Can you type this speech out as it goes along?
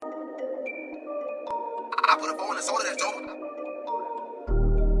I put a phone in the soda that's dope.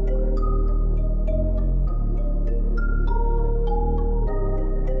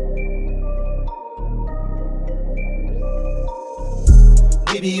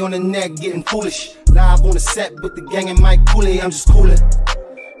 Baby on the neck getting foolish. Live on the set with the gang and Mike Cooley. I'm just coolin'.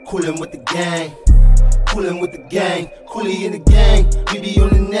 Coolin' with the gang. Coolin' with the gang. Cooley in the gang. We be on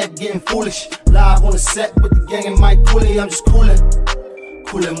the neck getting foolish. Live on the set with the gang and Mike Cooley. I'm just coolin'.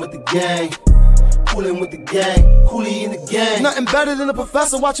 Coolin' with the gang. Coolin' with the gang. Cooley in the gang. Nothing better than a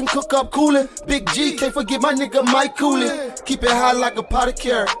professor. Watch him cook up coolin'. Big G, can't forget my nigga Mike Cooley. Keep it high like a pot of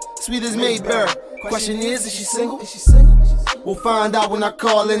carrot. Sweet as Mayberry. Question is she single? We'll find out when I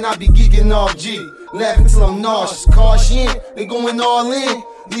call and I be geeking off G. Laughing till I'm nauseous. Caution, they going all in.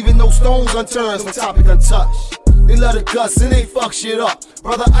 Leaving no stones unturned, no topic untouched. They love to cuss and they fuck shit up.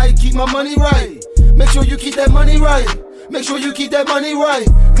 Brother, I keep my money right. Make sure you keep that money right. Make sure you keep that money right.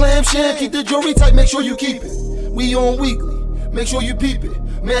 Glam sham, keep the jewelry tight, make sure you keep it. We on weekly, make sure you peep it.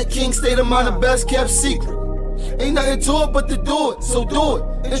 Matt King, state of mind, the best kept secret. Ain't nothing to it but to do it, so do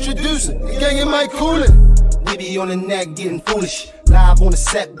it. Introduce it, the gang and Mike Cooley. We be on the neck getting foolish. Live on the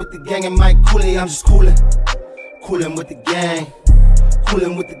set with the gang and Mike Cooley. I'm just coolin'. Coolin' with the gang.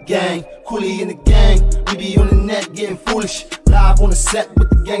 Coolin' with the gang. Cooley in the gang. We be on the neck getting foolish. Live on the set with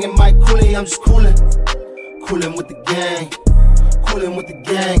the gang and Mike Cooley. I'm just coolin'. Coolin' with the gang. Coolin' with the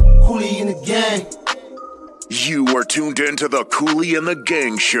gang. Cooley in the gang. You are tuned in to the Cooley and the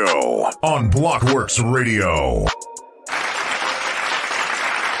Gang Show on Blockworks Radio.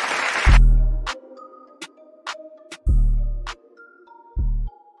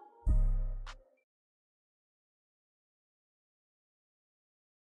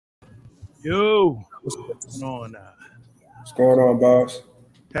 Yo, what's going on now? What's going on, boss?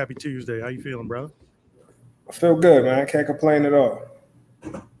 Happy Tuesday. How you feeling, brother? I feel good, man. I can't complain at all.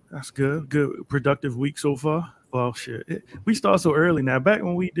 That's good. Good, productive week so far. Well, shit. We start so early now. Back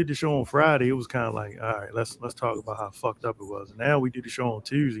when we did the show on Friday, it was kind of like, all right, let's talk about how fucked up it was. Now we do the show on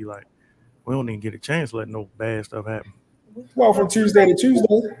Tuesday, like we don't even get a chance to let no bad stuff happen. Well, from Tuesday to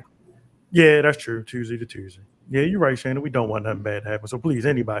Tuesday. Yeah, that's true. Tuesday to Tuesday. Yeah, you're right, Shannon. We don't want nothing bad to happen. So please,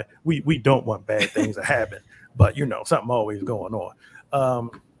 anybody, we don't want bad things to happen. But you know, something always going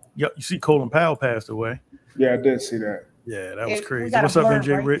on. You see, Colin Powell passed away. Yeah, I did see that. Yeah, that was crazy. What's up,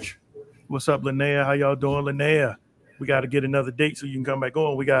 NJ right? Rich? What's up, Linnea? How y'all doing, Linnea? We got to get another date so you can come back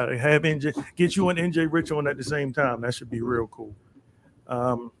on. We got to have NJ, get you and NJ Rich on at the same time. That should be real cool.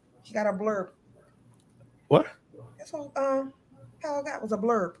 She got a blurb. What? That's all Powell got was a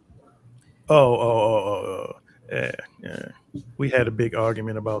blurb. Oh. Yeah. We had a big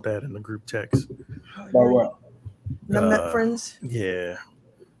argument about that in the group text. About what? Nut friends? Yeah.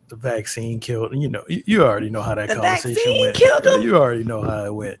 The vaccine killed. You know, you already know how that the conversation went. Killed him? You already know how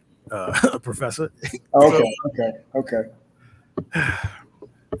it went, Professor. Okay.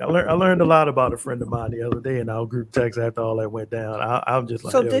 I learned a lot about a friend of mine the other day in our group text after all that went down. I'm just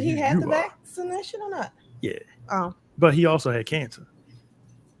like, so did he have the vaccination or not? Yeah. Oh. But he also had cancer.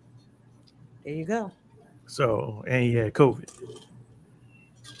 There you go. So, and he had COVID.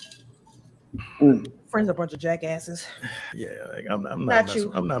 Friends are a bunch of jackasses. Yeah, like I'm not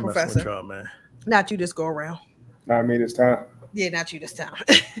messing with y'all, man. Not you this go around. Not me this time. Yeah, not you this time.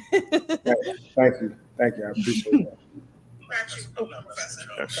 Thank you. I appreciate that.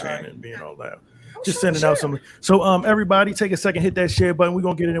 That's Shannon being all that. Just sending out some. So, everybody, take a second, hit that share button. We're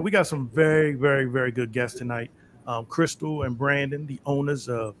gonna get in there. We got some very, very, very good guests tonight. Crystal and Brandon, the owners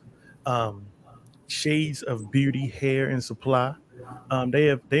of Shades of Beauty Hair and Supply.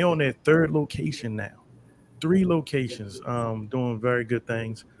 They own their third location now. 3 locations, doing very good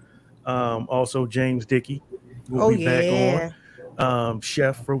things. Also James Dickey will be back on.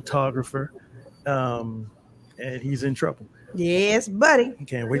 Chef, photographer, and he's in trouble. Yes, buddy.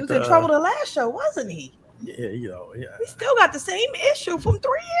 Can't wait. He was in trouble the last show, wasn't he? Yeah, We still got the same issue from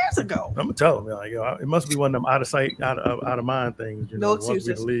 3 years ago. I'm gonna tell him, like, it must be one of them out of sight, out of mind things. No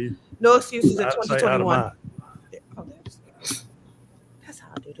excuses. No excuses in 2021. That's how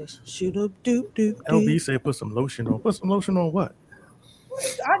I do this. Shoot up, doop. LB said, "Put some lotion on." Put some lotion on what?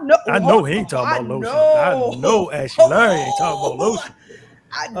 I know he ain't talking about lotion. I know Ashley Larry ain't talking about lotion.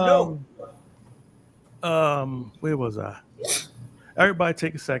 I know. Where was I? Everybody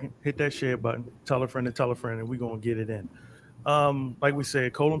take a second, hit that share button, tell a friend, and we're going to get it in. Like we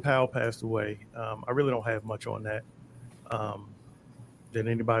said, Colin Powell passed away. I really don't have much on that. Did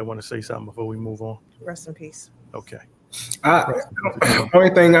anybody want to say something before we move on? Rest in peace. Okay. Only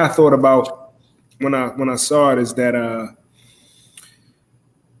thing I thought about when I saw it is that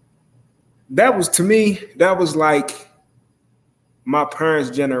that was like my parents'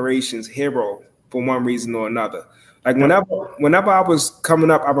 generation's hero for one reason or another. Like whenever I was coming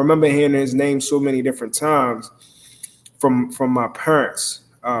up, I remember hearing his name so many different times from my parents,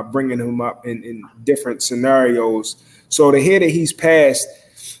 bringing him up in different scenarios. So to hear that he's passed,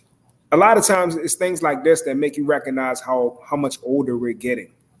 a lot of times it's things like this that make you recognize how much older we're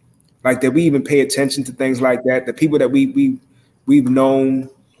getting. Like that we even pay attention to things like that. The people that we've known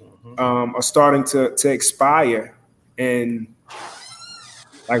are starting to expire, and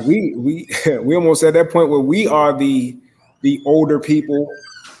like we almost at that point where we are the older people,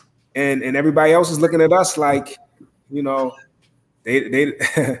 and everybody else is looking at us like, you know, they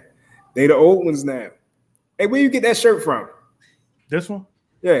the old ones now. Hey, where you get that shirt from? This one?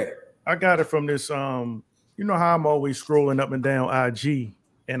 Yeah, I got it from this. You know how I'm always scrolling up and down IG,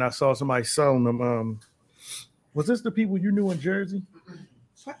 and I saw somebody selling them. Was this the people you knew in Jersey?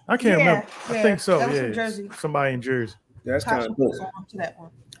 I can't remember. Yeah. I think so. Yeah, somebody in Jersey. That's kind of cool. To that one.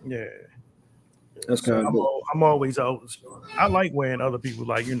 Yeah, that's kind of cool. I'm always I like wearing other people,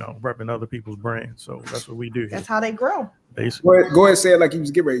 like, you know, repping other people's brands. So that's what we do. That's how they grow. Basically. Go ahead and say it like you was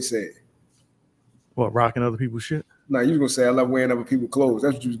getting ready to say it. What, rocking other people's shit? No, you was gonna say I love wearing other people's clothes.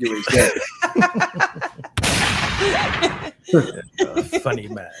 That's what you was getting ready to say. Funny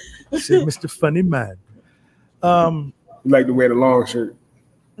man. Say Mr. Funny man. You like to wear the long shirt.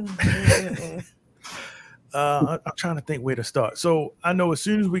 I'm trying to think where to start. So I know as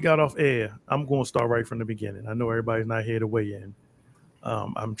soon as we got off air, I'm going to start right from the beginning. I know everybody's not here to weigh in.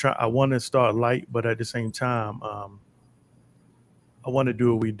 I want to start light, but at the same time, I want to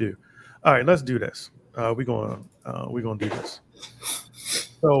do what we do. All right, let's do this. We're gonna do this.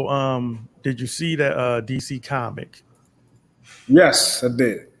 So, did you see that DC comic? Yes, I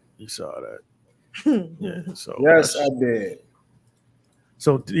did. You saw that. Yeah. So yes, I did.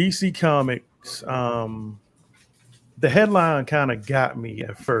 So DC Comics, the headline kind of got me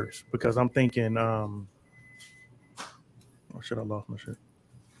at first because I'm thinking, oh shit, I lost my shit.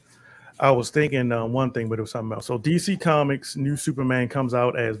 I was thinking one thing, but it was something else. So DC Comics' new Superman comes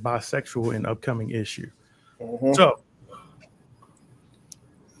out as bisexual in upcoming issue. Mm-hmm. So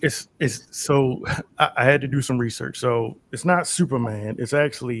it's so I had to do some research. So it's not Superman. It's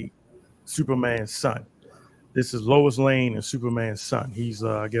actually Superman's son. This is Lois Lane and Superman's son. He's,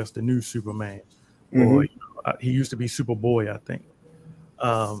 I guess, the new Superman. Mm-hmm. Boy, he used to be Superboy, I think.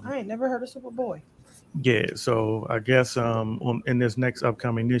 I ain't never heard of Superboy. Yeah, so I guess in this next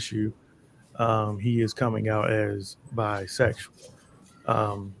upcoming issue, he is coming out as bisexual.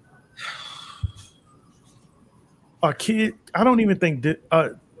 Our kid, I don't even think that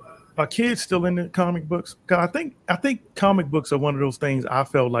are kids still in the comic books? Cause I think comic books are one of those things I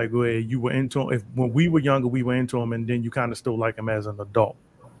felt like where you were into them. When we were younger, we were into them, and then you kind of still like them as an adult.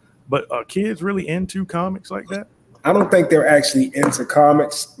 But are kids really into comics like that? I don't think they're actually into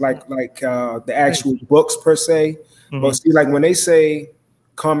comics like the actual books per se. Mm-hmm. But see, like when they say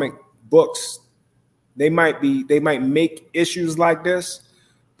comic books, they might make issues like this,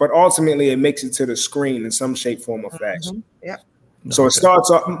 but ultimately it makes it to the screen in some shape, form, or fashion. Mm-hmm. Yeah. So it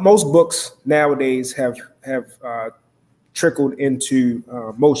starts off. Most books nowadays have trickled into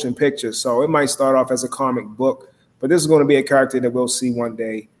motion pictures. So it might start off as a comic book, but this is going to be a character that we'll see one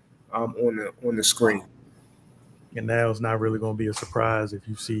day on the screen. And now it's not really going to be a surprise if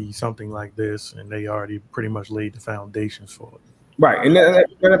you see something like this, and they already pretty much laid the foundations for it. Right, and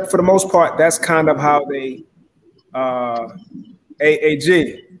for the most part, that's kind of how they.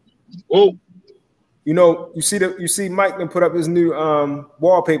 AG. Oh. You know, you see Mike then put up his new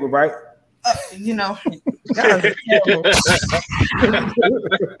wallpaper, right? You know.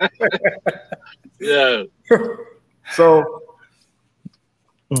 Yeah. So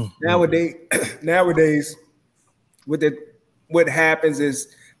nowadays, what happens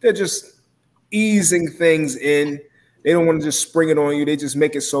is they're just easing things in. They don't want to just spring it on you. They just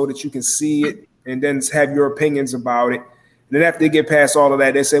make it so that you can see it and then have your opinions about it. And then after they get past all of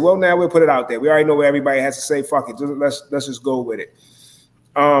that, they say, well, now we'll put it out there. We already know what everybody has to say. Fuck it. Let's just go with it.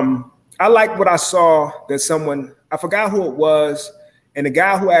 I like what I saw that someone, I forgot who it was, and the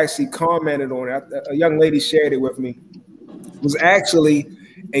guy who actually commented on it, a young lady shared it with me, was actually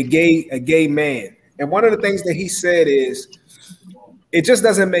a gay man. And one of the things that he said is, it just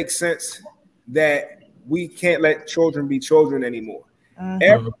doesn't make sense that we can't let children be children anymore. Mm-hmm.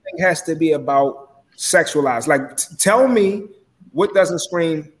 Everything has to be about sexualized. Like, tell me what doesn't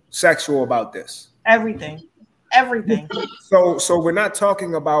scream sexual about this? Everything. So we're not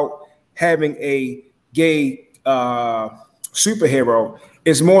talking about having a gay superhero.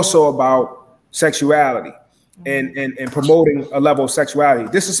 It's more so about sexuality and promoting a level of sexuality.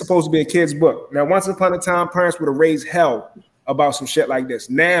 This is supposed to be a kid's book. Now, once upon a time, parents would have raised hell about some shit like this.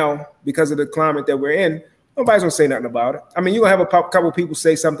 Now, because of the climate that we're in, nobody's gonna say nothing about it. I mean, you're gonna have a couple people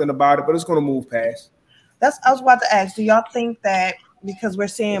say something about it, but it's gonna move past. I was about to ask, do y'all think that because we're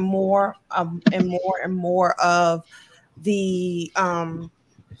seeing more and more of the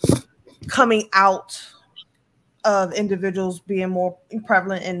coming out of individuals being more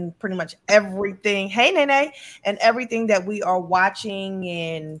prevalent in pretty much everything, hey Nene, and everything that we are watching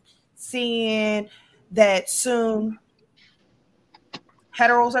and seeing, that soon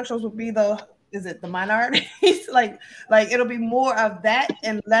heterosexuals will be the minorities? like it'll be more of that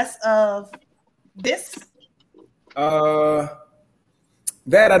and less of this?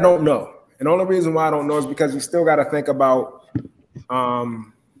 That I don't know. And the only reason why I don't know is because you still got to think about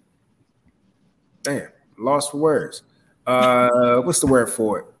lost for words. What's the word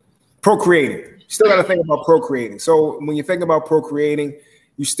for it? Procreating. You still got to think about procreating. So when you think about procreating,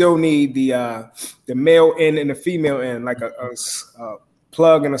 you still need the male end and the female end, like a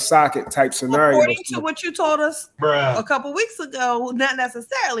plug and a socket type scenario. According to what you told us a couple weeks ago, not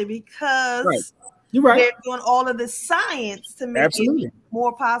necessarily, because you're right. They're doing all of the science to make it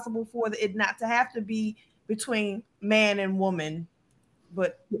more possible for it not to have to be between man and woman,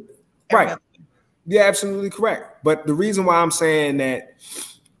 but right. Yeah, absolutely correct. But the reason why I'm saying that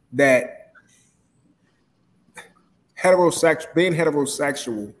being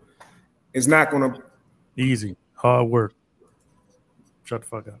heterosexual is not going to easy, hard work. Shut the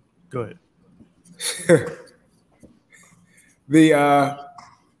fuck up. Go ahead. The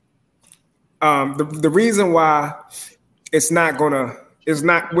reason why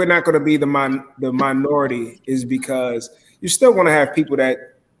we're not gonna be the minority is because you're still gonna have people that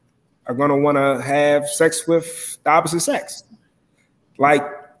are gonna want to have sex with the opposite sex. Like,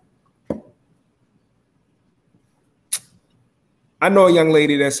 I know a young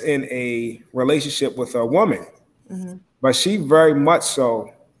lady that's in a relationship with a woman, but she very much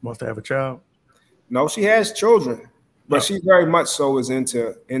so wants to have a child. No, she has children, but she very much so is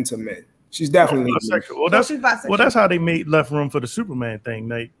into men. She's definitely bisexual. Well, that's how they left room for the Superman thing.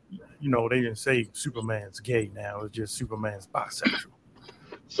 They didn't say Superman's gay now. It's just Superman's bisexual.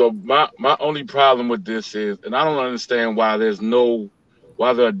 So my only problem with this is, and I don't understand why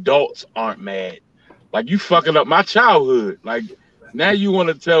the adults aren't mad. Like, you fucking up my childhood. Like, now you want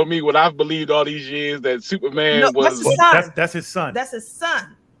to tell me what I've believed all these years, that Superman was. That's his son. That's his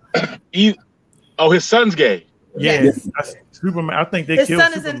son. His son's gay. Yes. Superman. I think they killed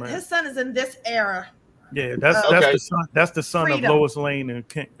Superman. His son is in this era. Yeah, that's the son. That's the son of Lois Lane and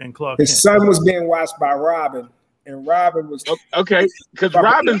Clark Kent. His son was being watched by Robin, and Robin was okay because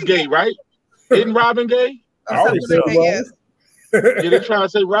Robin's gay, right? Isn't Robin gay? Yes. Yeah, they're trying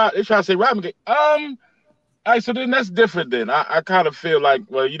to say Robin gay. All right, so then that's different. Then I kind of feel like,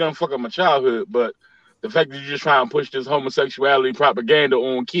 well, you don't fuck up my childhood, but the fact that you just try and push this homosexuality propaganda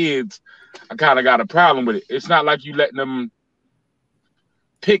on kids, I kind of got a problem with it. It's not like you letting them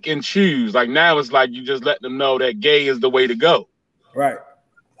pick and choose. Like, now it's like you just let them know that gay is the way to go. Right.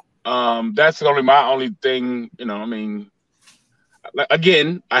 That's my only thing. I mean,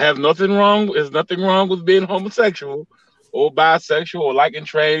 again, I have nothing wrong. There's nothing wrong with being homosexual or bisexual or liking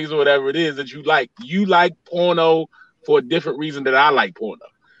trannies or whatever it is that you like. You like porno for a different reason that I like porno.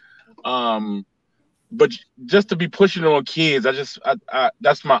 But just to be pushing it on kids,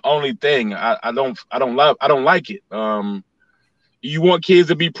 that's my only thing. I don't like it. You want kids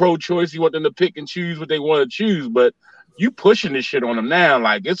to be pro-choice. You want them to pick and choose what they want to choose, but you pushing this shit on them now.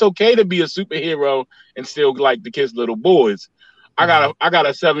 Like, it's okay to be a superhero and still like to kiss little boys. I got a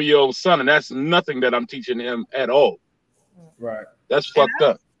 7-year-old son, and that's nothing that I'm teaching him at all. Right. That's fucked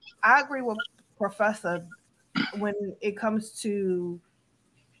up. I agree with Professor when it comes to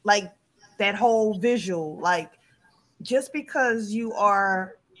like that whole visual. Like, just because you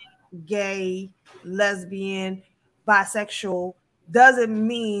are gay, lesbian, bisexual doesn't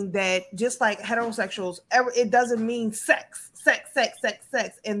mean that, just like heterosexuals, it doesn't mean sex.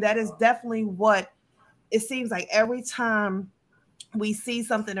 And that is definitely what it seems like every time we see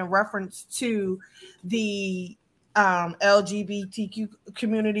something in reference to the LGBTQ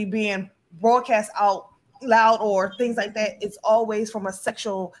community being broadcast out loud or things like that, it's always from a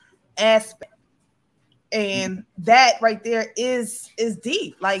sexual aspect. And that right there is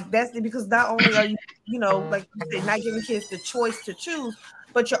deep. Like, that's because not only are you, like you said, not giving kids the choice to choose,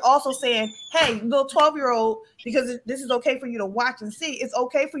 but you're also saying, hey, little 12-year-old, because this is okay for you to watch and see, it's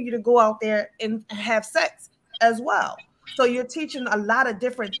okay for you to go out there and have sex as well. So you're teaching a lot of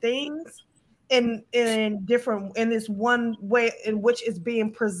different things in this one way in which it's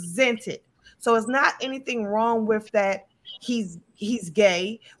being presented. So it's not anything wrong with that he's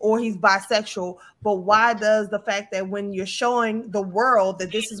gay or he's bisexual, but why does the fact that when you're showing the world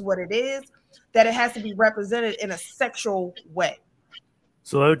that this is what it is, that it has to be represented in a sexual way?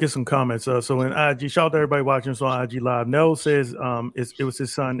 So let's get some comments. So in IG, shout out to everybody watching us on IG Live. Nell says it was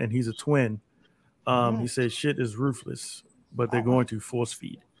his son and he's a twin. He says shit is ruthless, but they're going to force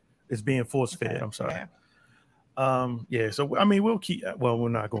feed. It's being force fed. I'm sorry. Yeah. So I mean, we're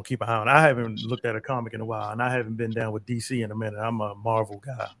not going to keep an eye on it. I haven't looked at a comic in a while, and I haven't been down with DC in a minute. I'm a Marvel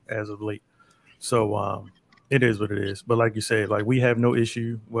guy as of late. So it is what it is. But like you said, like we have no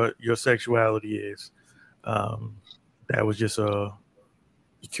issue what your sexuality is. That was just a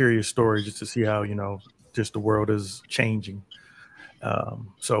curious story just to see how, just the world is changing.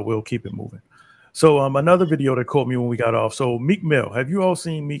 So we'll keep it moving. So another video that caught me when we got off. So Meek Mill, have you all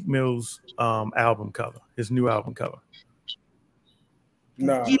seen Meek Mill's album cover, his new album cover?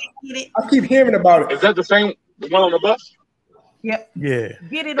 No. I keep hearing about it. Is that the same one on the bus? Yep. Yeah.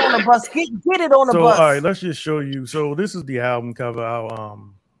 Get it on the bus. Get it on the bus. All right, let's just show you. So this is the album cover.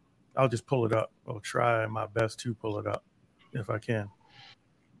 I'll just pull it up. I'll try my best to pull it up if I can.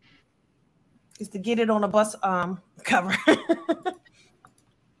 It's the Get It on the Bus cover.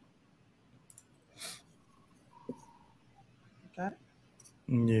 Got it?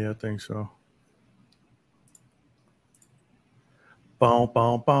 Yeah, I think so. Boom,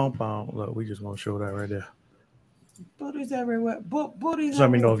 boom, boom, boom. Look, we just want to show that right there. Booties everywhere. Booties. Just let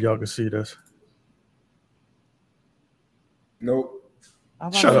me know if y'all can see this. Nope.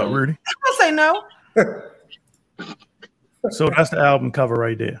 Shut up, Rudy. I'm gonna say no. So that's the album cover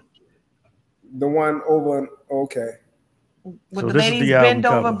right there. The one over. Okay. With so the this ladies is the bent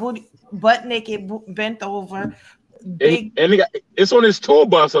album over, cover. butt naked, bent over. And it's on his tour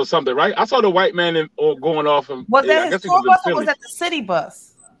bus or something, right? I saw the white man going off. Was that his tour bus or was that the city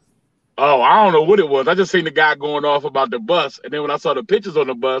bus? Oh, I don't know what it was. I just seen the guy going off about the bus, and then when I saw the pictures on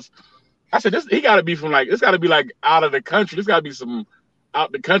the bus, I said, "He got to be from it's got to be like out of the country. This got to be some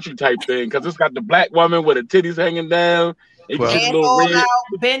out the country type thing because it's got the black woman with her titties hanging down,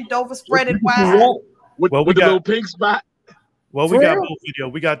 bent over, spread it wide, with the little pink spot." Well, we got both video.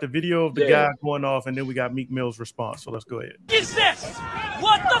 We got the video of the guy going off, and then we got Meek Mill's response. So let's go ahead. What is this?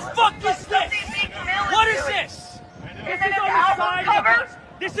 What the fuck is this? What is this? This is on the side of a bus.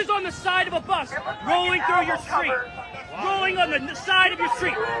 This is on the side of a bus, rolling through your street. Rolling on the side of your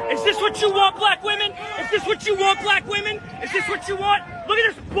street. Is this what you want, black women? Is this what you want, black women? Is this what you want? Look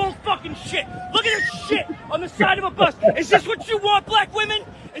at this bull fucking shit. Look at this shit on the side of a bus. Is this what you want, black women?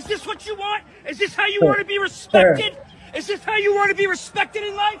 Is this what you want? Is this how you want to be respected? Is this how you want to be respected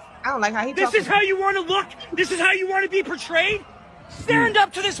in life? I don't like how he This is how you want to look? This is how you want to be portrayed? Stand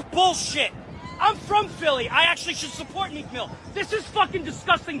up to this bullshit. I'm from Philly. I actually should support Meek Mill. This is fucking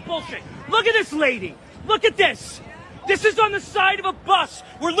disgusting bullshit. Look at this lady. Look at this. This is on the side of a bus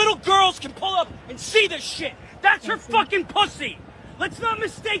where little girls can pull up and see this shit. That's her fucking pussy. Let's not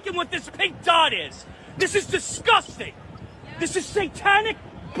mistake what this pink dot is. This is disgusting. This is satanic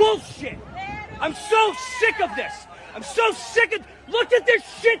bullshit. I'm so sick of this. I'm so sick of... Look at this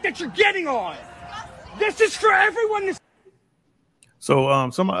shit that you're getting on. This is for everyone to... So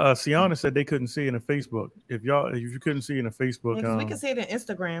Sienna said they couldn't see it in Facebook. If you couldn't see it in Facebook, we can see it in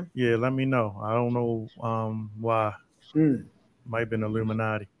Instagram. Yeah, let me know. I don't know why. Might have been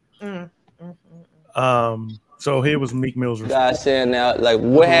Illuminati. So here was Meek Mill's response. Guys saying now, like,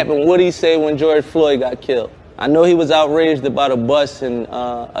 what happened? What did he say when George Floyd got killed? I know he was outraged about a bus and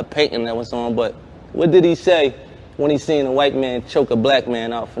a painting that was on, but what did he say when he seen a white man choke a black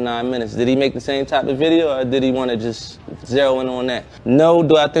man out for 9 minutes? Did he make the same type of video, or did he want to just zero in on that? No.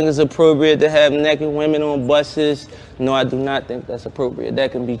 Do I think it's appropriate to have naked women on buses? No, I do not think that's appropriate.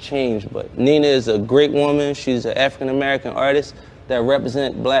 That can be changed. But Nina is a great woman. She's an African-American artist that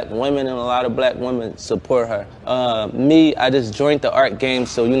represent black women, and a lot of black women support her. I just joined the art game,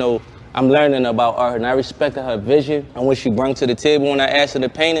 so, I'm learning about art, and I respected her vision and what she brought to the table when I asked her to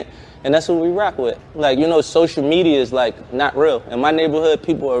paint it. And that's what we rock with. Like, social media is, not real. In my neighborhood,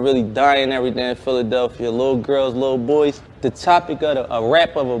 people are really dying every day in Philadelphia. Little girls, little boys. The topic of a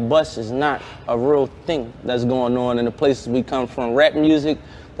rap of a bus is not a real thing that's going on in the places we come from. Rap music,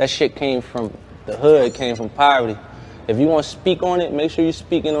 that shit came from the hood, came from poverty. If you want to speak on it, make sure you're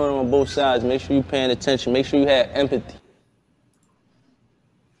speaking on it on both sides. Make sure you're paying attention. Make sure you have empathy.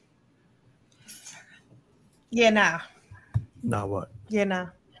 Yeah, nah. Nah, what? Yeah, nah.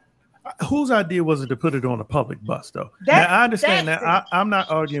 Whose idea was it to put it on a public bus, though? Now, I understand that. I'm not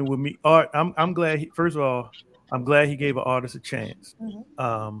arguing with me. Art. I'm glad. First of all, I'm glad he gave an artist a chance.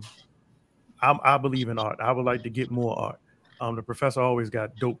 I believe in art. I would like to get more art. The professor always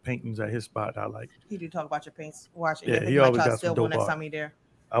got dope paintings at his spot. I like. He do talk about your paints. Watch it. Yeah, he always got some dope next art. time he there.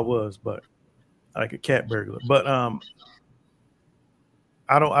 I was, but like a cat burglar. But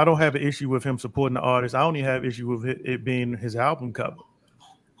I don't have an issue with him supporting the artist. I only have issue with it being his album cover.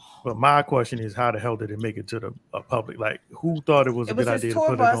 But my question is, how the hell did it make it to the public? Like, who thought it was a good idea to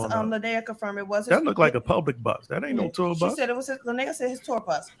put bus. it on? Linnea confirmed it was. That looked like a public bus. That ain't no tour bus. She said it was. Linnea said his tour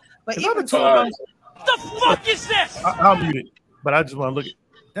bus. But Is even that a tour bus? What the fuck is this? I'll mute it. But I just want to look at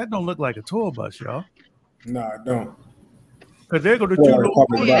that. Don't look like a tour bus, y'all. No, I don't. Because they're going to do that's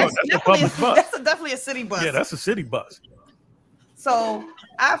a public bus. That's definitely a city bus. Yeah, that's a city bus. So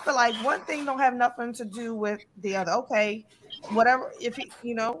I feel like one thing don't have nothing to do with the other. Okay, whatever. If he,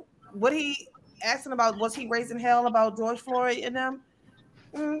 what he asking about, was he raising hell about George Floyd and them?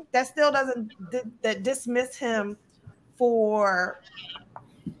 That still doesn't dismiss him for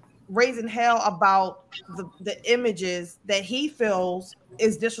raising hell about the images that he feels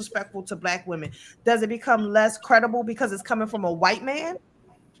is disrespectful to Black women. Does it become less credible because it's coming from a white man?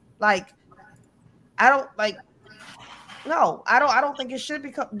 Like, I don't think it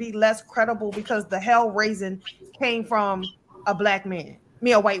should be less credible because the hell raising came from a Black man.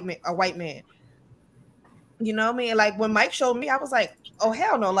 A white man. You know what I mean? Like when Mike showed me, I was like, oh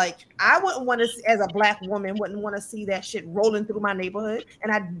hell no. Like I wouldn't want to, as a Black woman, wouldn't want to see that shit rolling through my neighborhood.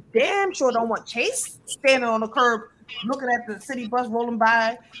 And I damn sure don't want Chase standing on the curb looking at the city bus rolling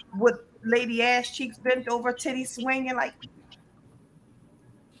by with lady ass cheeks bent over, titties swinging. Like,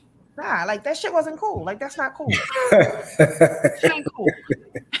 nah, like that shit wasn't cool. Like that's not cool. Shit ain't cool.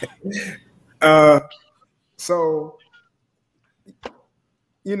 So,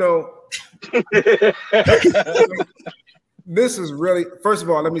 this is really, first of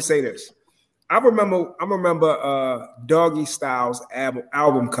all, let me say this. I remember Doggy Styles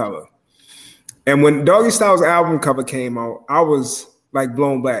album cover. And when Doggy Styles album cover came out, I was like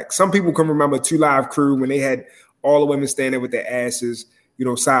blown back. Some people can remember 2 Live Crew when they had all the women standing with their asses,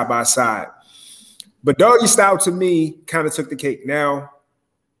 side by side. But Doggy Style to me kind of took the cake. Now,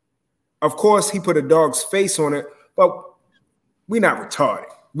 of course, he put a dog's face on it, but we're not retarded.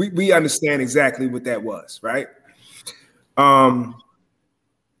 We understand exactly what that was, right? What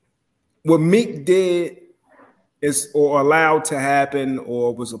Meek did or allowed to happen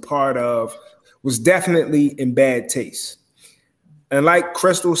or was a part of was definitely in bad taste. And like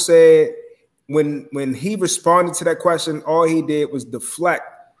Crystal said, when he responded to that question, all he did was deflect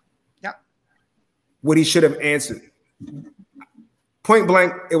what he should have answered. Point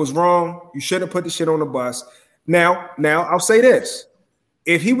blank, it was wrong. You should have put the shit on the bus. Now I'll say this.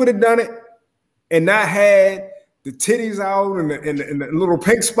 If he would have done it and not had the titties out and the little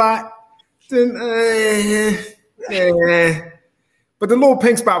pink spot, then but the little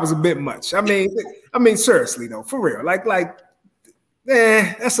pink spot was a bit much. I mean, seriously though, for real.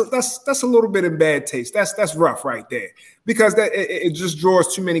 That's a little bit in bad taste. That's rough right there because it just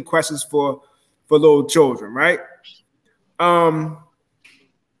draws too many questions for little children, right? I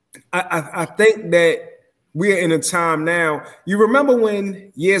think that we're in a time now. You remember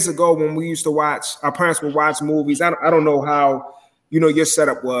when years ago when we used to watch, our parents would watch movies. I don't know how your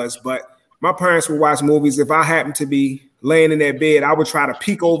setup was, but my parents would watch movies. If I happened to be laying in their bed, I would try to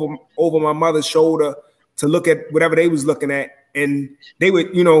peek over my mother's shoulder to look at whatever they was looking at, and they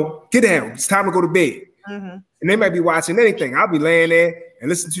would, get down. It's time to go to bed. Mm-hmm. And they might be watching anything. I'll be laying there and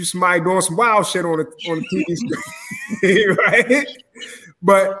listen to somebody doing some wild shit on the TV screen, right?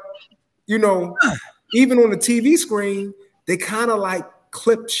 But even on the TV screen, they kind of like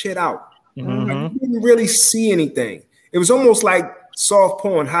clipped shit out. Mm-hmm. Like, you didn't really see anything. It was almost like soft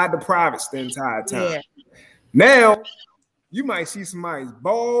porn, hide the privates the entire time. Yeah. Now, you might see somebody's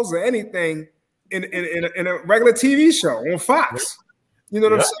balls or anything in a regular TV show on Fox. You know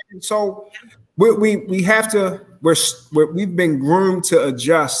what I'm saying? So we have to. We've been groomed to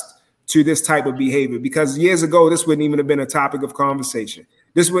adjust to this type of behavior because years ago this wouldn't even have been a topic of conversation.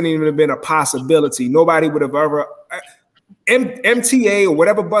 This wouldn't even have been a possibility. Nobody would have ever. MTA or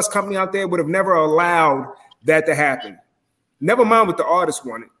whatever bus company out there would have never allowed that to happen. Never mind what the artist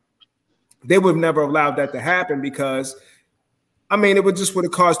wanted. They would have never allowed that to happen because, it would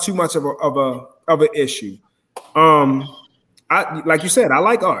have caused too much of an issue. I like you said, I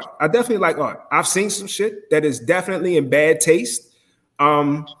like art. I definitely like art. I've seen some shit that is definitely in bad taste.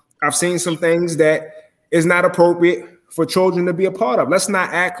 I've seen some things that is not appropriate for children to be a part of. Let's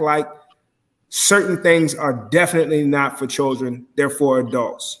not act like certain things are definitely not for children. They're for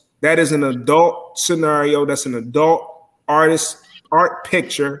adults. That is an adult scenario. That's an adult art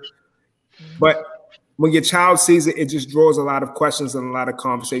picture. But when your child sees it, it just draws a lot of questions and a lot of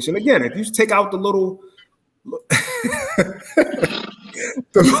conversation. Again, if you take out the little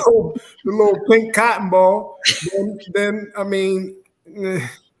the little pink cotton ball, then I mean,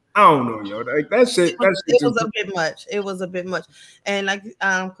 I don't know, yo. Like that shit. It was a bit much. It was a bit much, and like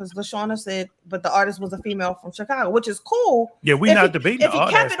because LaShawna said, but the artist was a female from Chicago, which is cool. Yeah, we're not debating. If he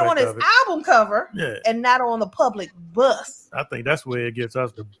kept it on his album cover, and not on the public bus, I think that's where it gets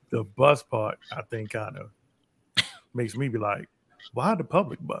us. The bus part, I think, kind of makes me be like, why the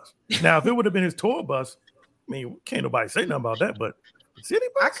public bus? Now, if it would have been his tour bus, I mean, can't nobody say nothing about that. But city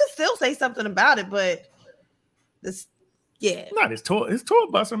bus, I could still say something about it, but this. Yeah, not his tour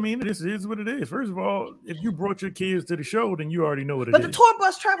bus. I mean, this is what it is. First of all, if you brought your kids to the show, then you already know what it is. But the tour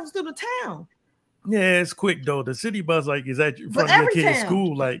bus travels through the town. Yeah, it's quick though. The city bus like is at front of your kid's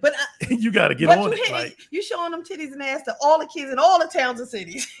school. Like, but you got to get on it. Like, you showing them titties and ass to all the kids in all the towns and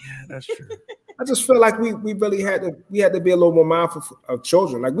cities. Yeah, that's true. I just feel like we really had to be a little more mindful of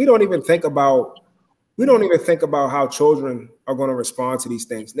children. Like we don't even think about how children are going to respond to these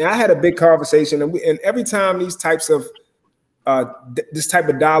things. Now I had a big conversation, and every time these types of this type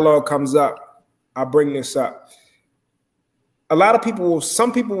of dialogue comes up, I bring this up.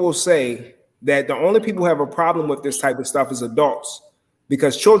 Some people will say that the only people who have a problem with this type of stuff is adults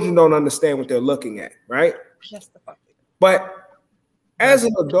because children don't understand what they're looking at, right? But as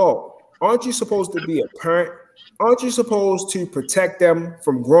an adult, aren't you supposed to be a parent? Aren't you supposed to protect them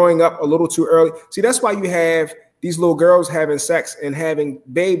from growing up a little too early? See, that's why you have these little girls having sex and having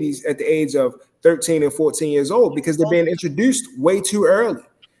babies at the age of 13 and 14 years old because they're being introduced way too early.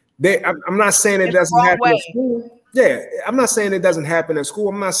 I'm not saying it doesn't happen in school. Yeah, I'm not saying it doesn't happen in school.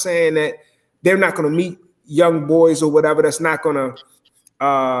 I'm not saying that they're not going to meet young boys or whatever. That's not going to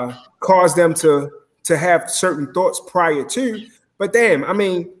cause them to have certain thoughts prior to. But damn, I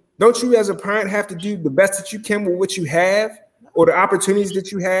mean, don't you as a parent have to do the best that you can with what you have or the opportunities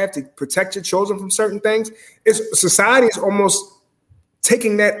that you have to protect your children from certain things? Society is almost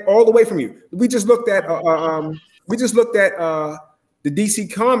taking that all the way from you. We just looked at the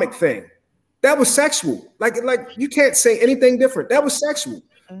DC comic thing. That was sexual. Like you can't say anything different. That was sexual.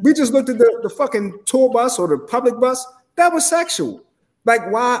 We just looked at the fucking tour bus or the public bus. That was sexual.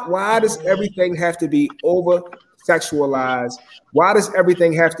 Like why does everything have to be over sexualized? Why does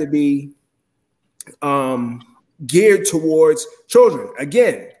everything have to be geared towards children?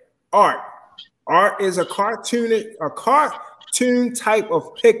 Again, art. Art is a cartoon type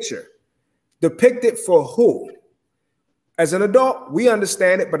of picture. Depicted for who? As an adult, we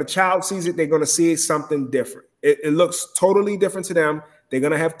understand it, but a child sees it, they're going to see something different. It looks totally different to them. They're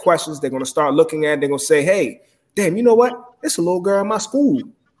going to have questions. They're going to start looking at it. They're going to say, hey, damn, you know what? It's a little girl in my school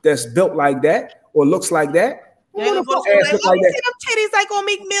that's built like that or looks like that. Let me see them titties like on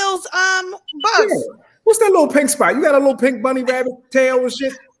Meek Mill's bus. Yeah. What's that little pink spot? You got a little pink bunny rabbit tail and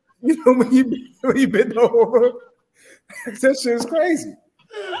shit? You know, when you bend over. That shit is crazy.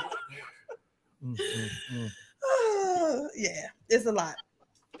 Yeah, it's a lot.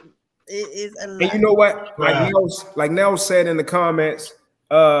 It is a lot. And you know what? Like Nell said in the comments,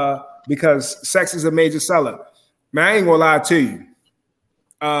 because sex is a major seller. Man, I ain't gonna lie to you.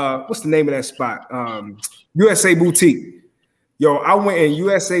 What's the name of that spot? USA Boutique. Yo, I went in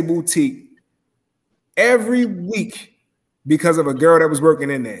USA Boutique every week because of a girl that was working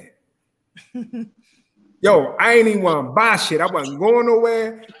in there. Yo, I ain't even want to buy shit. I wasn't going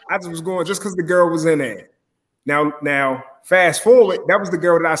nowhere. I just was going just because the girl was in there. Now, fast forward, that was the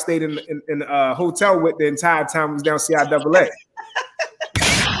girl that I stayed in the hotel with the entire time I was down CIAA.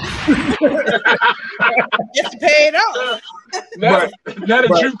 It's paid off. Now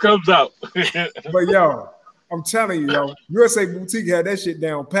the truth comes out. But yo, I'm telling you, yo, USA Boutique had that shit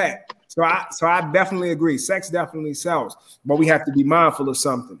down pat. So I definitely agree. Sex definitely sells, but we have to be mindful of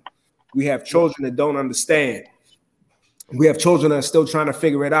something. We have children that don't understand. We have children that are still trying to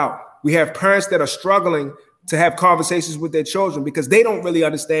figure it out. We have parents that are struggling to have conversations with their children because they don't really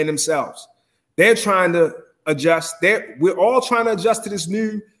understand themselves. They're trying to adjust. We're all trying to adjust to this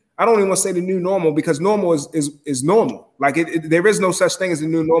new, I don't even want to say the new normal because normal is normal. Like there is no such thing as the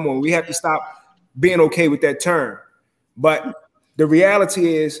new normal. We have to stop being okay with that term. But the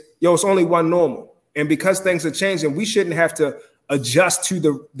reality is, it's only one normal. And because things are changing, we shouldn't have to adjust to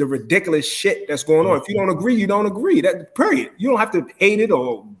the ridiculous shit that's going on. If you don't agree, you don't agree. That period. You don't have to hate it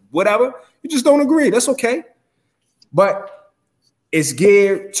or whatever. You just don't agree. That's okay. But it's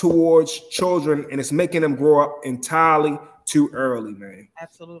geared towards children and it's making them grow up entirely too early, man.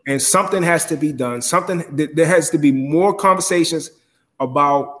 Absolutely. And something has to be done. There has to be more conversations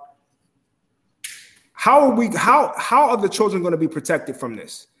about how are the children going to be protected from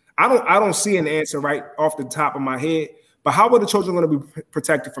this? I don't see an answer right off the top of my head, but how are the children going to be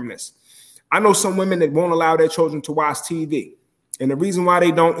protected from this? I know some women that won't allow their children to watch TV. And the reason why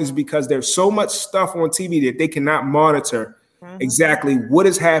they don't is because there's so much stuff on TV that they cannot monitor exactly what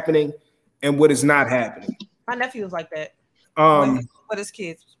is happening and what is not happening. My nephew was like that. With his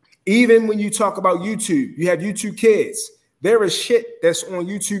kids. Even when you talk about YouTube, you have YouTube Kids. There is shit that's on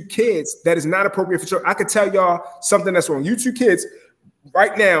YouTube Kids that is not appropriate for children. I could tell y'all something that's on YouTube Kids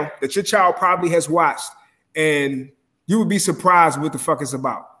right now that your child probably has watched, and you would be surprised what the fuck it's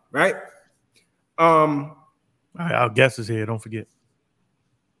about, right? All right, our guest is here. Don't forget.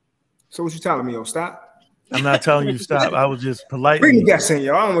 So what you telling me, yo? Stop. I'm not telling you stop. I was just polite. Bring the guest in,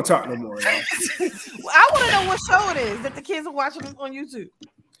 yo. I don't want to talk no more, yo. I want to know what show it is that the kids are watching on YouTube.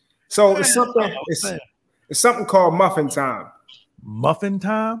 So it's something called Muffin Time. Muffin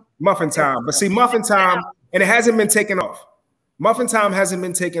Time? Muffin Time. But see, Muffin Time, and it hasn't been taken off. Muffin Time hasn't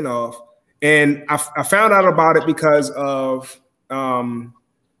been taken off. And I found out about it because of Muffin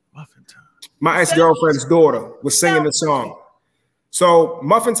Time. My ex-girlfriend's daughter was singing the song. So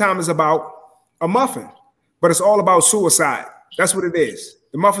Muffin Time is about a muffin, but it's all about suicide. That's what it is.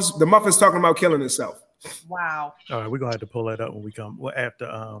 The muffin's talking about killing itself. Wow. All right, we're gonna have to pull that up when we come. Well,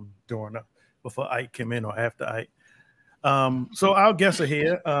 after before Ike came in or after Ike. So our guests are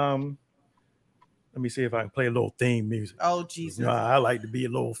here. Let me see if I can play a little theme music. Oh Jesus! You know, I like to be a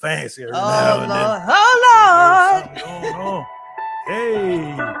little fancy every oh now Lord! and then. Oh Lord!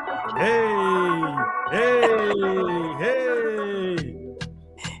 Hey!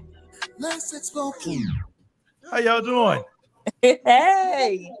 Let's explore. How y'all doing?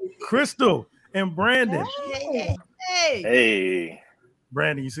 Hey, Crystal and Brandon. hey.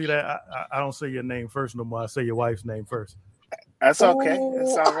 Brandon, you see that? I don't say your name first no more. I say your wife's name first. That's okay.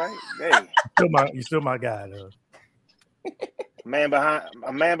 That's all right. Hey, you're still my guy, though. a man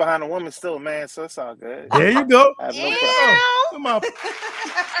behind a woman, still a man, so it's all good. There you go. I have no problem. Come on.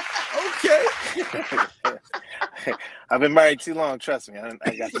 Okay. I've been married too long. Trust me,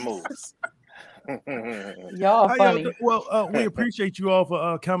 I got the moves. Y'all funny. Well, we appreciate you all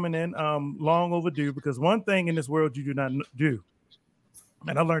for coming in. Long overdue, because one thing in this world you do not do,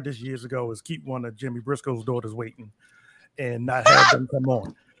 and I learned this years ago, is keep one of Jimmy Briscoe's daughters waiting and not have them come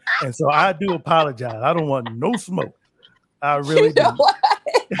on. And so I do apologize. I don't want no smoke. I really do.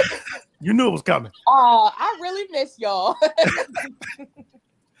 You knew it was coming. I really miss y'all.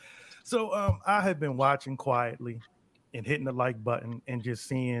 So I have been watching quietly and hitting the like button and just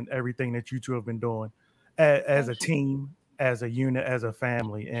seeing everything that you two have been doing as a team, as a unit, as a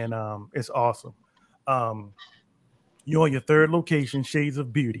family. And it's awesome. You're on your third location, Shades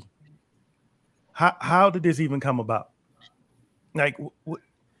of Beauty. How did this even come about? Like,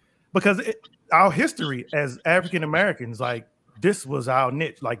 because our history as African Americans, like, this was our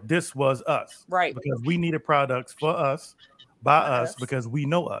niche. Like, this was us. Right. Because we needed products for us, by us, because we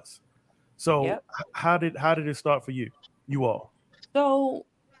know us. So how did it start for you all? So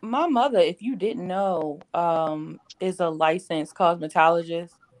my mother, if you didn't know, is a licensed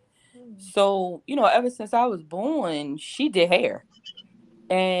cosmetologist. So, ever since I was born, she did hair.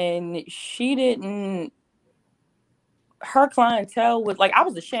 And she didn't, her clientele was like, I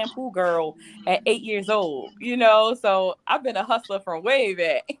was a shampoo girl at 8 years old, so I've been a hustler from way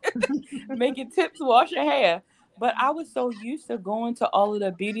back, making tips, washing hair. But I was so used to going to all of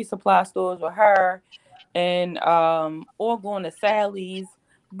the beauty supply stores with her and or going to Sally's,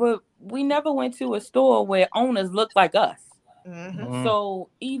 but we never went to a store where owners looked like us. Mm-hmm.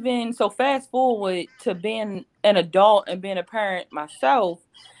 So fast forward to being an adult and being a parent myself,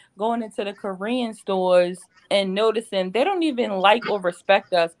 going into the Korean stores and noticing they don't even like or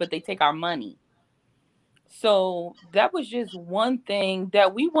respect us, but they take our money. So that was just one thing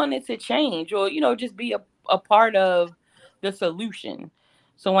that we wanted to change, or, just be a part of the solution.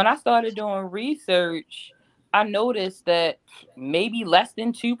 So when I started doing research, I noticed that maybe less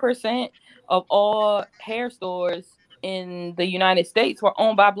than 2% of all hair stores in the United States were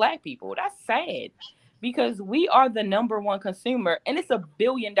owned by Black people. That's sad, because we are the number one consumer and it's $1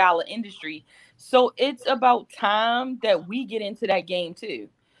 billion industry. So it's about time that we get into that game too,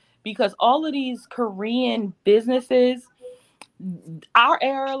 because all of these Korean businesses, our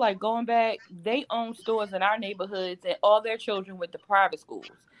era, like going back, they own stores in our neighborhoods and all their children went to private schools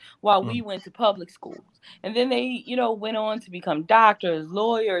while we went to public schools. And then they, went on to become doctors,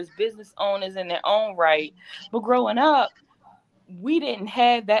 lawyers, business owners in their own right. But growing up, we didn't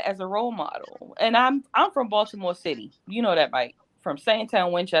have that as a role model. And I'm from Baltimore City. You know that, Mike, from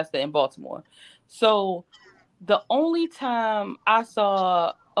Sandtown, Winchester, and Baltimore. So the only time I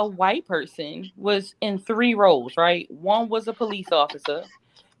saw a white person was in 3 roles, right? 1 was a police officer,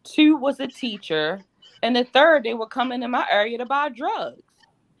 2 was a teacher, and the 3rd, they were coming in my area to buy drugs.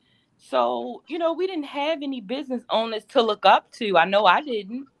 So, we didn't have any business owners to look up to. I know I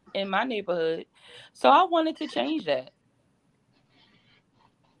didn't in my neighborhood. So I wanted to change that.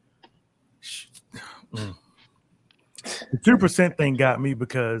 The 2% thing got me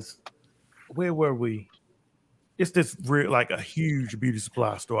because where were we? It's this real, like a huge beauty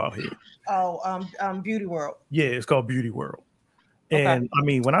supply store out here. Oh, Beauty World. Yeah, it's called Beauty World. And I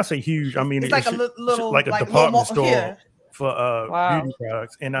mean, when I say huge, I mean it's like a little, like a department store here for beauty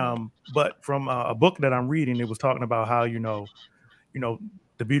products. And but from a book that I'm reading, it was talking about how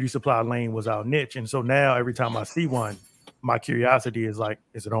the beauty supply lane was our niche, and so now every time I see one, my curiosity is like,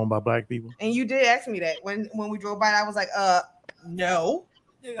 is it owned by Black people? And you did ask me that when we drove by. I was like, no.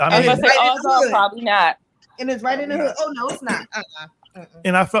 I mean, probably not. And it's right in the hood. Oh no, it's not.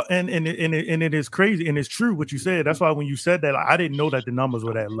 And I felt, and it is crazy, and it's true what you said. That's why when you said that, I didn't know that the numbers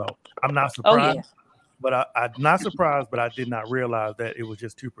were that low. I'm not surprised, but I'm not surprised, but I did not realize that it was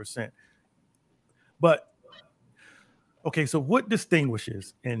just 2%. But okay, so what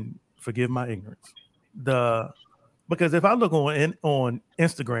distinguishes, and forgive my ignorance, because if I look on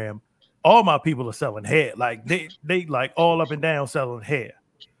Instagram, all my people are selling hair, like they like all up and down selling hair.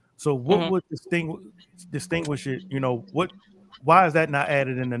 So what would distinguish it? Why is that not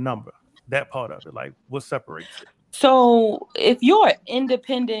added in the number? That part of it, like what separates it? So if you're an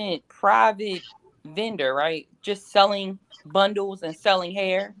independent private vendor, right, just selling bundles and selling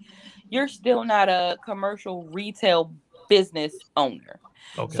hair, you're still not a commercial retail business owner.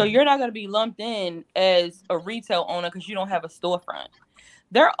 Okay. So you're not going to be lumped in as a retail owner because you don't have a storefront.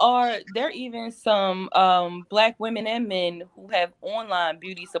 There are even some Black women and men who have online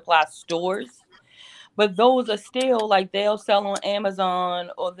beauty supply stores, but those are still like they'll sell on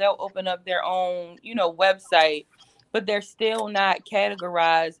Amazon or they'll open up their own, website, but they're still not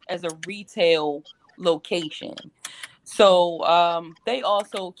categorized as a retail location. So they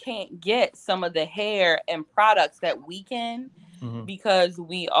also can't get some of the hair and products that we can because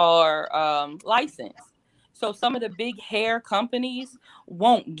we are licensed. So some of the big hair companies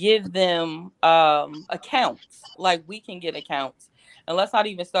won't give them accounts like we can get accounts. And let's not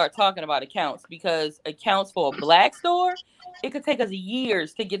even start talking about accounts, because accounts for a Black store, it could take us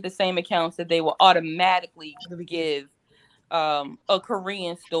years to get the same accounts that they will automatically give a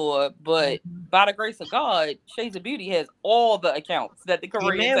Korean store. But by the grace of God, Shades of Beauty has all the accounts that the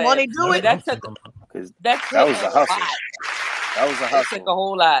Koreans have. Want to do it? That was a hustle. That was a hustle. It took a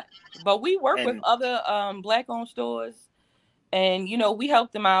whole lot. But we work with other Black-owned stores, and we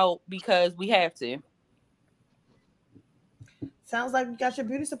help them out because we have to. Sounds like you got your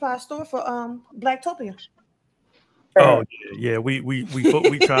beauty supply store for Blacktopia. Oh yeah. We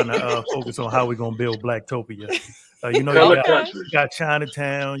trying to focus on how we're gonna build Blacktopia. You got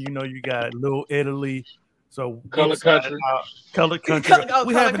Chinatown. You got Little Italy. So Color Country.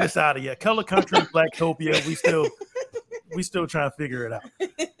 We haven't decided yet. Color Country, Blacktopia. We still trying to figure it out.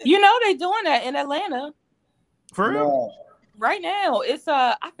 They're doing that in Atlanta. For real? Right now, it's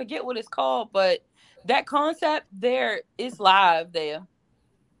I forget what it's called, but that concept there is live there.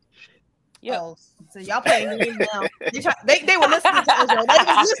 Yeah. Oh, so y'all playing games now. They were listening to us. They was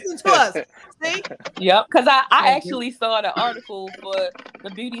listening to us. See? Yep. Because I actually saw the article for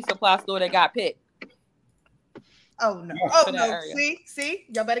the beauty supply store that got picked. Oh no! Oh no! See,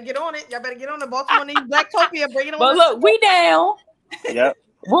 y'all better get on it. Y'all better get on the Baltimore needs Blacktopia. Bring it on. But look, we down. Yep.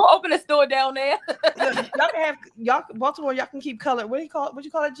 We'll open a store down there. Y'all Baltimore. Y'all can keep color. What do you call it? What you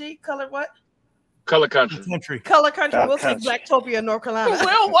call it? G color what? Color Country. Color Country. We'll take Blacktopia in North Carolina.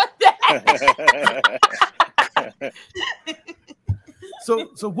 We'll want that.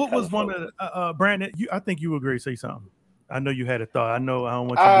 So what was one of the Brandon? I think you were going to say something. I know you had a thought. I know I don't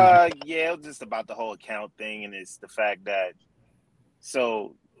want you. Yeah, it was just about the whole account thing, and it's the fact that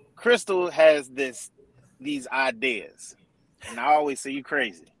Crystal has these ideas, and I always say you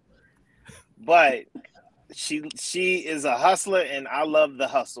crazy, but she is a hustler, and I love the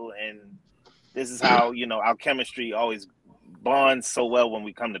hustle, and this is how our chemistry always bonds so well when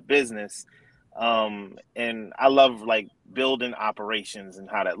we come to business, and I love like building operations and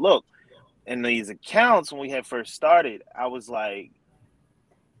how that look. And these accounts, when we had first started, I was like,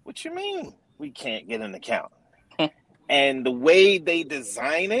 what you mean we can't get an account? And the way they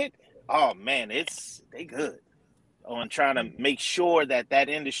design it, oh man, they good on trying to make sure that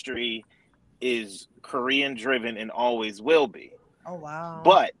industry is Korean driven and always will be. Oh, wow.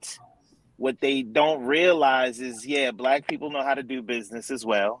 But what they don't realize is, Black people know how to do business as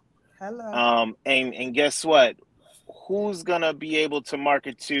well. Hello. And guess what? Who's going to be able to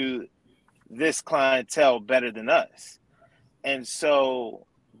market to this clientele better than us? And so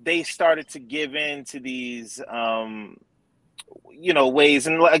they started to give in to these ways.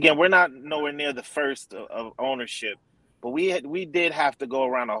 And again, we're not nowhere near the first of ownership, but we did have to go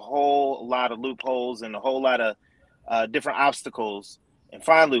around a whole lot of loopholes and a whole lot of different obstacles and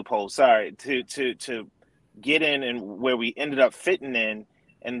find loopholes. Sorry, to get in, and where we ended up fitting in.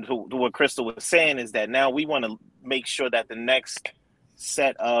 And to what Crystal was saying is that now we want to make sure that the next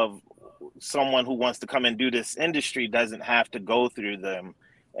set of someone who wants to come and do this industry doesn't have to go through them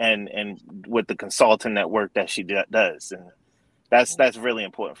and with the consultant network that she does. And that's really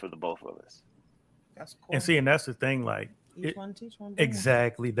important for the both of us. That's cool. And see, and that's the thing, like Each one teach one.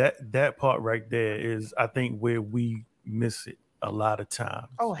 exactly that part right there is, I think, where we miss it a lot of times.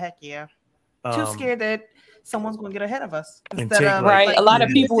 Oh heck yeah! Too scared that someone's going to get ahead of us. Right. A lot of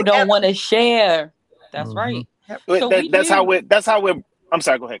people don't want to share. That's right. So that's how we're. I'm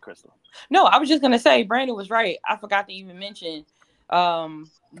sorry. Go ahead, Crystal. No, I was just gonna say Brandon was right. I forgot to even mention.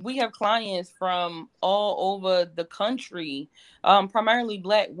 We have clients from all over the country, primarily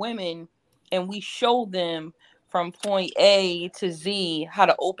Black women, and we show them from point A to Z how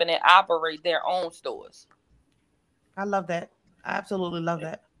to open and operate their own stores. I love that. I absolutely love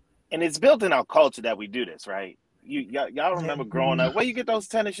that. And it's built in our culture that we do this, right? Y'all remember growing up, where you get those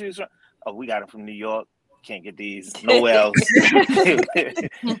tennis shoes from? Oh, we got them from New York. Can't get these nowhere else.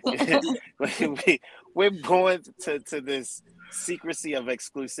 We're going to this secrecy of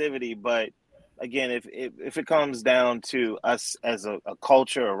exclusivity, but again, if it comes down to us as a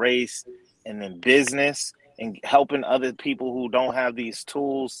culture, a race, and then business, and helping other people who don't have these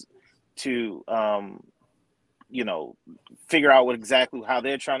tools to figure out exactly how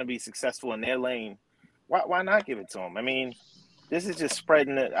they're trying to be successful in their lane, why not give it to them? I mean, this is just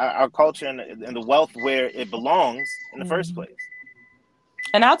spreading our culture and the wealth where it belongs in the first place.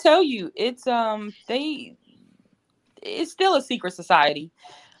 And I'll tell you, it's still a secret society.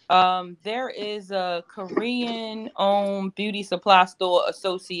 There is a Korean-owned beauty supply store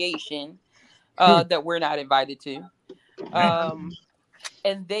association that we're not invited to.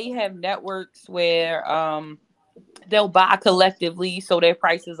 And they have networks where they'll buy collectively, so their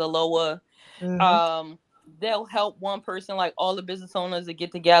prices are lower. They'll help one person, like all the business owners, to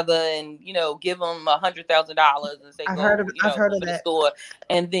get together and give them $100,000 and say, I've heard of that the store,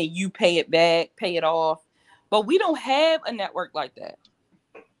 and then you pay it back, pay it off. But we don't have a network like that.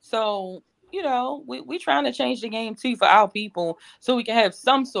 So we trying to change the game too for our people, so we can have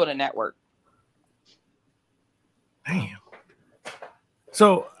some sort of network. Damn.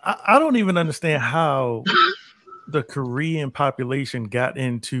 So I don't even understand how the Korean population got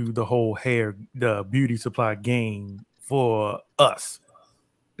into the whole the beauty supply game for us.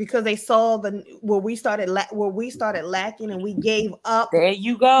 Because they saw where we started lacking, and we gave up. There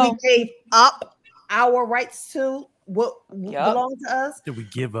you go. We gave up our rights to what belonged to us. Did we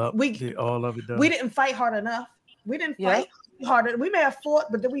give up? Did all of it done? We didn't fight hard enough. We didn't fight harder. We may have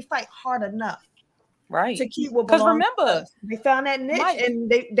fought, but did we fight hard enough? Right. To keep what belonged. Because remember, they found that niche, and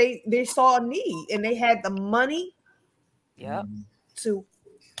they saw a need, and they had the money. Yep. To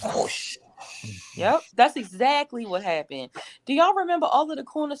push. Yep, that's exactly what happened. Do y'all remember all of the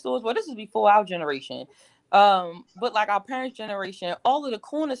corner stores? Well, this is before our generation. But like our parents' generation, all of the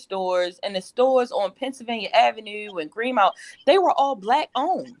corner stores and the stores on Pennsylvania Avenue and Greenmount, they were all Black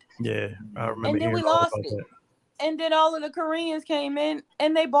owned. Yeah, I remember. And then we lost it. That. And then all of the Koreans came in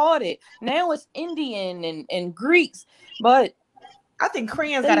and they bought it. Now it's Indian and Greeks, but I think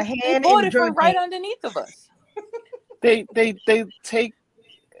Koreans got a hand they bought it from right underneath of us. They take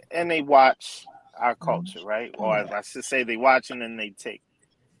and they watch our culture, right? Or I should say they watch and then they take.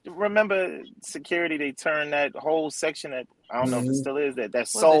 Remember security, they turned that whole section that I don't know if it still is that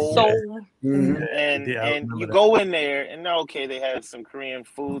soul. And you go in there and okay, they have some Korean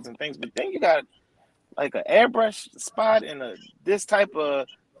foods and things, but then you got like an airbrush spot and this type of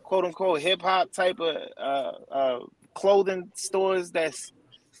quote unquote hip hop type of clothing stores that's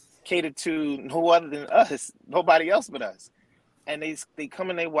catered to no other than us, nobody else but us. And they come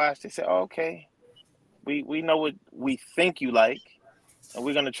and they watch, they say, oh, okay, we know what we think you like, and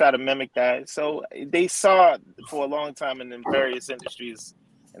we're gonna try to mimic that. So they saw for a long time in the various industries,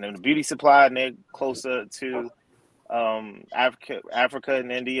 and in the beauty supply, and they're closer to Africa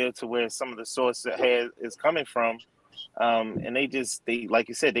and India, to where some of the source is coming from. And they like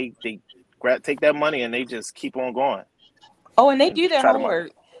you said, they take that money and they just keep on going. Oh, and they do their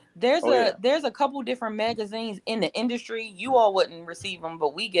homework. There's a couple different magazines in the industry. You all wouldn't receive them,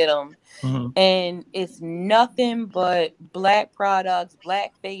 but we get them. Mm-hmm. And it's nothing but Black products,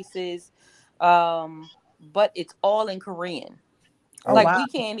 Black faces, but it's all in Korean.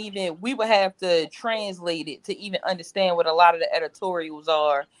 We would have to translate it to even understand what a lot of the editorials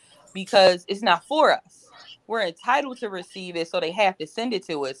are, because it's not for us. we're entitled to receive it, so they have to send it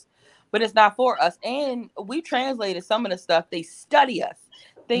to us. But it's not for us. And we translated some of the stuff. They study us.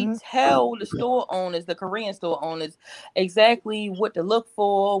 They tell the store owners, the Korean store owners, exactly what to look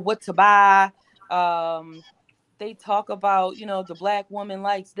for, what to buy. They talk about, the black woman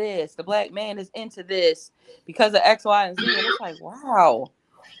likes this, the black man is into this because of X, Y, and Z. And it's like, wow,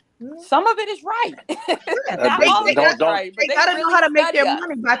 some of it is right. Not all of it is right. But they gotta really know how to make their us.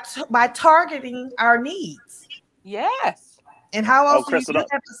 money by targeting our needs. Yes. And how else do you Crystal, do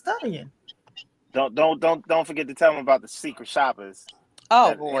that for studying? Don't forget to tell them about the secret shoppers.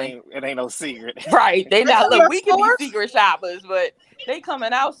 Oh boy, it ain't no secret. Right? They not look. We can be secret shoppers, but they come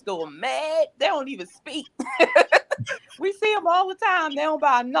in our store mad. They don't even speak. We see them all the time. They don't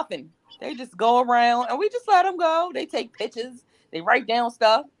buy nothing. They just go around, and we just let them go. They take pictures. They write down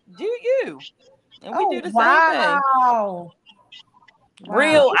stuff. Do you? And we do the same thing.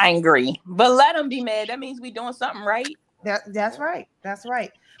 Real angry, but let them be mad. That means we doing something right. That's right. That's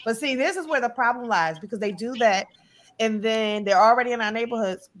right. But see, this is where the problem lies, because they do that, and then they're already in our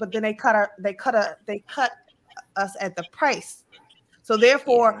neighborhoods, but then they cut us at the price. So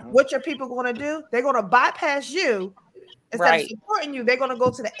therefore, what your people going to do? They're going to bypass you instead of supporting you. They're going to go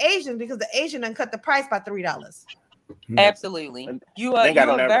to the Asian because the Asian done cut the price by $3. Absolutely, you are. They got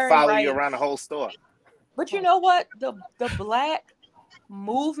to very follow right. you around the whole store. But you know what? The black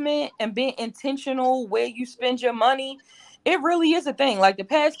movement and being intentional where you spend your money, it really is a thing. Like the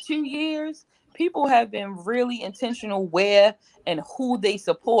past 2 years, people have been really intentional where and who they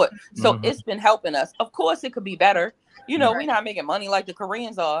support. So it's been helping us. Of course, it could be better. We're not making money like the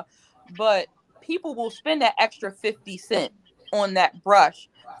Koreans are, but people will spend that extra 50 cents on that brush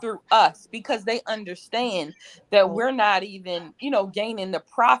through us because they understand that we're not even, gaining the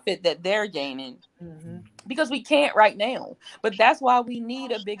profit that they're gaining. Because we can't right now. But that's why we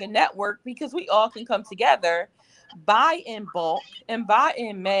need a bigger network, because we all can come together, buy in bulk and buy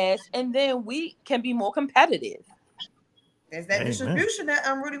in mass, and then we can be more competitive. Is that distribution that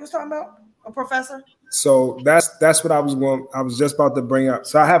Rudy was talking about, Professor? So that's what I was just about to bring up.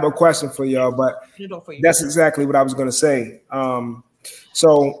 So I have a question for y'all, but that's exactly what I was going to say.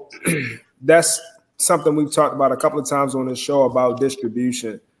 So that's something we've talked about a couple of times on the show about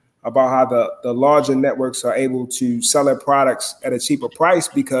distribution, about how the larger networks are able to sell their products at a cheaper price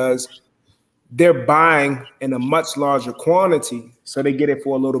because they're buying in a much larger quantity. So they get it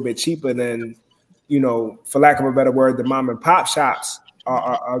for a little bit cheaper than, for lack of a better word, the mom and pop shops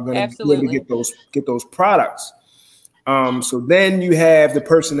are going to be able to get those products. So then you have the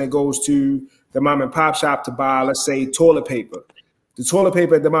person that goes to the mom and pop shop to buy, let's say, toilet paper. The toilet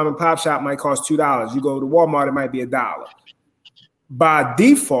paper at the mom and pop shop might cost $2. You go to Walmart, it might be $1. By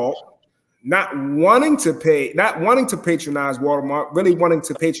default, not wanting to patronize Walmart, really wanting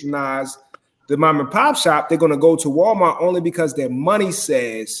to patronize the mom and pop shop, they're going to go to Walmart only because their money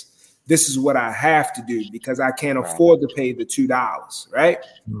says this is what I have to do because I can't afford to pay the $2, right?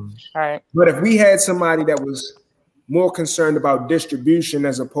 Right. But if we had somebody that was more concerned about distribution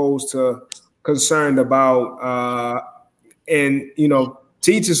as opposed to concerned about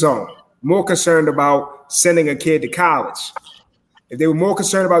teach his own, more concerned about sending a kid to college. If they were more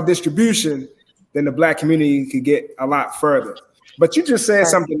concerned about distribution, then the black community could get a lot further. But you just said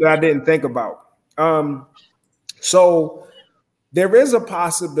something that I didn't think about. So there is a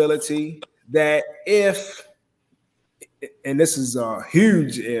possibility that if, and this is a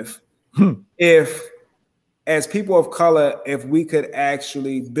huge if as people of color, if we could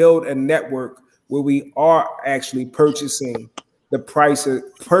actually build a network where we are actually purchasing the products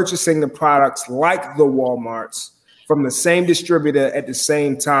like the Walmarts from the same distributor at the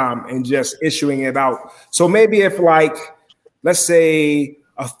same time and just issuing it out. So maybe if let's say,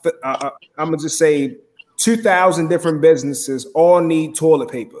 I'm gonna just say 2,000 different businesses all need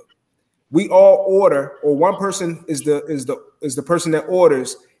toilet paper. We all order, or one person is the person that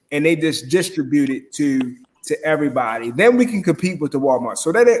orders, and they just distribute it to everybody. Then we can compete with the Walmart.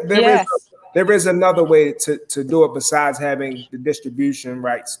 So there is another way to do it besides having the distribution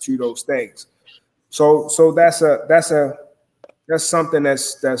rights to those things. So that's something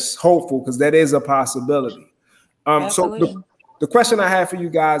that's hopeful because that is a possibility. So the question I have for you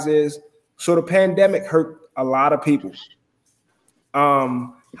guys is: so the pandemic hurt a lot of people.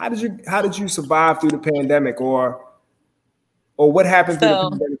 How did you survive through the pandemic, or what happened through the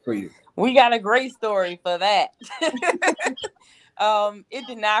pandemic for you? We got a great story for that. It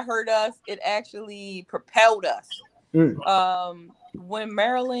did not hurt us. It actually propelled us. When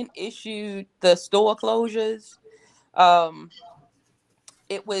Maryland issued the store closures,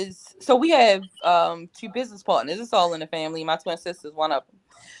 it was, so we have 2 business partners. It's all in the family. My twin sister's one of them.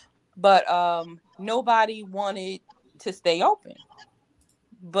 but nobody wanted to stay open.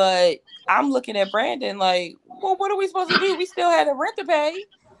 But I'm looking at Brandon like, well, what are we supposed to do? We still had a rent to pay.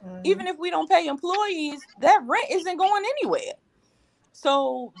 Even if we don't pay employees, that rent isn't going anywhere.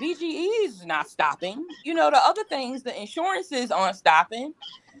 So BGE is not stopping. You know, the other things, the insurances aren't stopping.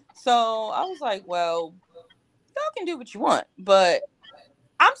 So I was like, well, y'all can do what you want, but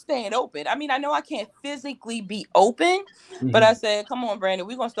I'm staying open. I mean, I know I can't physically be open, but I said, come on, Brandon,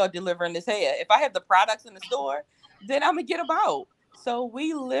 we're going to start delivering this hair. If I have the products in the store, then I'm going to get them out. So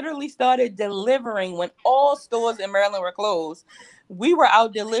we literally started delivering when all stores in Maryland were closed. We were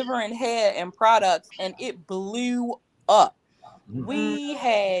out delivering hair and products, and it blew up. We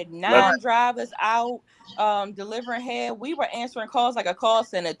had 9 drivers out delivering hair. We were answering calls like a call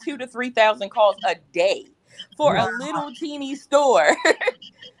center, 2,000 to 3,000 calls a day for a little teeny store.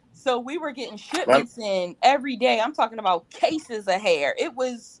 So we were getting shipments in every day. I'm talking about cases of hair. It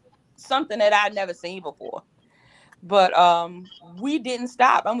was something that I'd never seen before. But we didn't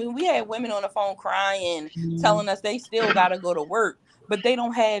stop. I mean, we had women on the phone crying, telling us they still got to go to work, but they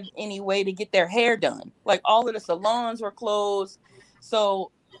don't have any way to get their hair done. Like all of the salons were closed.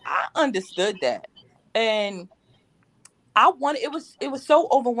 So I understood that. And it was so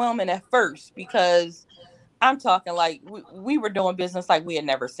overwhelming at first because I'm talking like we were doing business like we had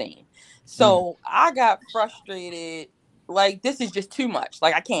never seen. So I got frustrated. Like, this is just too much.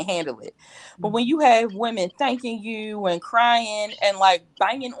 Like, I can't handle it. But when you have women thanking you and crying and like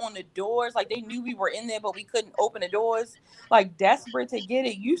banging on the doors, like they knew we were in there, but we couldn't open the doors, like desperate to get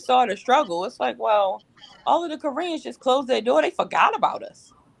it, you saw the struggle. It's like, well, all of the Koreans just closed their door. They forgot about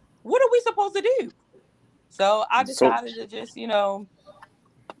us. What are we supposed to do? So I decided to just,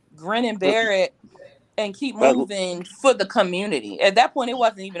 grin and bear it and keep moving for the community. At that point, it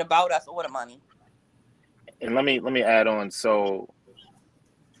wasn't even about us or the money. And let me add on. So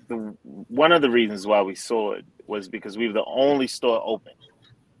one of the reasons why we saw it was because we were the only store open.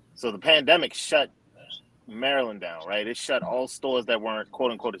 So the pandemic shut Maryland down, right? It shut all stores that weren't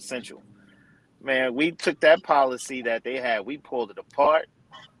quote unquote essential. Man, we took that policy that they had, we pulled it apart.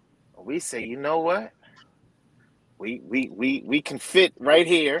 We say, you know what? We can fit right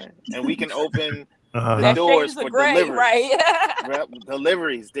here and we can open the doors for delivery. Right?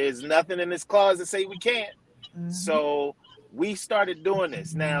 Deliveries. There's nothing in this clause that say we can't. So we started doing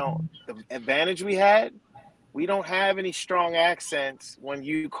this. Now, the advantage we had, we don't have any strong accents when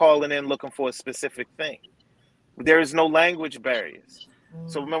you calling in looking for a specific thing. There is no language barriers.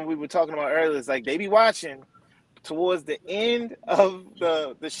 So remember we were talking about earlier, it's like they be watching towards the end of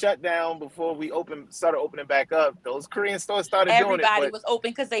the shutdown before we started opening back up. Those Korean stores started doing it. Everybody was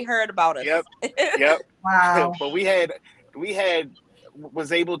open because they heard about us. Yep. Wow. But we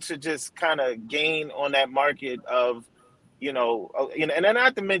was able to just kind of gain on that market of, and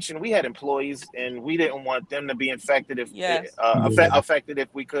not to mention we had employees and we didn't want them to be infected affected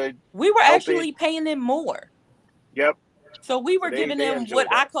if we could. We were actually paying them more. Yep. So we were giving them what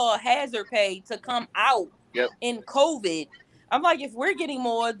I call hazard pay to come out in COVID. I'm like, if we're getting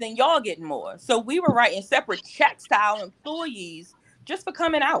more, then y'all getting more. So we were writing separate checks to our employees just for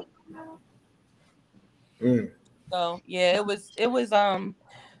coming out. So yeah, it was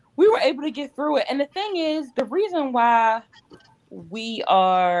we were able to get through it. And the thing is, the reason why we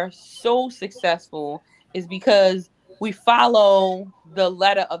are so successful is because we follow the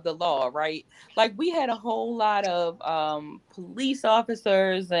letter of the law, right? Like we had a whole lot of police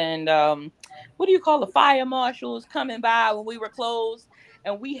officers and the fire marshals coming by when we were closed,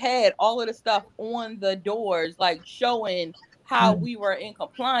 and we had all of the stuff on the doors, like showing how we were in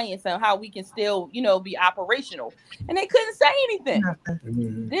compliance and how we can still, be operational. And they couldn't say anything.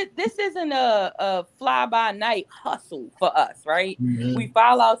 This isn't a fly-by-night hustle for us, right? We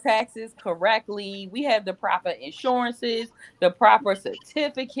file our taxes correctly. We have the proper insurances, the proper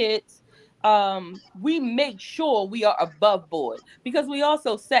certificates. We make sure we are above board because we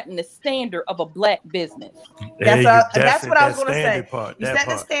also setting the standard of a Black business. That's what I was going to say. You set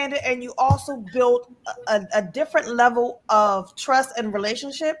the standard, and you also built a different level of trust and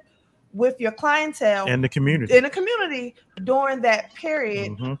relationship with your clientele and the community. In the community during that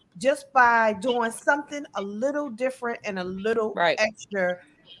period, just by doing something a little different and a little extra.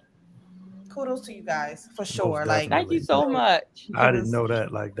 Kudos to you guys for sure. Like, thank you so much. I didn't know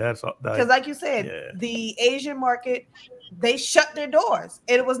that. Like, that's because, like you said, the Asian market, they shut their doors.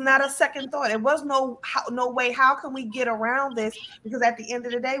 It was not a second thought. It was no way. How can we get around this? Because at the end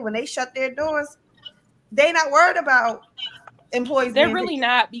of the day, when they shut their doors, they not worried about employees. They're really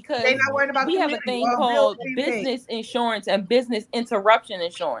not, because they're not worried about. We have a thing called business insurance and business interruption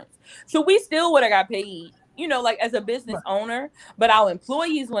insurance. So we still would have got paid. you know, like as a business owner, but our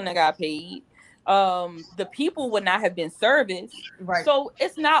employees wouldn't have got paid. The people would not have been serviced. Right. So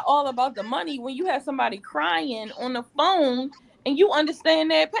it's not all about the money when you have somebody crying on the phone and you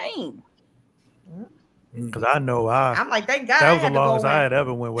understand their pain. Because I know I'm like, thank God. that was the longest I had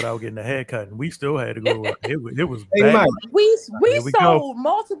ever went without getting a haircut, and we still had to go. It was bad. We we sold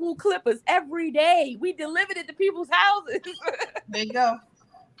multiple clippers every day. We delivered it to people's houses. There you go.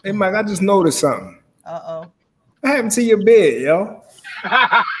 Hey, Mike, I just noticed something. Uh-oh. What happened to your bed, yo?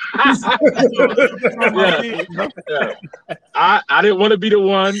 Yeah. I didn't want to be the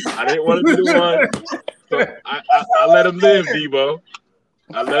one. So I let him live, Debo.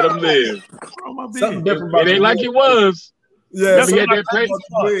 I let him live. Something different about it ain't like it was. Yeah, he had that patch.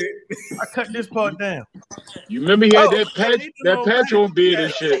 I cut this part down. You remember he had that patch on beard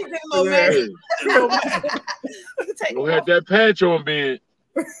and shit. He had that patch on beard.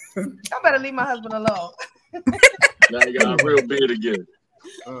 I better leave my husband alone. Now you got a real beard again.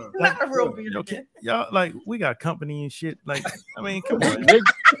 Not a real beard again. Y'all, like, we got company and shit. Like, I mean, come on.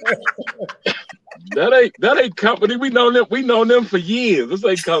 That ain't company. We know them for years. This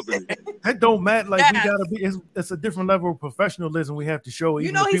ain't company. That don't matter. Like, we gotta be. It's a different level of professionalism we have to show.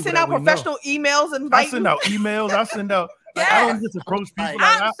 You know, he sent out professional emails and I send out emails. I send out. Like, I don't just approach people.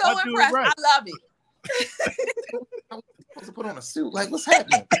 Like, I'm so impressed. Right. I love it. I'm supposed to put on a suit. Like, what's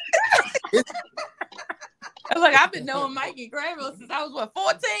happening? I was like, I've been knowing Mike and Granville since I was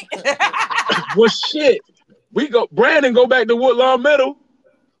 14. Well, shit. Brandon go back to Woodlawn Middle.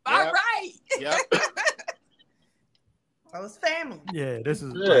 All right. Yep. That was family. Yeah, this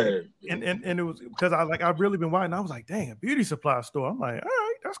is like, and it was because I've really been watching. I was like, dang, a beauty supply store. I'm like, all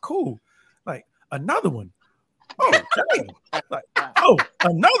right, that's cool. Like another one. Oh, dang. Like, oh,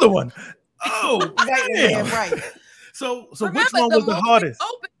 another one. Oh, damn. Right. So remember, which one was the hardest?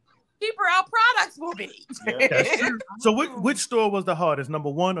 Cheaper our products will be. Yeah, that's true. So which store was the hardest?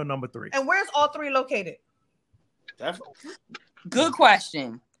 Number 1 or number 3? And where's all 3 located? Good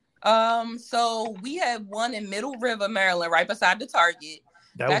question. So we have one in Middle River, Maryland, right beside the Target.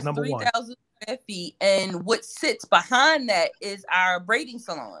 That's number 1. 3,000 square feet. And what sits behind that is our braiding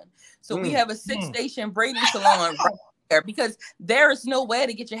salon. So we have a 6-station braiding salon right there because there is no way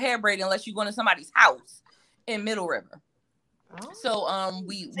to get your hair braided unless you go to somebody's house in Middle River. So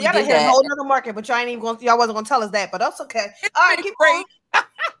we y'all did a whole other market, but y'all wasn't gonna tell us that, but that's okay. All right, keep going.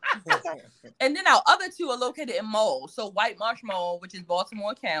 And then our other 2 are located in Mole. So White Marsh Mall, which is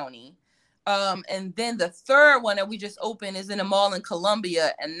Baltimore County. And then the third one that we just opened is in a mall in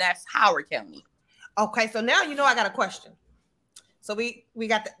Columbia, and that's Howard County. Okay, so now you know I got a question. So we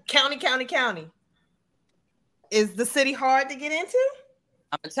got the county. Is the city hard to get into?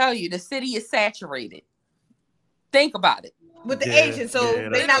 I'm gonna tell you, the city is saturated. Think about it. With the agents, so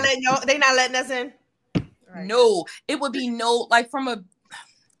they not letting us in. Right. No, it would be like from a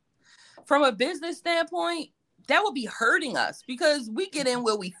business standpoint, that would be hurting us because we get in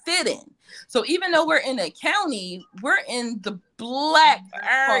where we fit in. So even though we're in a county, we're in the black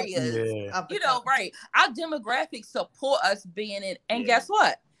areas. Yeah. You know, right? Our demographics support us being in. And guess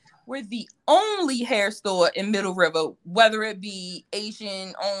what? We're the only hair store in Middle River, whether it be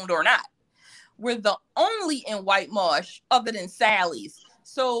Asian owned or not. We're the only in White Marsh other than Sally's.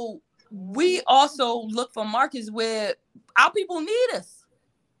 So we also look for markets where our people need us.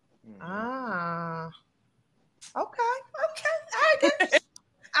 Ah. Okay. All right.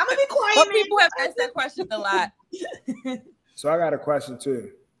 I'm going to be quiet. But people have asked that question a lot. So I got a question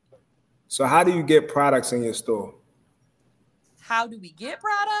too. So how do you get products in your store? How do we get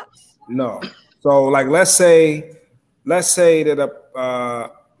products? No. So like, let's say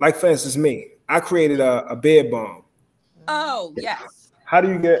that, like for instance, me, I created a bed balm. Oh, yes. How do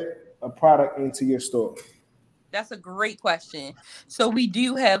you get a product into your store? That's a great question. So we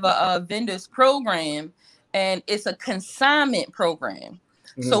do have a vendors program, and it's a consignment program.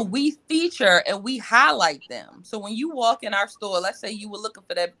 Mm-hmm. So we feature and we highlight them. So when you walk in our store, let's say you were looking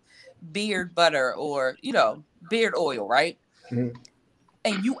for that beard butter or, beard oil, right? Mm-hmm.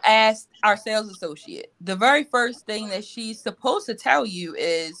 And you ask our sales associate, the very first thing that she's supposed to tell you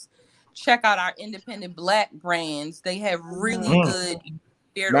is, check out our independent Black brands. They have really good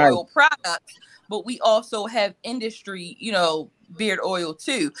beard oil products, but we also have industry, beard oil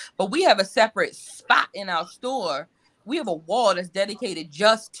too. But we have a separate spot in our store. We have a wall that's dedicated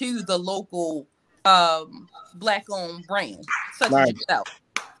just to the local Black-owned brand, such as yourself.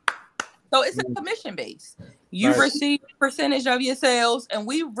 So it's a commission base. You receive a percentage of your sales, and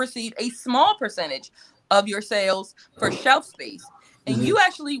we receive a small percentage of your sales for shelf space. And you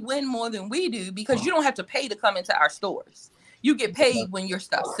actually win more than we do because you don't have to pay to come into our stores. You get paid when your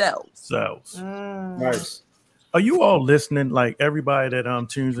stuff sells. Nice. Are you all listening? Like everybody that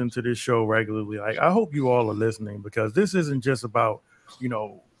tunes into this show regularly, like I hope you all are listening, because this isn't just about, you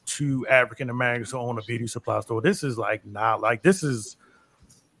know, two African Americans who own a beauty supply store. This is like this is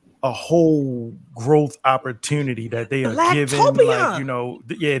a whole growth opportunity that they are given. Like, you know,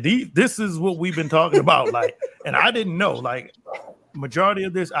 this is what we've been talking about. Like, and I didn't know, like, majority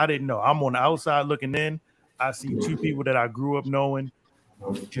of this I didn't know. I'm on the outside looking in. I see two people that I grew up knowing,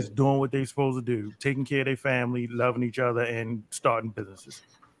 just doing what they're supposed to do, taking care of their family, loving each other, and starting businesses.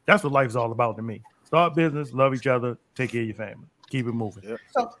 That's what life's all about to me. Start business, love each other, take care of your family, keep it moving. Yep.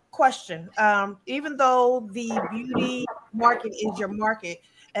 So, question: even though the beauty market is your market,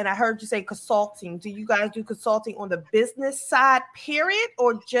 and I heard you say consulting, do you guys do consulting on the business side, period,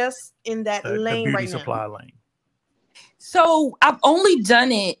 or just in that lane beauty right supply now? lane? So I've only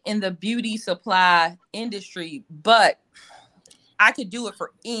done it in the beauty supply industry, but I could do it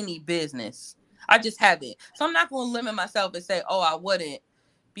for any business. I just haven't. So I'm not going to limit myself and say, oh, I wouldn't,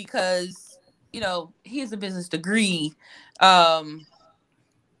 because, you know, he has a business degree.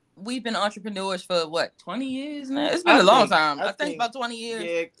 We've been entrepreneurs for what, 20 years now? It's been a long time. I think about 20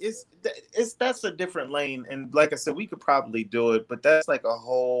 years. Yeah, that's a different lane. And like I said, we could probably do it, but that's like a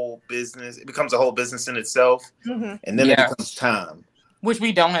whole business. It becomes a whole business in itself. Mm-hmm. And then it becomes time. Which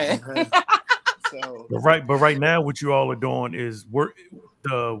we don't have. So. But right now, what you all are doing is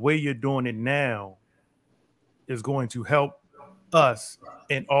the way you're doing it now is going to help us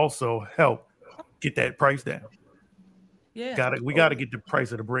and also help get that price down. Yeah, we got to get the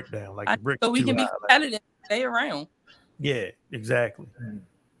price of the brick down. Like the brick, so we can be competitive, stay around. Yeah, exactly.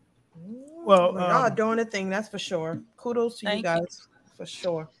 Well, y'all are doing a thing, that's for sure. Kudos to you guys for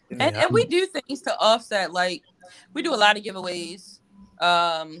sure. And we do things to offset. Like we do a lot of giveaways.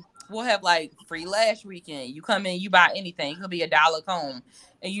 We'll have like free lash weekend. You come in, you buy anything. It could be $1 comb,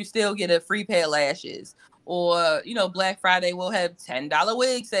 and you still get a free pair of lashes. Or, you know, Black Friday, we'll have $10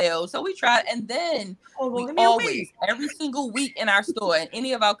 wig sales. So we try, and then we always, every single week in our store, and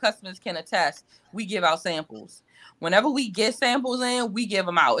any of our customers can attest, we give out samples. Whenever we get samples in, we give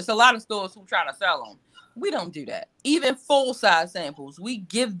them out. It's a lot of stores who try to sell them. We don't do that. Even full-size samples, we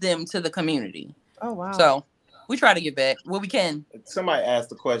give them to the community. Oh, wow. So we try to give back where we can. Somebody asked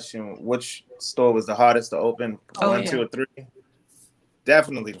the question, which store was the hardest to open? 1, 2, or 3?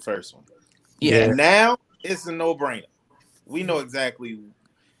 Definitely the first one. Yeah. And now it's a no-brainer. We know exactly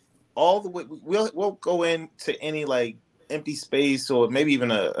all the way. We'll go into any like empty space or maybe even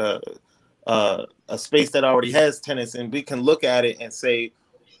a space that already has tenants, and we can look at it and say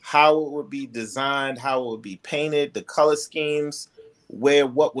how it would be designed, how it would be painted, the color schemes,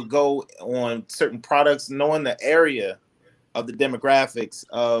 what would go on certain products, knowing the area of the demographics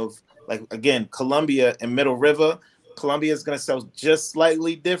of, like, again, Columbia and Middle River. Columbia is going to sell just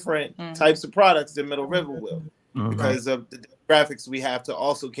slightly different types of products than Middle River will, because of the demographics we have to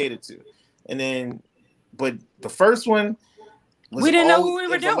also cater to. And then, but the first one, we didn't know what we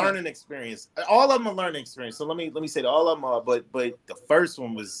were doing. A learning experience. All of them are learning experience. So let me say that all of them are, but the first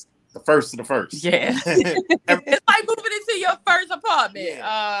one was the first of the first. Yeah. It's like moving into your first apartment.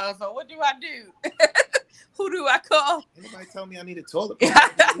 Yeah. So what do I do? Who do I call? Anybody tell me I need a toilet?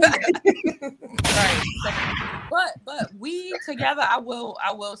 Right. But we together, I will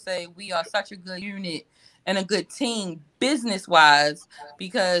say we are such a good unit and a good team business wise,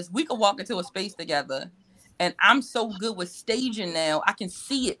 because we can walk into a space together. And I'm so good with staging now. I can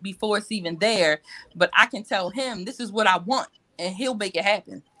see it before it's even there, but I can tell him this is what I want, and he'll make it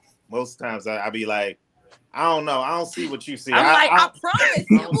happen. Most times I be like, I don't know. I don't see what you see. I promise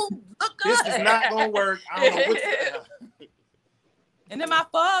you will look good. This is not going to work. I don't know what And then my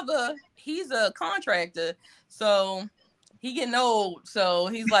father, he's a contractor, so he getting old. So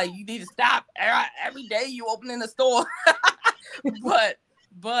he's like, you need to stop. Every day you opening the store.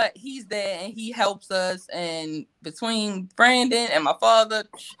 But he's there and he helps us. And between Brandon and my father,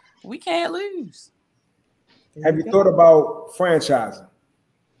 we can't lose. Have you thought about franchising?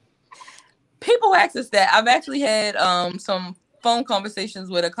 People ask us that. I've actually had some phone conversations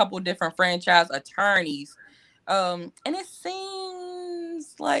with a couple different franchise attorneys. And it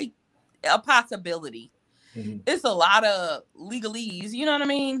seems like a possibility. Mm-hmm. It's a lot of legalese, you know what I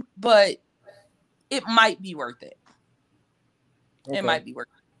mean? But it might be worth it. Okay. It might be worth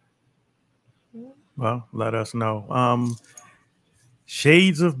it. Well, let us know.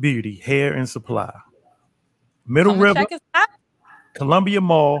 Shades of Beauty, Hair and Supply. Middle River, Columbia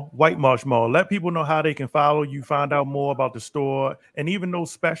Mall, White Marsh Mall. Let people know how they can follow you, find out more about the store, and even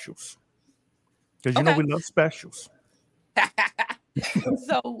those specials. Because you know we love specials.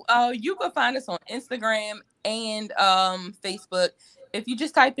 So you can find us on Instagram and Facebook. if you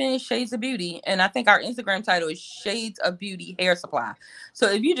just type in Shades of Beauty, and I think our Instagram title is Shades of Beauty Hair Supply. So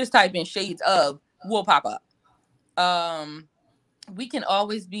if you just type in Shades of, we'll pop up. We can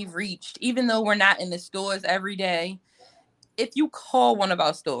always be reached, even though we're not in the stores every day. If you call one of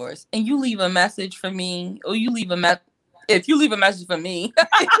our stores and you leave a message for me, or you leave if you leave a message for me,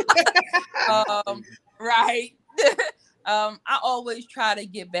 right? I always try to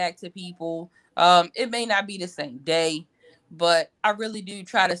get back to people. It may not be the same day, but I really do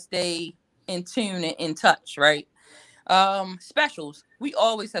try to stay in tune and in touch, right? Specials. We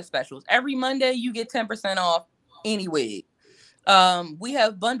always have specials. Every Monday you get 10% off any wig. We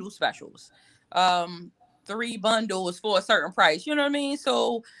have bundle specials. 3 bundles for a certain price. You know what I mean?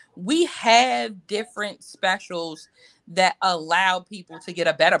 So we have different specials that allow people to get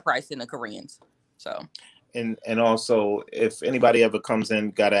a better price than the Koreans. So and also, if anybody ever comes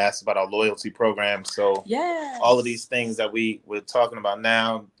in, got to ask about our loyalty program. So all of these things that we're talking about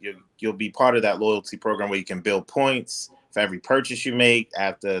now, you'll be part of that loyalty program where you can build points for every purchase you make.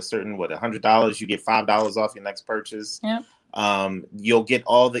 After a certain $100, you get $5 off your next purchase. Yep. You'll get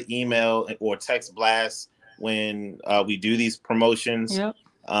all the email or text blasts when we do ththese promotions. Yep.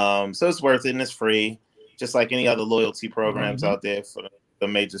 So it's worth it and it's free, just like any other loyalty programs out there for the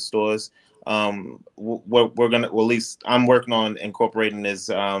major stores. We're gonna, well, at least I'm working on incorporating this.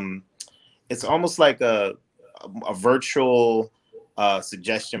 It's almost like a virtual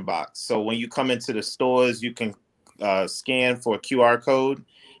suggestion box. So when you come into the stores, you can scan for a QR code,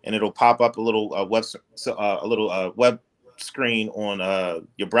 and it'll pop up a little web screen on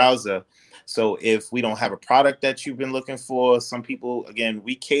your browser. So if we don't have a product that you've been looking for, some people, again,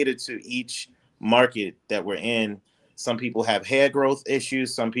 we cater to each market that we're in. Some people have hair growth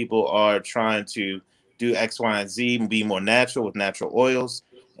issues. Some people are trying to do X, Y, and Z and be more natural with natural oils.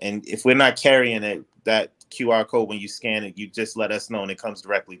 And if we're not carrying it, that QR code, when you scan it, you just let us know and it comes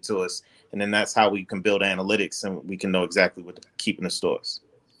directly to us. And then that's how we can build analytics and we can know exactly what to keep in the stores.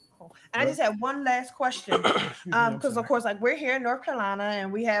 And I just have one last question, because of course, like, we're here in North Carolina and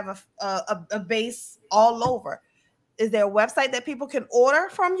we have a base all over. Is there a website that people can order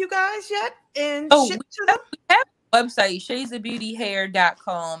from you guys yet and ship to them? We have a website,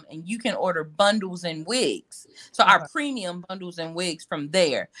 shadesofbeautyhair.com, and you can order bundles and wigs. So our premium bundles and wigs from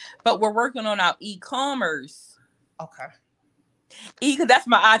there. But we're working on our e-commerce. Okay. Because that's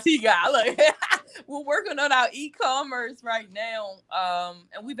my IT guy. Look, we're working on our e-commerce right now,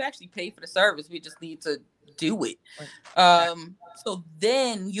 and we've actually paid for the service. We just need to do it. So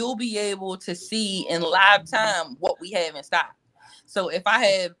then you'll be able to see in live time what we have in stock. So if I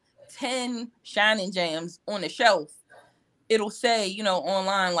have 10 Shining Jams on the shelf, it'll say,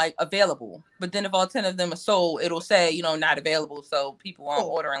 online, like, available. But then if all 10 of them are sold, it'll say, not available. So people aren't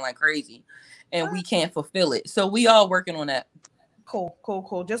ordering like crazy, and we can't fulfill it. So we are working on that.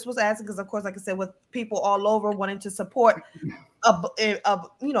 Cool. Just was asking because, of course, like I said, with people all over wanting to support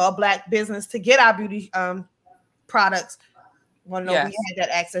a Black business to get our beauty products, want to know we had that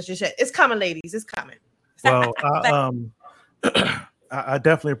access just yet. It's coming, ladies. It's coming. Well, I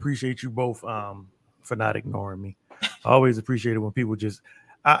definitely appreciate you both for not ignoring me. I always appreciate it when people just.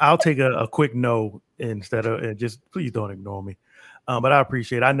 I'll take a quick no instead of just please don't ignore me. But I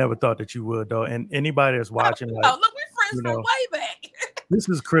appreciate it. I never thought that you would, though. And anybody that's watching, like, look, we're friends from way back. This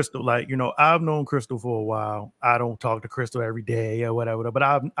is Crystal. Like, I've known Crystal for a while. I don't talk to Crystal every day or whatever, but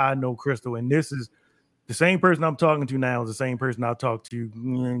I know Crystal, and this is the same person I'm talking to now is the same person I talked to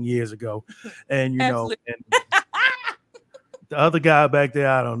years ago. And and the other guy back there,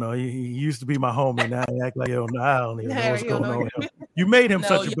 I don't know. He used to be my homie. Now he act like I don't even know what's going on. You made him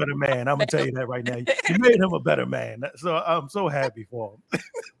such a better man. I'm gonna tell you that right now. You made him a better man. So I'm so happy for him.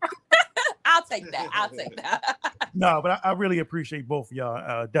 I'll take that. No, but I really appreciate both of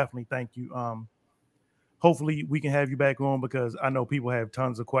y'all. Definitely, thank you. Hopefully we can have you back on because I know people have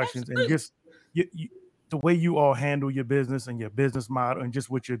tons of questions. Absolutely. And just the way you all handle your business and your business model and just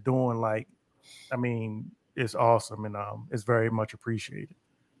what you're doing, like, I mean, it's awesome and it's very much appreciated.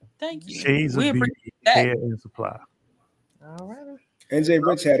 Thank you. Shades of Beauty Hair and Supply. All right. NJ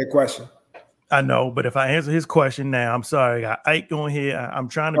Rich had a question. I know, but if I answer his question now, I'm sorry. I got Ike on here. I'm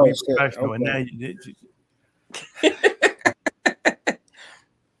trying to be professional, and now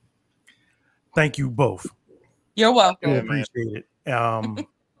thank you both. You're welcome. I appreciate it.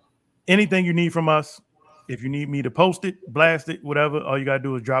 Anything you need from us, if you need me to post it, blast it, whatever, all you gotta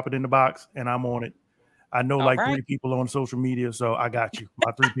do is drop it in the box, and I'm on it. I know all 3 people on social media, so I got you.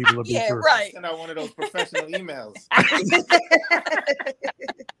 My 3 people will be yeah, through. Right. Send out one of those professional emails.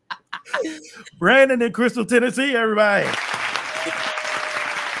 Brandon in Crystal, Tennessee, everybody.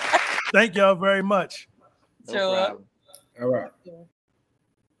 Thank y'all very much. Sure. All right.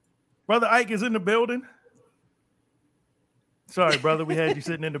 Brother Ike is in the building. Sorry, brother, we had you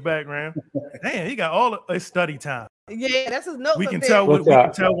sitting in the background. Damn, he got all of his study time. Yeah, that's his notes. We up can there. tell when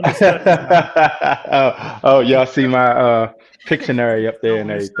it's study time. Oh, y'all see my Pictionary up there and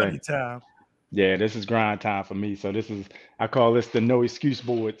everything. Study time. Yeah, this is grind time for me. So I call this the no excuse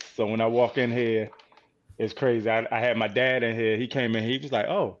boards. So when I walk in here, it's crazy. I had my dad in here. He came in. He was like,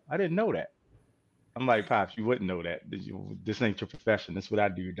 "Oh, I didn't know that." I'm like, "Pops, you wouldn't know that. This ain't your profession. This is what I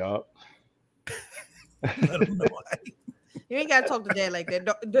do, dog." You ain't gotta talk to dad like that.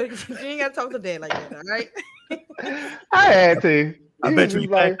 You ain't gotta talk to dad like that, all right? I had to. I bet you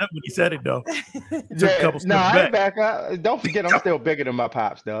backed up when he said it though. Yeah, no, I ain't back up. Don't forget, I'm still bigger than my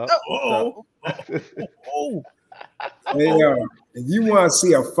pops, dog. Oh. Hey, yo, if you want to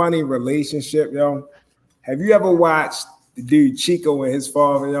see a funny relationship, yo, have you ever watched the dude Chico and his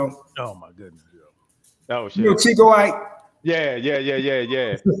father, yo? Oh my goodness, yo. Oh shit. You know Chico Ike? Yeah.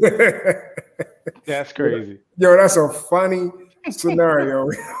 That's crazy. Yo, that's a funny scenario.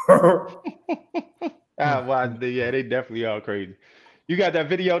 They definitely are crazy. You got that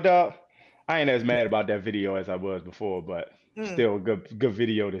video, dog? I ain't as mad about that video as I was before, but still a good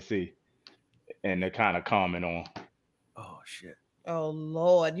video to see and to kind of comment on. Oh shit. Oh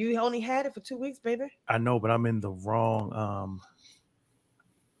Lord, you only had it for 2 weeks, baby. I know, but I'm in the wrong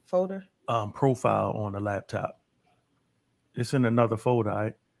folder. Profile on the laptop. It's in another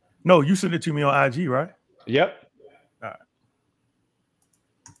folder. No, you sent it to me on IG, right? Yep. All right.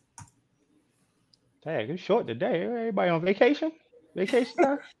 Dang, it's short today. Everybody on vacation? Vacation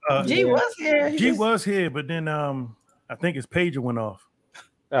time? G was here. G was here, but then I think his pager went off.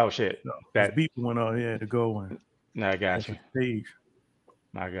 Oh shit. So that beep went off. Yeah, to go and. No, I got you. Page.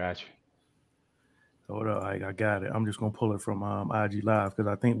 I got you. Hold up, I got it. I'm just gonna pull it from IG Live because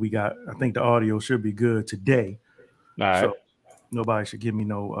I think the audio should be good today. All right. So nobody should give me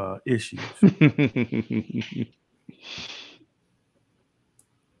no issues.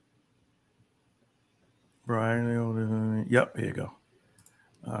 Brian, yep, here you go.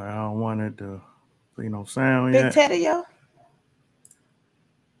 All right, I don't want it to play no sound yet. Big Teddy, yo.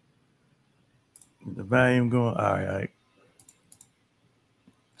 The volume going. All right.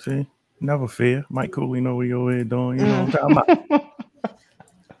 See, never fear. Mike Cooley know what he over here doing. You know what I'm talking about.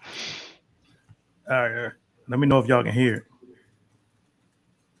 All right. Let me know if y'all can hear it.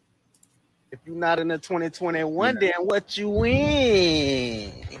 If you're not in the 2021, then what you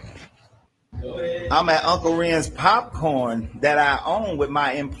win? I'm at Uncle Ren's Popcorn that I own with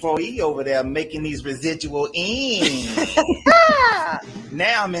my employee over there making these residual ends.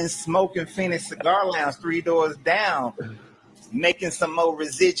 Now I'm in Smoking Phoenix Cigar Lounge 3 doors down making some more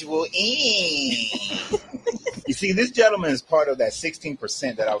residual ends. You see, this gentleman is part of that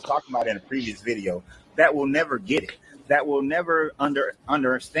 16% that I was talking about in a previous video that will never get it, that will never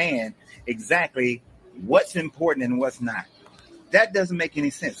understand exactly what's important and what's not. That doesn't make any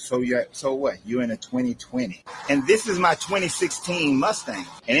sense. So what? You're in a 2020. And this is my 2016 Mustang.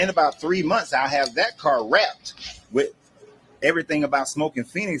 And in about 3 months, I'll have that car wrapped with everything about Smoking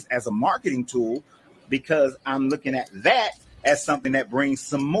Phoenix as a marketing tool because I'm looking at that as something that brings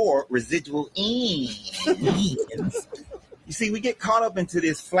some more residual ends. You see, we get caught up into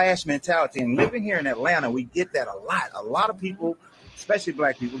this flash mentality. And living here in Atlanta, we get that a lot. A lot of people, especially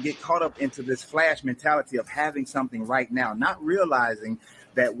Black people, get caught up into this flash mentality of having something right now, not realizing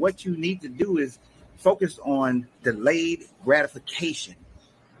that what you need to do is focus on delayed gratification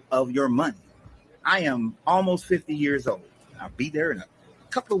of your money. I am almost 50 years old. I'll be there in a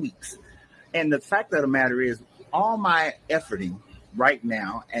couple of weeks. And the fact of the matter is, all my efforting right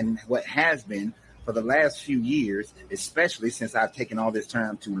now and what has been for the last few years, especially since I've taken all this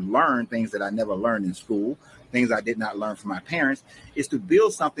time to learn things that I never learned in school, things I did not learn from my parents, is to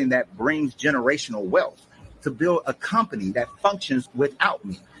build something that brings generational wealth, to build a company that functions without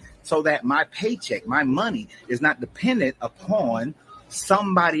me so that my paycheck, my money is not dependent upon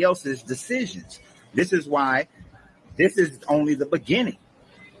somebody else's decisions. This is why this is only the beginning.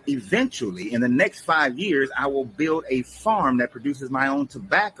 Eventually, in the next 5 years, I will build a farm that produces my own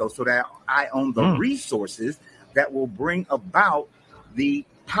tobacco so that I own the resources that will bring about the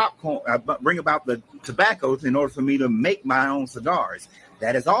popcorn, bring about the tobaccos in order for me to make my own cigars.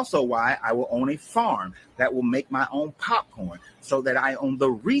 That is also why I will own a farm that will make my own popcorn so that I own the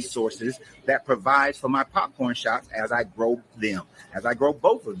resources that provides for my popcorn shops as I grow them, as I grow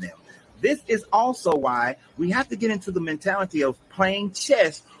both of them. This is also why we have to get into the mentality of playing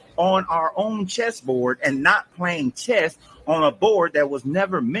chess on our own chessboard and not playing chess on a board that was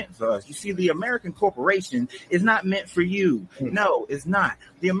never meant for us. You see, the American corporation is not meant for you. No, it's not.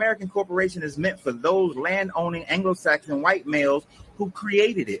 The American corporation is meant for those land-owning Anglo-Saxon white males who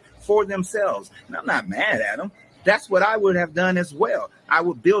created it for themselves. And I'm not mad at them. That's what I would have done as well. I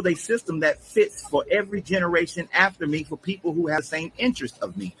would build a system that fits for every generation after me for people who have the same interest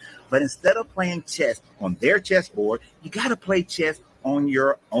of me. But instead of playing chess on their chessboard, you got to play chess on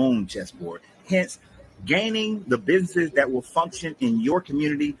your own chessboard. Hence, gaining the businesses that will function in your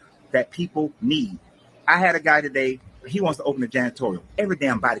community that people need. I had a guy today, he wants to open a janitorial. Every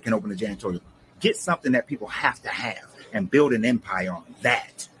damn body can open a janitorial. Get something that people have to have and build an empire on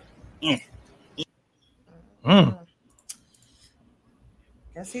that.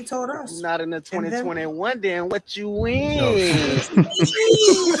 Guess he told us. Not in the 2021, then what you win?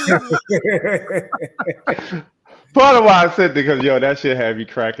 Part of why I said that, because that shit have you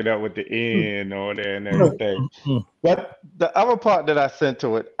cracking up with the end on there and everything. But the other part that I sent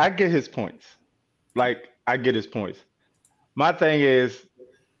to it, I get his points. Like, I get his points. My thing is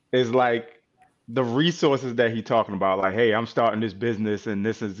like the resources that he's talking about. Like, hey, I'm starting this business and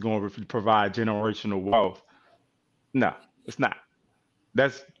this is going to provide generational wealth. No, it's not.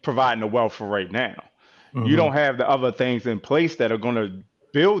 That's providing the wealth for right now. You don't have the other things in place that are going to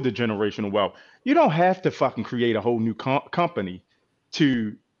build the generational wealth. You don't have to fucking create a whole new company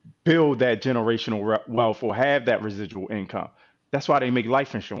to build that generational wealth or have that residual income. That's why they make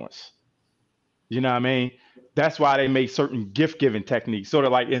life insurance. You know what I mean? That's why they make certain gift giving techniques. Sort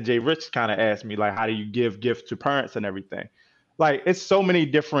of like NJ Rich kind of asked me, like, how do you give gifts to parents and everything? Like, it's so many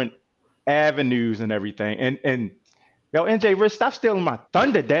different avenues and everything. And yo, NJ Rich, stop stealing my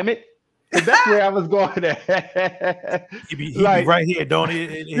thunder, damn it. That's where I was going at. He be right here, don't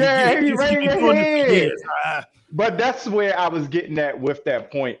he? Yeah, he right here. But that's where I was getting at with that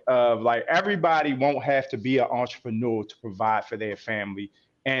point of, like, everybody won't have to be an entrepreneur to provide for their family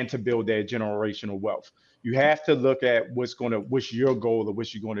and to build their generational wealth. You have to look at what's your goal or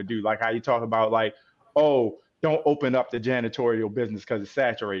what you're going to do. Like how you talk about, like, oh, don't open up the janitorial business because it's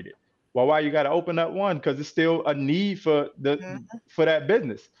saturated. Well, why you got to open up one? Because it's still a need for that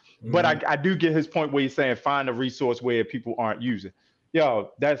business. But I do get his point where he's saying find a resource where people aren't using. Yo,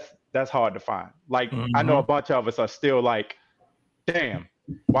 that's hard to find. Like, I know a bunch of us are still like, damn,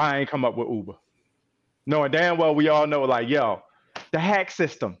 why I ain't come up with Uber? Knowing damn well we all know, like, yo, the hack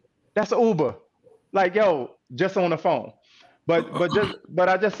system, that's Uber. Like, yo, just on the phone. But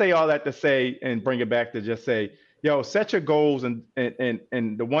I just say all that to say and bring it back to just say, yo, set your goals, and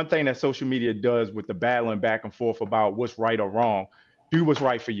the one thing that social media does with the battling back and forth about what's right or wrong, do what's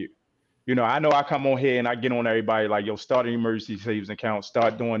right for you. You know, I know I come on here and I get on everybody like, yo, start an emergency savings account,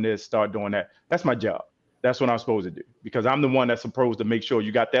 start doing this, start doing that. That's my job. That's what I'm supposed to do, because I'm the one that's supposed to make sure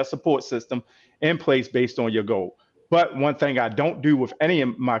you got that support system in place based on your goal. But one thing I don't do with any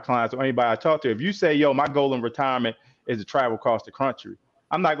of my clients or anybody I talk to, if you say, yo, my goal in retirement is to travel across the country,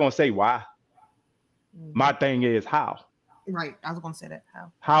 I'm not going to say why. My thing is how. Right. I was going to say that.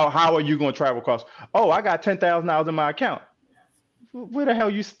 How are you going to travel across? Oh, I got $10,000 in my account. Where the hell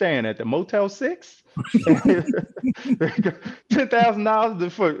you staying at? The Motel 6?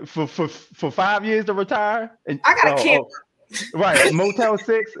 $10,000 for 5 years to retire? And I got a camper. Right, Motel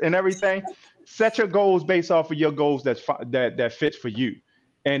 6 and everything. Set your goals based off of your goals that fits for you,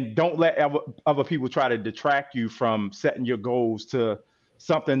 and don't let other people try to detract you from setting your goals to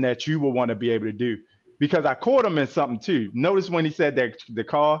something that you will want to be able to do. Because I caught him in something too. Notice when he said that the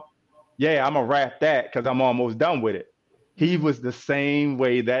car, yeah, I'm gonna wrap that because I'm almost done with it. He was the same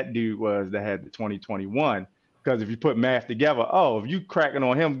way that dude was that had the 2021. Because if you put math together, if you cracking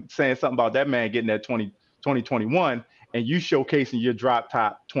on him saying something about that man getting that 2021 and you showcasing your drop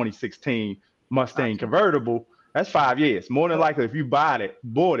top 2016 Mustang convertible, that's 5 years. More than likely, if you bought it,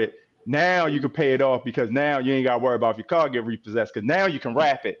 now you can pay it off, because now you ain't got to worry about if your car get repossessed, because now you can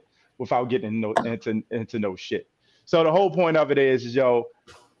wrap it without getting into no shit. So the whole point of it is, yo,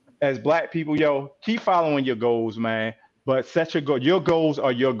 as Black people, yo, keep following your goals, man. But set your goal. Your goals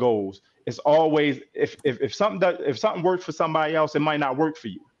are your goals. It's always if something works for somebody else, it might not work for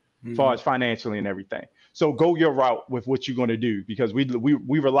you, as far as financially and everything. So go your route with what you're going to do, because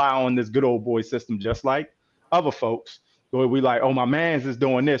we rely on this good old boy system just like other folks. Where we like, oh, my man's is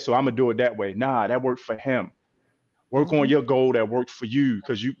doing this, so I'm gonna do it that way. Nah, that worked for him. Work on your goal that works for you,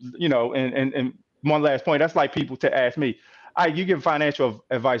 because you know. And one last point, that's like people to ask me, all right, you give financial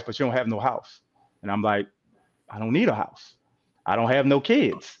advice, but you don't have no house, and I'm like, I don't need a house. I don't have no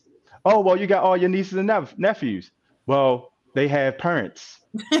kids. Oh, well, you got all your nieces and nephews. Well, they have parents.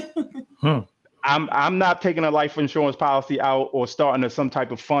 I'm not taking a life insurance policy out or starting some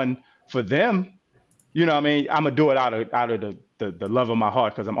type of fund for them. You know what I mean? I'm gonna do it out of the love of my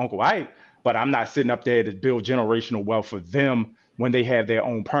heart because I'm Uncle Ike, but I'm not sitting up there to build generational wealth for them when they have their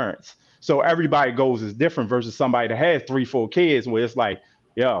own parents. So everybody goes is different versus somebody that has 3-4 kids where it's like,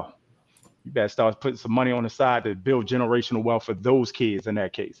 yo, you better start putting some money on the side to build generational wealth for those kids in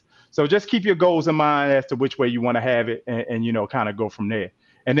that case. So just keep your goals in mind as to which way you want to have it and you know, kind of go from there.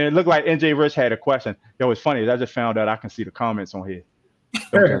 And then it looked like NJ Rich had a question. Yo, it's funny. I just found out I can see the comments on here.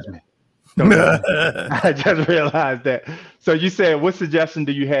 Don't judge me. I just realized that. So you said, what suggestion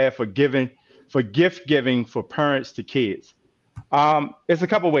do you have for gift giving for parents to kids? It's a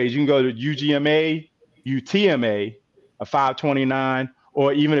couple ways. You can go to UGMA, UTMA, a 529,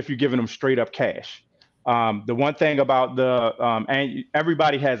 or even if you're giving them straight up cash. The one thing about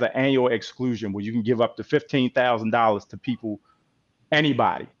everybody has an annual exclusion where you can give up to $15,000 to people,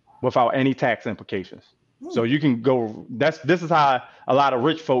 anybody, without any tax implications. So you can go. This is how a lot of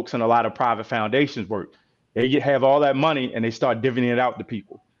rich folks and a lot of private foundations work. They have all that money and they start divvying it out to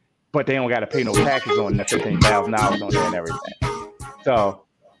people, but they don't got to pay no taxes on that $15,000 on there and everything. So.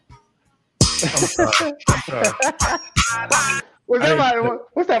 I'm sorry. What's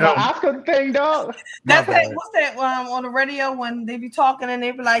that? My Oscar thing, dog? That's like, what's that on the radio when they be talking and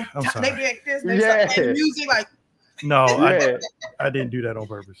they be like, they be like this, and music like. No, I didn't do that on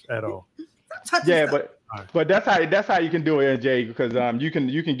purpose at all. Yeah, but that's how you can do it, NJ, because you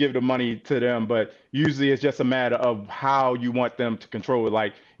can give the money to them, but usually it's just a matter of how you want them to control it.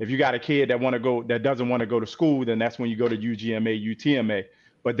 Like if you got a kid that doesn't want to go to school, then that's when you go to UGMA, UTMA.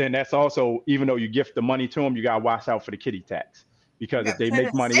 But then that's also, even though you gift the money to them, you gotta watch out for the kiddie tax. Because if they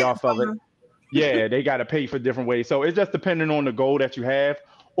make money off of it, yeah, they got to pay for different ways. So it's just depending on the goal that you have,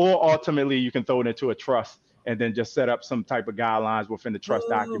 or ultimately you can throw it into a trust and then just set up some type of guidelines within the trust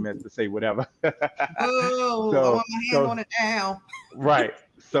documents to say whatever. Oh, I want my hand on it now. Right.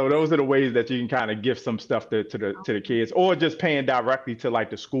 So those are the ways that you can kind of gift some stuff to the kids, or just paying directly to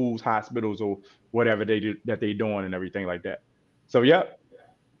like the schools, hospitals, or whatever they do that they're doing and everything like that. So yeah.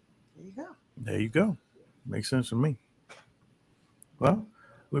 There you go. Makes sense to me. Well,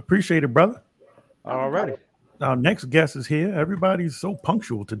 we appreciate it, brother. All righty. Our next guest is here. Everybody's so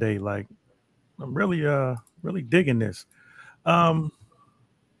punctual today. Like, I'm really digging this. Like,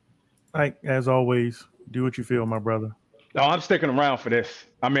 as always, do what you feel, my brother. No, I'm sticking around for this.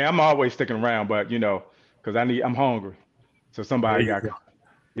 I mean, I'm always sticking around, but you know, because I'm hungry. So somebody got go.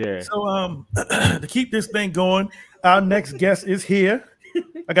 Yeah. So to keep this thing going, our next guest is here.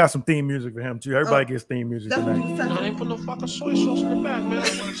 I got some theme music for him too. Everybody gets theme music tonight. I ain't put no fucking soy sauce in the back, man.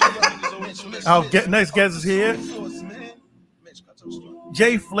 Our next guest is here.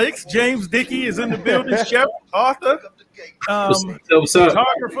 Jay Flicks, James Dickey is in the building. Chef, author, what's up?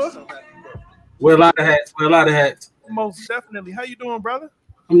 photographer. Wear a lot of hats. Most definitely. How you doing, brother?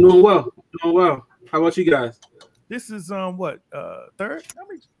 I'm doing well. How about you guys? This is third?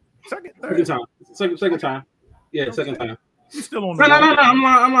 Second time. Second time. Yeah, second time. You still on the No.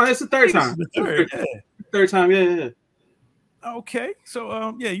 I'm on. It's the third time. Third time. Yeah. Okay.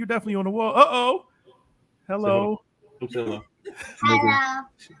 So yeah, you're definitely on the wall. Hello. Hello.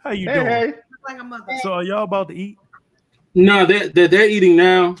 How you doing? Hey. So are y'all about to eat? No, they're eating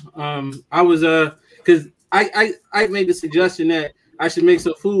now. I was because I made the suggestion that I should make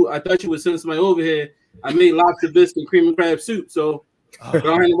some food. I thought you would send somebody over here. I made lobster biscuit cream and crab soup, so I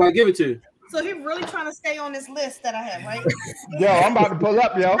don't have nobody to give it to. So he's really trying to stay on this list that I have, right? Yo, I'm about to pull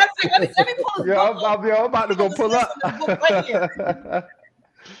up, yo. Let me pull yo, I'm about to go pull up. I'm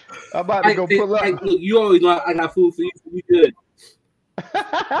about to go pull up. Look, you always know I got food for you. You good.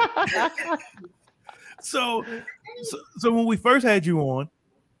 So when we first had you on,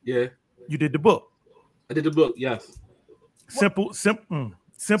 yeah, you did the book. I did the book, yes. Simple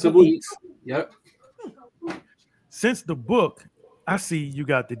Eats. Yep. Since the book, I see you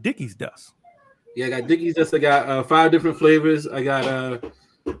got the Dickies dust. Yeah, I got Dickies dust. I got 5 different flavors. I got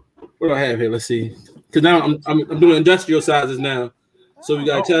what do I have here? Let's see. Because now I'm doing industrial sizes now. So we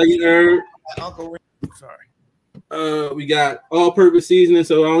got Italian herb. Sorry. We got all-purpose seasoning.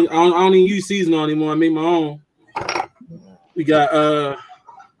 So I don't even use seasoning anymore. I make my own. We got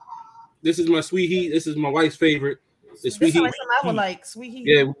this is my sweet heat. This is my wife's favorite. The sweet heat. I would like sweet heat.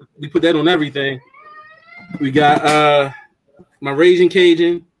 Yeah, we put that on everything. We got my Raging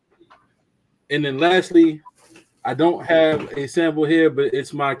Cajun. And then lastly, I don't have a sample here, but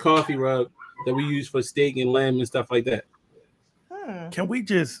it's my coffee rub that we use for steak and lamb and stuff like that. Can we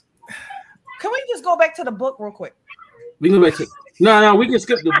just go back to the book real quick? We can go back to no, we can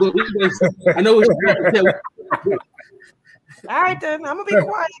skip the book. I know All right, then. I'm gonna be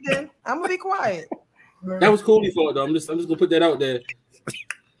quiet. I'm gonna be quiet. That was Cooley's fault, though. I'm just gonna put that out there.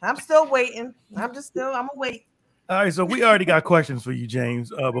 I'm still waiting. I'm gonna wait. All right, so we already got questions for you,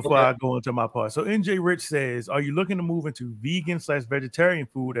 James, before I go into my part. So NJ Rich says, are you looking to move into vegan/vegetarian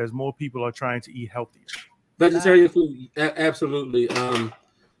food as more people are trying to eat healthier? Vegetarian food, absolutely.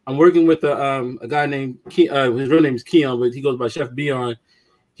 I'm working with a guy named his real name is Keon, but he goes by Chef Beyond.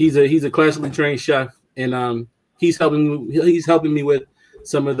 He's a classically trained chef, and he's helping me with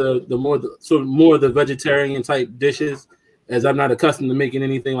some of the more of the vegetarian type dishes, as I'm not accustomed to making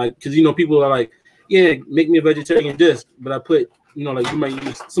anything like, because people are like, yeah, make me a vegetarian dish, but I put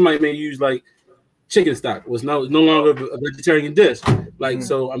like somebody may use like chicken stock was no longer a vegetarian dish. Like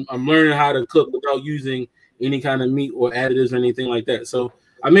so I'm learning how to cook without using any kind of meat or additives or anything like that. So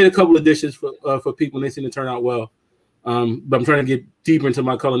I made a couple of dishes for people, and they seem to turn out well. But I'm trying to get deeper into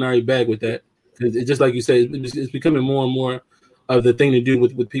my culinary bag with that, because it's just like you said, it's becoming more and more of the thing to do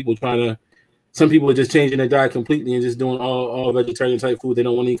with people trying to. Some people are just changing their diet completely and just doing all vegetarian type food. They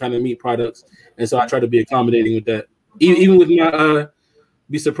don't want any kind of meat products, and so I try to be accommodating with that. Even with my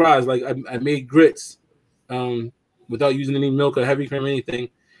be surprised, like I made grits without using any milk or heavy cream or anything,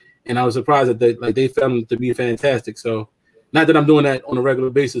 and I was surprised that they found them to be fantastic. So not that I'm doing that on a regular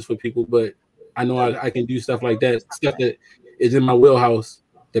basis for people, but I know I can do stuff like that, stuff that is in my wheelhouse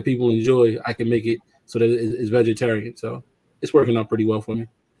that people enjoy. I can make it so that it's vegetarian. So it's working out pretty well for me.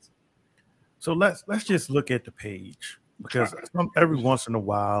 So let's just look at the page, because every once in a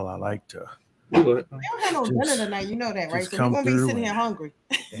while I like to. We don't have no dinner tonight, you know that, right? So we're gonna be sitting here hungry.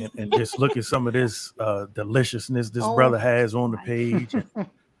 And just look at some of this deliciousness this brother has on the page.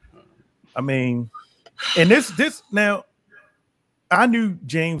 I mean, and this now, I knew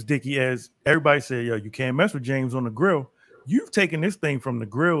James Dickey, as everybody said, yo, you can't mess with James on the grill. You've taken this thing from the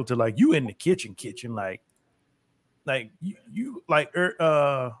grill to like you in the kitchen, like you like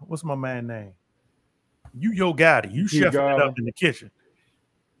what's my man name? You Yo Gotti. You chefing it up in the kitchen.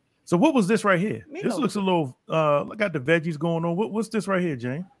 So what was this right here? This looks a little I got the veggies going on. What's this right here,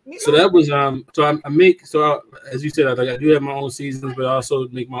 Jane? So that was as you said, I do have my own seasons, but I also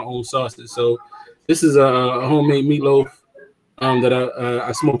make my own sauces. So this is a homemade meatloaf that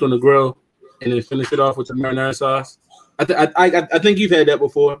I smoked on the grill and then finished it off with the marinara sauce. I think you've had that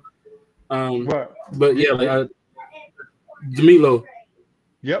before. But yeah, like the meatloaf.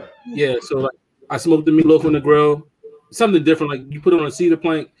 Yep. Yeah, so like I smoked the meatloaf on the grill. Something different, like you put it on a cedar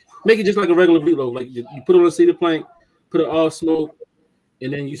plank. Make it just like a regular meatloaf. Like you put it on a cedar plank, put it off smoke,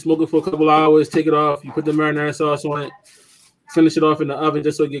 and then you smoke it for a couple hours, take it off, you put the marinara sauce on it, finish it off in the oven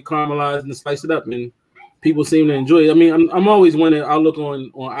just so it get caramelized, and slice it up. And people seem to enjoy it. I mean, I'm always wondering, I'll look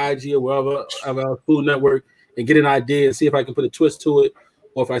on IG or wherever Food Network and get an idea and see if I can put a twist to it,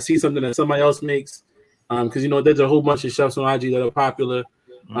 or if I see something that somebody else makes. Because there's a whole bunch of chefs on IG that are popular.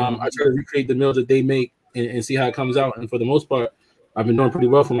 I try to recreate the meals that they make and see how it comes out. And for the most part, I've been doing pretty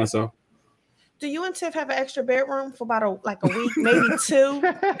well for myself. Do you and Tiff have an extra bedroom for about a week, maybe two?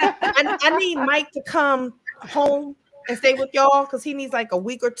 I need Mike to come home and stay with y'all, because he needs like a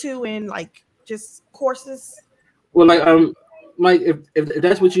week or two in like just courses. Well, like Mike, if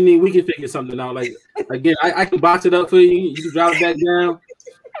that's what you need, we can figure something out. Like again, I can box it up for you. You can drive it back down.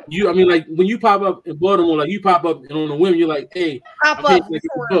 Like when you pop up in Baltimore, like you pop up and on the whim, you're like, hey,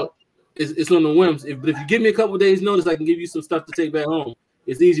 it's on the whims. But if you give me a couple of days notice, I can give you some stuff to take back home.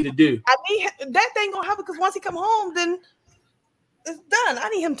 It's easy to do. I need that thing gonna happen, because once he come home, then it's done. I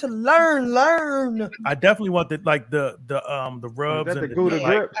need him to learn. I definitely want the rubs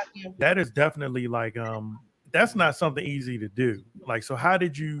and that is definitely like that's not something easy to do. Like, so how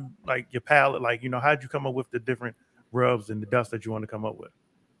did you like your palate? Like, how did you come up with the different rubs and the dust that you want to come up with?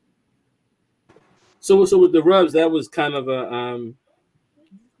 So with the rubs, that was kind of a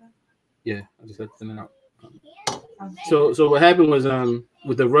I just had to send it out. So what happened was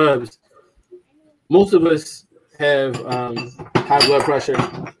with the rubs, most of us have high blood pressure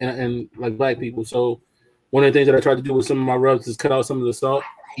and like black people. So one of the things that I tried to do with some of my rubs is cut out some of the salt,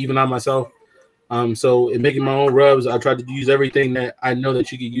 even on myself. So in making my own rubs, I tried to use everything that I know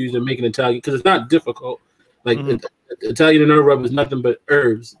that you could use in making Italian, because it's not difficult. Like Italian and herb rub is nothing but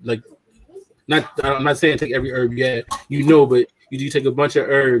herbs. Like I'm not saying take every herb you have, but you take a bunch of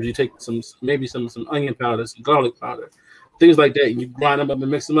herbs, you take maybe some onion powder, some garlic powder, things like that, and you grind them up and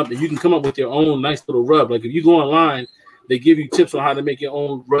mix them up, and you can come up with your own nice little rub. Like if you go online, they give you tips on how to make your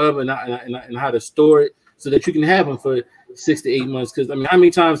own rub and how to store it so that you can have them for 6 to 8 months. Because I mean, how many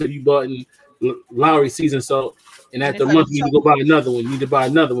times have you bought in Lowry seasoned salt, and after a month you need to go buy another one, you need to buy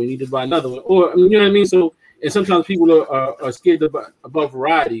another one, you need to buy another one, or I mean, you know what I mean? So, and sometimes people are scared about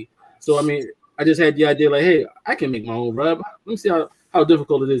variety. So I mean, I just had the idea like, hey, I can make my own rub. Let me see how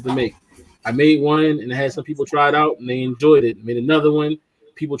difficult it is to make. I made one and I had some people try it out and they enjoyed it. Made another one,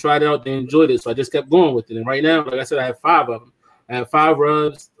 people tried it out, they enjoyed it. So I just kept going with it. And right now, like I said, I have 5 of them. I have 5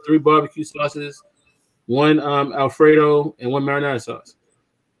 rubs, 3 barbecue sauces, 1 Alfredo, and 1 marinara sauce.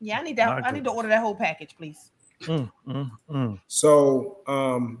 Yeah, I need that. I need to order that whole package, please. So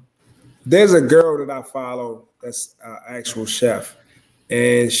there's a girl that I follow that's an actual chef,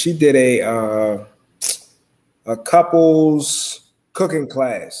 and she did a couples cooking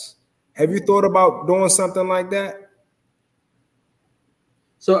class. Have you thought about doing something like that?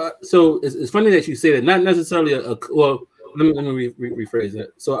 So it's funny that you say that. Not necessarily well. Let me rephrase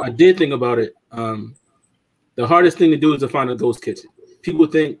that. So I did think about it. The hardest thing to do is to find a ghost kitchen. People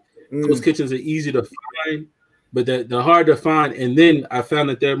think ghost kitchens are easy to find, but they're hard to find. And then I found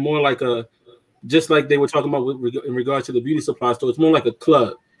that they're more like just like they were talking about in regards to the beauty supply store. It's more like a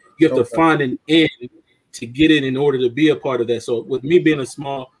club. You have to find an end to get in order to be a part of that. So with me being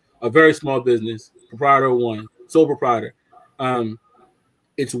a very small business, proprietor of one, sole proprietor,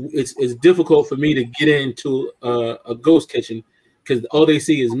 it's difficult for me to get into a ghost kitchen because all they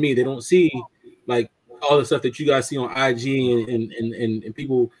see is me. They don't see like all the stuff that you guys see on IG and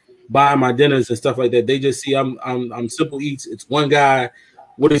people buy my dinners and stuff like that. They just see I'm Simple Eats. It's one guy.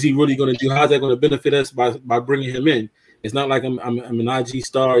 What is he really going to do? How's that going to benefit us by bringing him in? It's not like I'm an IG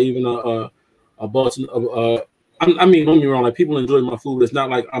star, or even a boss. I mean, don't get me wrong. Like people enjoy my food. It's not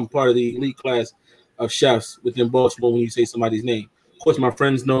like I'm part of the elite class of chefs within Baltimore. When you say somebody's name, of course, my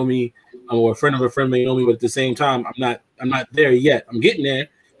friends know me, or a friend of a friend may know me, but at the same time, I'm not there yet. I'm getting there.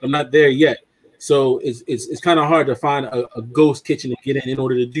 But I'm not there yet. So it's kind of hard to find a ghost kitchen to get in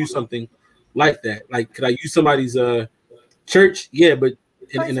order to do something like that. Like, could I use somebody's church? Yeah, but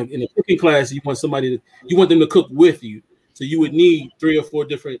in a cooking class, you want them to cook with you. So you would need 3 or 4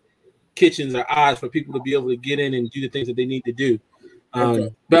 different kitchens or eyes for people to be able to get in and do the things that they need to do.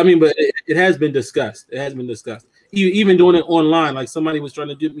 But it has been discussed. It has been discussed. Even doing it online, like somebody was trying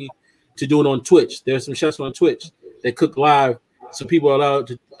to get me to do it on Twitch. There's some chefs on Twitch that cook live, so people are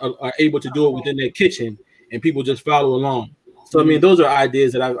able to do it within their kitchen, and people just follow along. So I mean, those are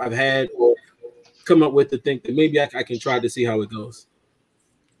ideas that I've had or come up with to think that maybe I can try to see how it goes.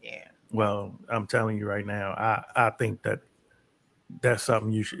 Yeah. Well, I'm telling you right now, I think that's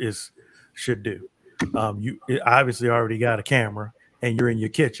something you should do. You obviously already got a camera and you're in your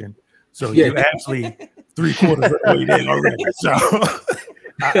kitchen, so you're actually 3/4 of the way there already. So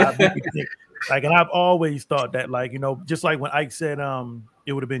I think, like, and I've always thought that, like, just like when Ike said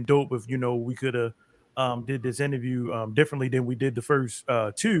it would have been dope if we could have did this interview differently than we did the first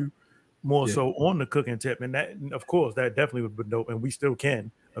 2, more so on the cooking tip, and that, of course, that definitely would have been dope, and we still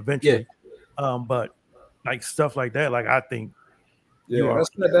can eventually. But like stuff like that, like, I think let's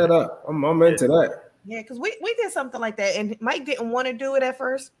set that up. I'm into that. Yeah, because we did something like that, and Mike didn't want to do it at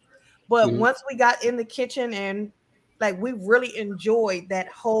first, but once we got in the kitchen and like we really enjoyed that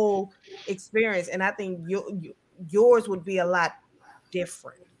whole experience, and I think yours would be a lot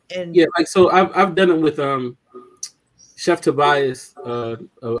different. And like so, I've done it with Chef Tobias, a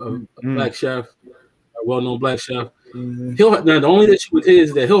black chef, a well-known black chef. The only issue with his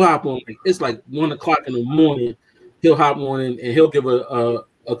is that he'll hop on. It's like 1 o'clock in the morning. He'll hop on and he'll give a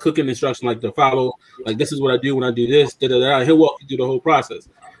cooking instruction like to follow. Like, this is what I do when I do this. He'll walk you through the whole process.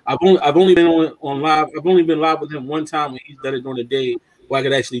 I've only been on live. I've only been live with him one time when he's done it during the day where I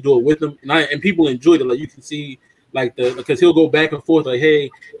could actually do it with him, and people enjoyed it. Like, you can see, like, because he'll go back and forth, like, hey,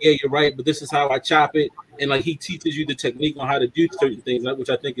 yeah, you're right, but this is how I chop it, and like he teaches you the technique on how to do certain things,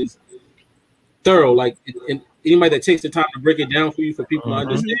 which I think is thorough. Like, and anybody that takes the time to break it down for you, for people to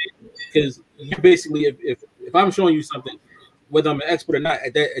understand, because you basically, if I'm showing you something, whether I'm an expert or not,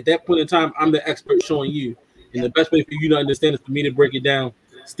 at that point in time, I'm the expert showing you, and the best way for you to understand is for me to break it down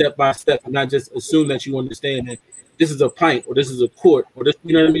step by step, and not just assume that you understand that this is a pint or this is a quart or this,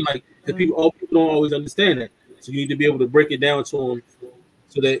 you know what I mean? Like, because people don't always understand that, so you need to be able to break it down to them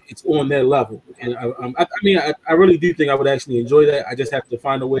so that it's on their level. And I really do think I would actually enjoy that. I just have to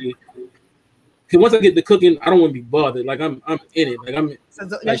find a way. Because once I get to cooking, I don't want to be bothered. Like, I'm in it. Like, so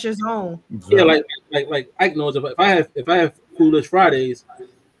that's your zone. Yeah, like Ike knows, if I have Foodless Fridays,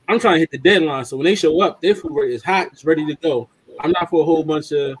 I'm trying to hit the deadline. So when they show up, their food is hot, it's ready to go. I'm not for a whole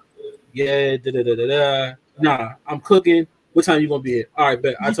bunch of Nah, I'm cooking. What time you gonna be here? All right,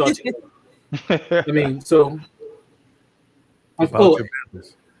 bet. I talk to you. I mean, so I'm full.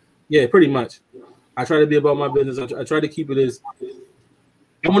 Yeah, pretty much. I try to be about my business. I try to keep it as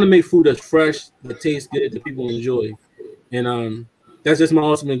I want to make food that's fresh, that tastes good, that people enjoy, and that's just my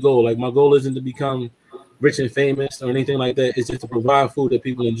ultimate goal. Like, my goal isn't to become rich and famous or anything like that. It's just to provide food that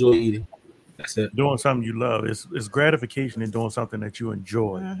people enjoy eating. That's it. Doing something you love. It's gratification in doing something that you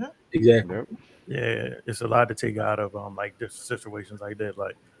enjoy. Mm-hmm. Exactly. Yeah, it's a lot to take out of like this situations like that.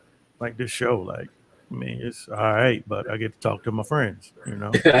 Like this show. Like, I mean, it's all right, but I get to talk to my friends. You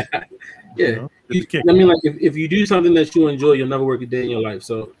know. Yeah. You know, it's a kick. I mean, like if you do something that you enjoy, you'll never work a day in your life.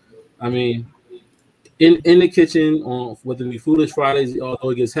 So, I mean, in the kitchen on whether it be Foolish Fridays, although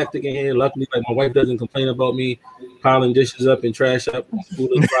it gets hectic in here, luckily, like my wife doesn't complain about me piling dishes up and trash up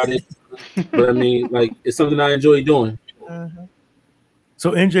Foolish Fridays. But I mean, like it's something I enjoy doing. Mm-hmm.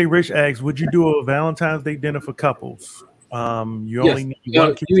 So NJ Rich asks, would you do a Valentine's Day dinner for couples? You only need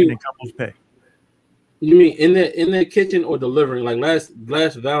one kitchen and couples pay. You mean in the kitchen or delivering? Like last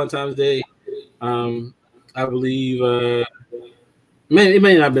Valentine's Day, I believe it may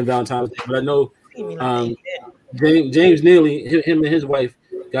not have been Valentine's Day, but I know James Neely, him and his wife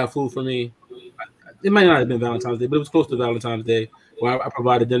got food for me. It might not have been Valentine's Day, but it was close to Valentine's Day where I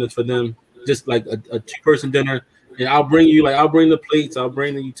provided dinners for them, just like a 2-person dinner. And I'll bring the plates, I'll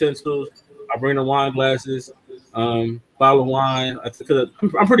bring the utensils, I'll bring the wine glasses, bottle of wine.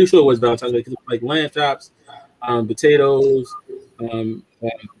 I'm pretty sure it was Valentine's Day because like lamb chops, potatoes,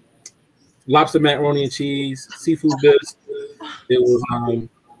 lobster macaroni and cheese, seafood bits. It was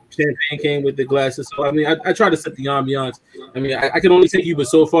champagne came with the glasses. So I mean, I try to set the ambiance. I mean, I can only take you but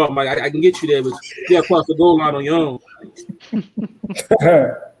so far. Like I can get you there, but you got to cross the goal line on your own.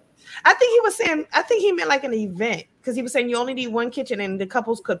 I think he was saying. I think he meant like an event because he was saying you only need one kitchen and the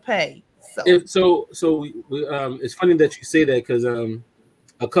couples could pay. So It's funny that you say that because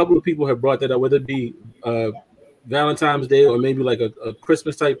a couple of people have brought that up, whether it be Valentine's Day or maybe like a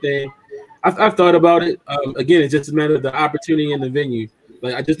Christmas type thing. I've thought about it. Again, it's just a matter of the opportunity and the venue.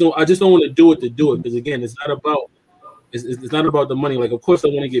 Like I just don't want to do it because again, it's not about the money. Like of course I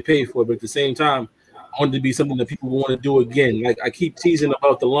want to get paid for it, but at the same time, I want it to be something that people want to do again. Like I keep teasing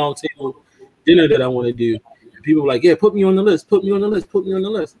about the long table dinner that I want to do. And people are like, yeah, put me on the list.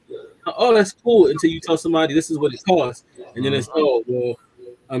 Oh, that's cool until you tell somebody this is what it costs, and then it's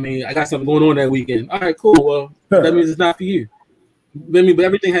I mean, I got something going on that weekend. All right, cool. Well, that means it's not for you. But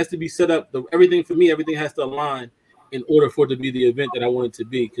everything has to be set up. Everything has to align in order for it to be the event that I want it to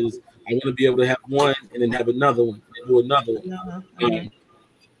be. Because I want to be able to have one and then have another one and do another one.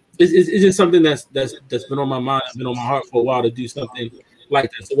 It's just something that's been on my mind, it's been on my heart for a while to do something like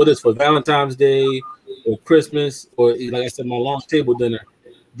that. So whether it's for Valentine's Day or Christmas or like I said, my long table dinner,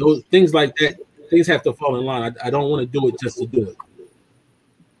 those things like that, things have to fall in line. I don't want to do it just to do it.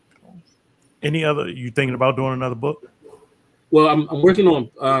 You thinking about doing another book? Well, I'm working on.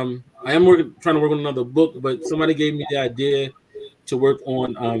 Trying to work on another book, but somebody gave me the idea to work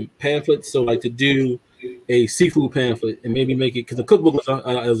on pamphlets. So like to do a seafood pamphlet and maybe make it because the cookbook was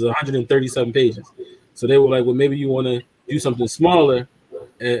 137 pages. So they were like, well, maybe you want to do something smaller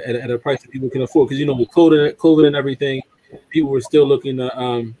at a price that people can afford. Because with COVID and everything, people were still looking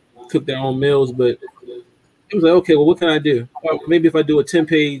to cook their own meals. But it was like, okay, well, what can I do? Well, maybe if I do a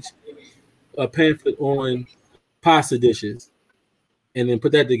 10-page pamphlet on pasta dishes and then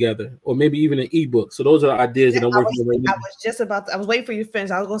put that together, or maybe even an ebook. So those are ideas that I'm working on right now. I was waiting for you to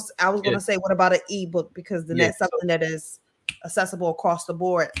finish. I was going to say, what about an ebook? Because then that's something that is accessible across the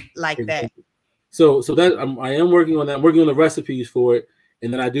board like that. So that I am working on that. I'm working on the recipes for it,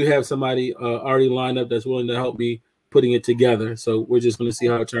 and then I do have somebody already lined up that's willing to help me putting it together. So we're just going to see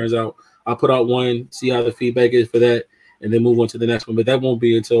how it turns out. I'll put out one, see how the feedback is for that, and then move on to the next one. But that won't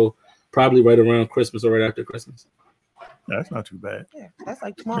be until probably right around Christmas or right after Christmas. That's not too bad. Yeah, that's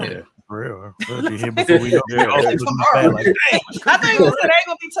like tomorrow. Yeah, for real. We'll be here before we know. I think it ain't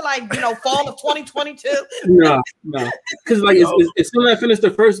gonna be till like fall of 2022. No, because like as soon as I finished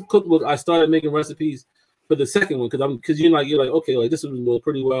the first cookbook, I started making recipes for the second one because you're like okay, like this was going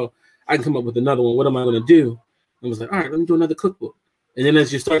pretty well. I can come up with another one. What am I going to do? I was like, all right, let me do another cookbook. And then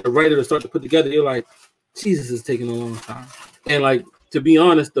as you start to write it or start to put together, you're like, Jesus, is taking a long time. And like to be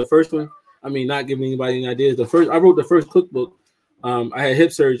honest, the first one. I mean, not giving anybody any ideas. I wrote the first cookbook. I had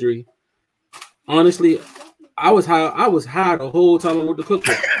hip surgery. Honestly, I was high the whole time I wrote the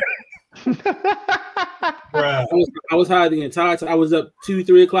cookbook. I was high the entire time. I was up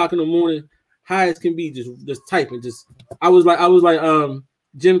 2-3 o'clock in the morning, high as can be, just typing. I was like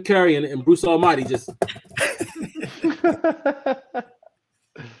Jim Carrey and Bruce Almighty. Just.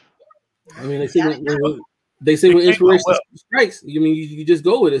 I mean, they say when inspiration strikes, you just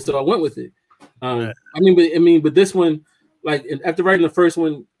go with it. So I went with it. But this one, like after writing the first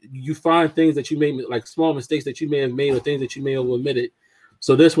one, you find things that you made, like small mistakes that you may have made or things that you may have omitted.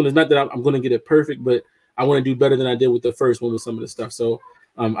 So this one is not that I'm going to get it perfect, but I want to do better than I did with the first one with some of the stuff. So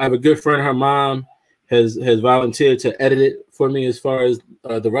I have a good friend, her mom has volunteered to edit it for me as far as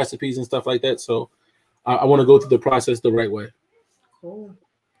the recipes and stuff like that. So I want to go through the process the right way. Cool.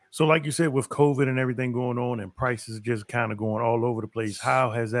 So like you said, with COVID and everything going on and prices just kind of going all over the place,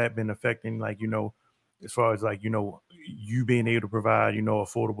 how has that been affecting, like, you know, as far as like, you know, you being able to provide, you know,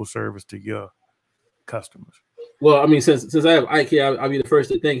 affordable service to your customers? Well, I mean, since I have Ike here, I'll be the first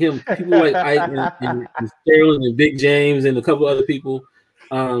to thank him. People like Ike and Sterling and Big James and a couple other people.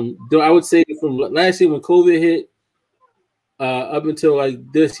 Though I would say from last year when COVID hit, up until like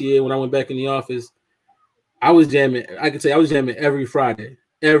this year when I went back in the office, I was jamming. I could say I was jamming every Friday.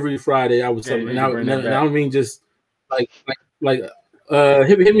 Every Friday I was something. And I don't mean just like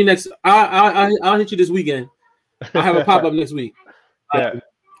hit me next. I'll hit you this weekend. I'll have a pop up next week.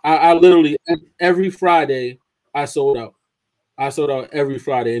 I literally every Friday I sold out. I sold out every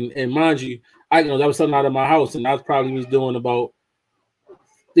Friday, and mind you, I that was something out of my house, and I probably was doing about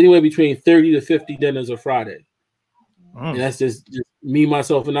anywhere between 30 to 50 dinners a Friday. And that's just me,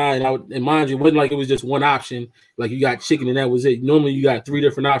 myself, and I. And mind you, it wasn't like it was just one option. Like you got chicken and that was it. Normally you got 3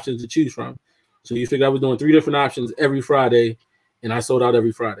 different options to choose from. So you figure I was doing 3 different options every Friday, and I sold out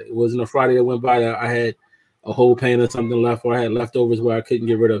every Friday. It wasn't a Friday that went by that I had a whole pan of something left, or I had leftovers where I couldn't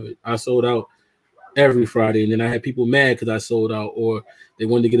get rid of it. I sold out every Friday, and then I had people mad because I sold out, or they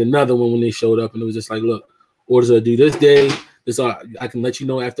wanted to get another one when they showed up, and it was just like, look, orders are due this day. This I can let you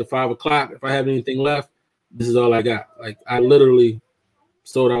know after 5 o'clock if I have anything left. This is all I got. Like I literally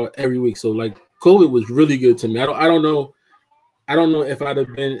sold out every week. So like COVID was really good to me. I don't know if I'd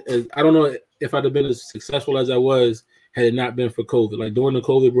have been as successful as I was had it not been for COVID. Like during the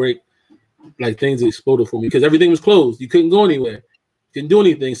COVID break, like things exploded for me because everything was closed. You couldn't go anywhere, couldn't do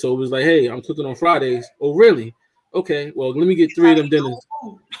anything. So it was like, hey, I'm cooking on Fridays. Oh, really? Okay, well, let me get 3 of them dinners.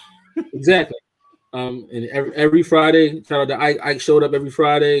 Exactly. And every Friday, shout out to Ike showed up every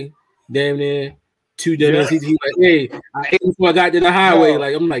Friday, damn near 2 dinners. Yeah. He's like, hey, I ate before I got to the highway.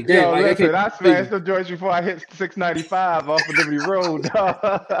 Like I'm like, damn. Like, listen, I smashed the joints before I hit 695 off of Liberty Road.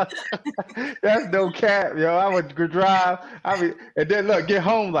 That's no cap, yo. I would drive. And then look, get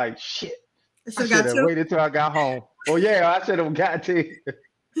home like shit. I should have waited till I got home. Oh yeah, I should have got to.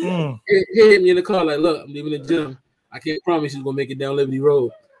 He hit me in the car like, look, I'm leaving the gym. I can't promise you're gonna make it down Liberty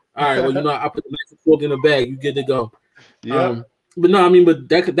Road. All right, well, I put the knife and fork in the bag. You good to go. Yeah. But no, I mean, but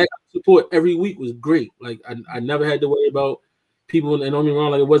that support every week was great. Like I never had to worry about people. And don't get me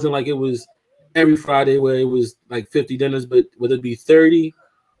wrong, like it wasn't like it was every Friday where it was like 50 dinners, but whether it be 30,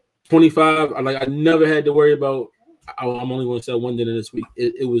 25, I never had to worry about. I'm only going to sell 1 dinner this week.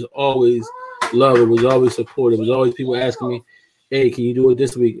 It was always love. It was always support. It was always people asking me, "Hey, can you do it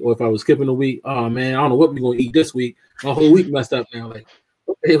this week?" Or if I was skipping a week, "Oh man, I don't know what we're going to eat this week. My whole week messed up now." Like,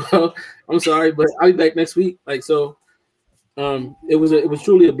 okay, well, I'm sorry, but I'll be back next week. Like so. It was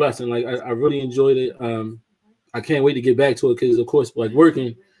truly a blessing. Like I really enjoyed it. I can't wait to get back to it because of course, like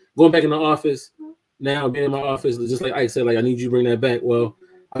going back in the office now, being in my office, just like Ike said, like I need you to bring that back. Well,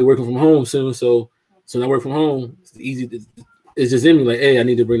 I'll be working from home soon, so when I work from home, it's easy. It's just in me, like, hey, I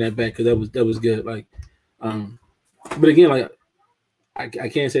need to bring that back because that was good. Like, but again, like I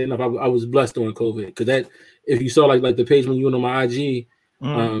can't say enough. I was blessed during COVID because that if you saw like the page when you went on my IG,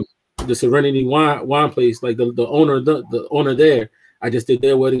 the Serenity wine place, like the owner there, I just did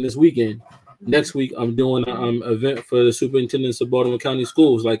their wedding this weekend. Next week, I'm doing an event for the superintendents of Baltimore County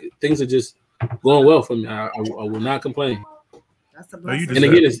Schools. Like things are just going well for me. I will not complain. That's a blessing. And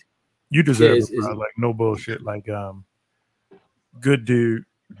again, you deserve it, like no bullshit. Like good dude,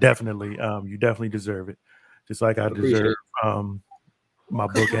 definitely. You definitely deserve it. Just like I deserve my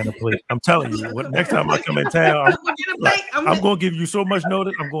book and a plate. I'm telling you, next time I come in town, I'm going to give you so much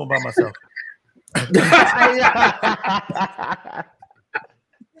notice. I'm going by myself.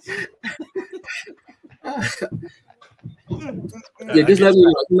 Yeah, just let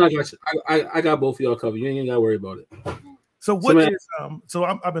me know. I got both of y'all covered. You ain't got to worry about it. So what is so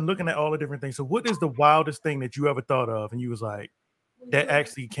I've been looking at all the different things. So what is the wildest thing that you ever thought of and you was like that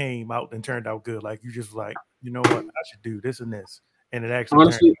actually came out and turned out good? Like you just like, you know what, I should do this and this. And it actually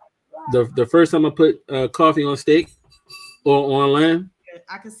honestly, the first time I put coffee on steak or on lamb,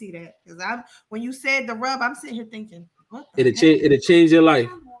 I can see that because when you said the rub, I'm sitting here thinking, what? It'll change your life.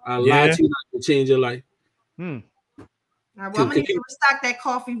 I lied to you, it'll change your life. All right, well, I'm gonna need to restock that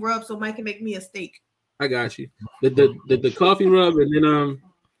coffee rub so Mike can make me a steak. I got you. The coffee rub, and then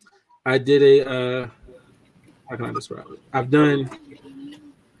I did a how can I describe it? I've done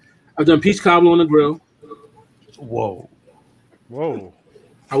peach cobbler on the grill. Whoa.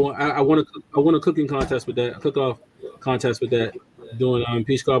 I won a cooking contest with that. A cook-off contest with that. Doing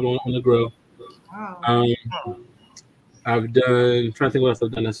peach cobbler on the grill. Wow. I've done. I'm trying to think what else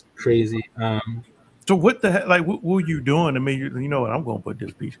I've done that's crazy. So So what the heck? Like, what were you doing to me? You know what? I'm gonna put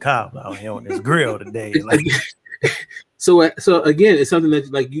this piece of cob out here on this grill today. Like, so again, it's something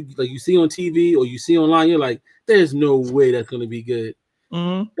that like you see on TV or you see online. You're like, there's no way that's gonna be good.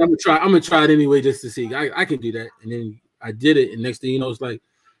 I'm gonna try it anyway just to see. I can do that, and then I did it, and next thing you know, it's like,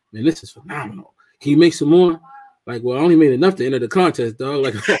 man, this is phenomenal. Can you make some more? Like, well, I only made enough to enter the contest, dog.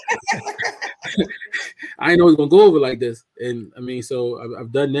 Like, I didn't know it was gonna go over like this. And I mean, so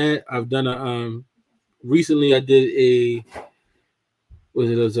I've done that. I've done a recently I did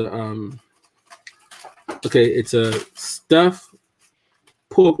it's a stuffed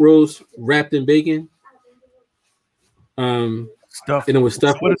pork roast wrapped in bacon. Stuff, and it was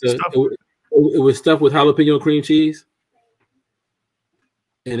stuffed with it was stuffed with jalapeno cream cheese.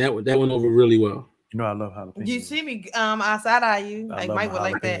 And that went over really well. You know I love jalapeno. You see me outside eye you. Like Mike would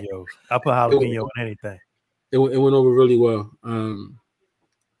like that. I put jalapeno in anything. It went over really well.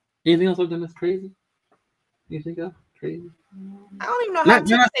 Anything else I've done that's crazy? You think of crazy? I don't even know how to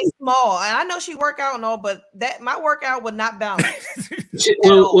say small. And I know she work out and all, but that my workout would not balance.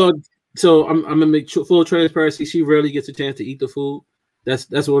 well, so I'm gonna make full transparency. She rarely gets a chance to eat the food. That's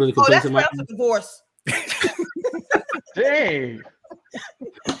one of the complaints of my divorce. Dang.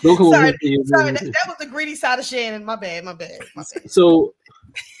 Don't come sorry, over that was the greedy side of Shannon. My bad. So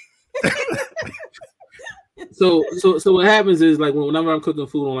what happens is like whenever I'm cooking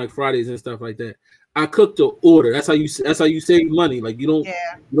food on like Fridays and stuff like that, I cook to order. That's how you save money. Like you don't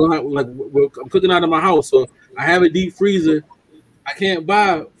have like I'm cooking out of my house, so I have a deep freezer. I can't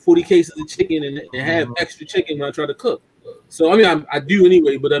buy 40 cases of chicken and have extra chicken when I try to cook. So I mean I do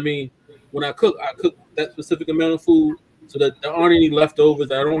anyway, but I mean when I cook that specific amount of food so that there aren't any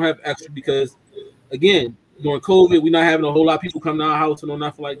leftovers. I don't have extra because again during COVID we're not having a whole lot of people come to our house and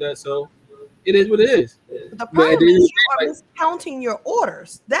nothing like that. So it is what it is. The problem is you are miscounting your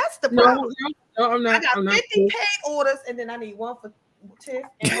orders. That's the problem. No, I'm not. I got 50 paid orders, and then I need one for Tiff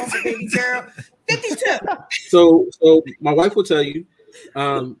and one for baby girl. 52. So my wife will tell you,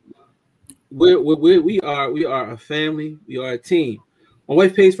 we are a family. We are a team. My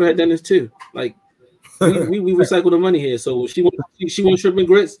wife pays for her dentist too. Like we recycle the money here. So she wants shrimp and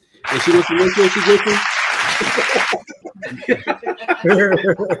grits, and she wants to make sure she gets them.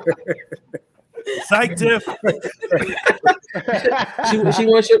 Psych, Tiff. she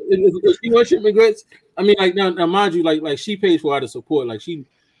wants shrimp and grits. I mean, like now mind you, like she pays for out of support. Like she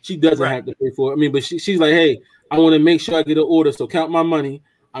doesn't have to pay for it. I mean, but she's like, hey, I want to make sure I get an order. So count my money.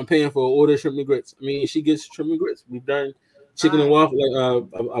 I'm paying for an order of shrimp and grits. I mean, she gets shrimp and grits. We've done chicken and waffle. Like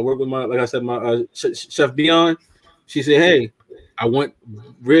I work with my Chef Beyond. She said, hey, I want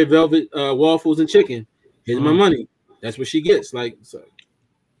red velvet waffles and chicken. Here's my money. That's what she gets. Like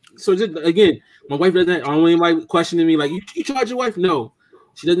so just again, my wife doesn't. I don't want anybody questioning me like you charge your wife. No,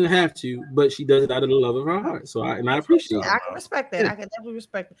 she doesn't have to, but she does it out of the love of her heart. So I appreciate it. I can respect that. I can definitely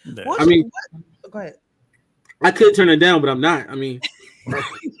respect it. Go ahead. I could turn it down, but I'm not. I mean, I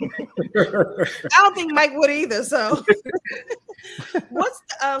don't think Mike would either. So,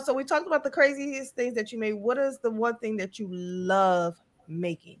 so we talked about the craziest things that you made. What is the one thing that you love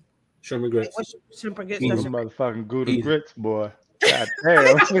making? Shrimp and grits. Shrimp and grits. Motherfucking Gouda grits, boy. God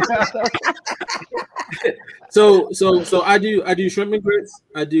damn. So I do shrimp and grits.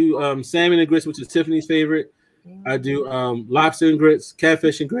 I do salmon and grits, which is Tiffany's favorite. I do lobster and grits,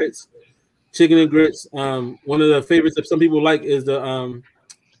 catfish and grits, chicken and grits. One of the favorites that some people like is the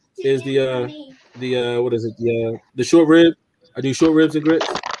what is it? The short rib. I do short ribs and grits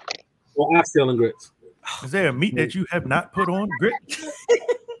or oxtail and grits. Is there a meat that you have not put on grits?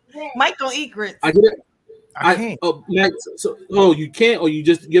 Mike don't eat grits. I get it. I can't. You can't, or you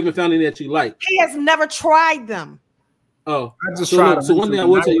just haven't found any that you like. He has never tried them. Oh, I just tried them. So one thing I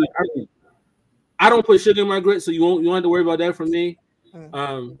will tell you, I don't put sugar in my grits, so you won't have to worry about that from me.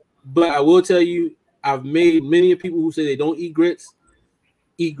 But I will tell you, I've made many people who say they don't eat grits.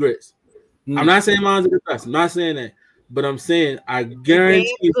 I'm not saying mine's the best. I'm not saying that, but I'm saying I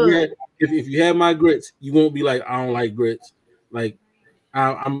guarantee if you have my grits, you won't be like I don't like grits. Like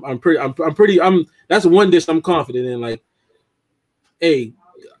I'm pretty. That's one dish I'm confident in. Like, hey,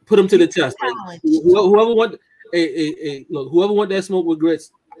 put them to the test. Like, whoever want that smoke with grits,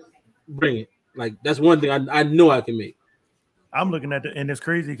 bring it. Like that's one thing I know I can make. I'm looking at and it's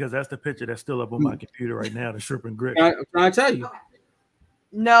crazy because that's the picture that's still up on my computer right now. The shrimp and grits. I'm trying to tell you.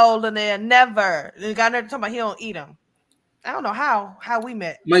 No, Linnea, never. The guy never talking about he don't eat them. I don't know how we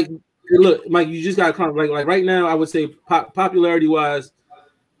met. Mike, look, Mike, you just got to like right now. I would say popularity wise.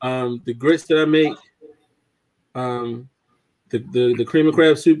 The grits that I make, the cream of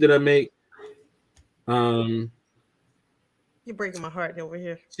crab soup that I make, you're breaking my heart over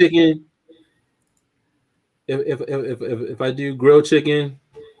here. Chicken, if I do grilled chicken,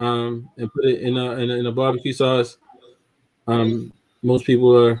 and put it in a barbecue sauce, most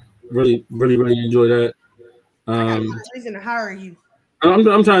people are really enjoy that. Reason to hire you. I'm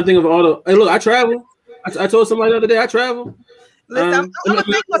trying to think of all the. Hey, look, I travel. I told somebody the other day I travel. Listen, I'm gonna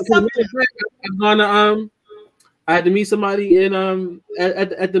think of something. I've gone to I had to meet somebody in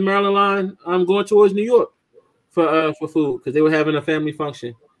at the Maryland line. I'm going towards New York for food because they were having a family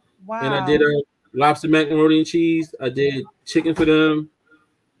function. Wow. And I did lobster macaroni and cheese. I did chicken for them,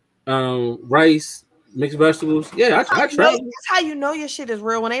 rice, mixed vegetables. Yeah, I travel. That's how you know your shit is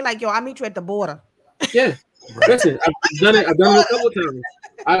real when they like, yo, I meet you at the border. Yeah. Listen, I've done it a couple of times.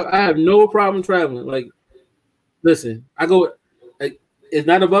 I have no problem traveling. Like, listen, I go. It's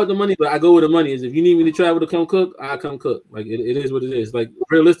not about the money, but I go where the money is. If you need me to travel to come cook, I come cook. Like it is what it is. Like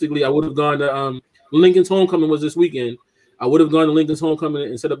realistically, I would have gone to Lincoln's homecoming was this weekend. I would have gone to Lincoln's homecoming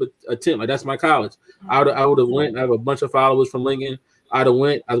and set up a tent. Like that's my college. I would have went. I have a bunch of followers from Lincoln. I'd have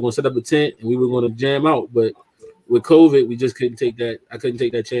went. I was going to set up a tent and we were going to jam out. But with COVID, we just couldn't take that. I couldn't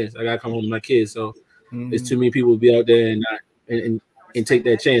take that chance. I got to come home with my kids. So it's too many people to be out there and not and take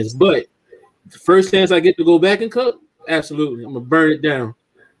that chance. But the first chance I get to go back and cook, absolutely, I'm gonna burn it down.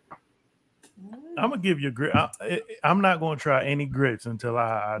 I'm gonna give you a grit. I'm not gonna try any grits until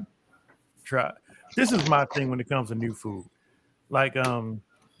I try. This is my thing when it comes to new food. Like, don't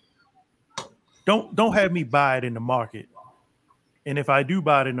have me buy it in the market. And if I do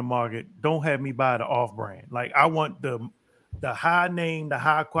buy it in the market, don't have me buy the off-brand. Like, I want the high name, the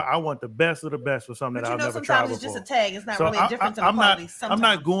high quality. I want the best of the best for something that I've never tried before. Sometimes it's just a tag. It's not really a difference in the quality. I'm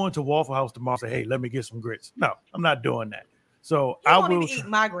not going to Waffle House tomorrow and say, hey, let me get some grits. No, I'm not doing that. So I will even eat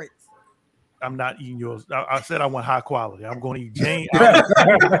my grits. I'm not eating yours. I said I want high quality. I'm going to eat James. I'm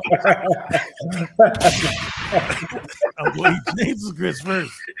going to eat James's grits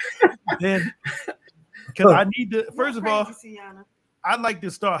first. Then, because I need to, first of all, I'd like to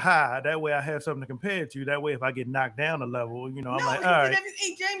start high. That way I have something to compare to. That way if I get knocked down a level, I'm like, all right. If you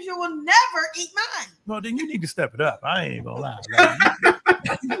eat James, you will never eat mine. Well, then you need to step it up. I ain't going to lie.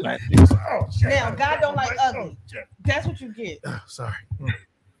 Now, God don't like ugly. That's what you get. Sorry.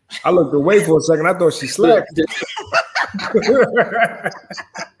 I looked away for a second. I thought she slept.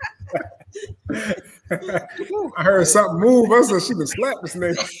 I heard something move. I said she could slap this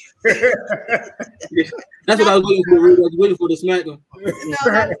nigga. That's what I was waiting for. I was waiting for the smack him.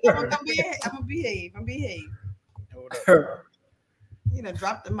 I'm gonna behave. You know,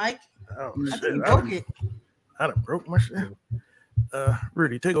 drop the mic. Oh, I think you broke it. I done broke my shit.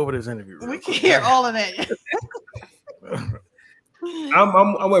 Rudy, take over this interview. We can hear all of that.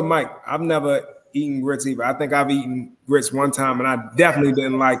 I'm with Mike. I've never eaten grits either. I think I've eaten grits one time, and I definitely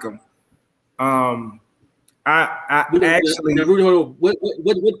didn't like them. I actually. Now, Rudy, hold on.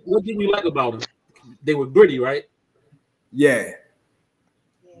 What did you like about them? They were gritty, right? Yeah.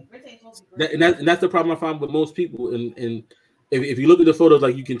 And that's the problem I find with most people. And if you look at the photos,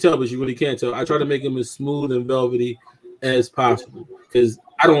 like you can tell, but you really can't tell. I try to make them as smooth and velvety as possible because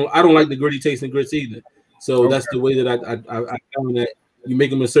I don't like the gritty taste in grits either. So that's the way that I found that you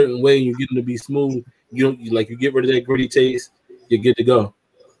make them a certain way and you get them to be smooth. You get rid of that gritty taste, you're good to go.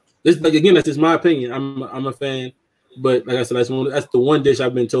 This, like, again, that's just my opinion. I'm a fan, but like I said, that's the one dish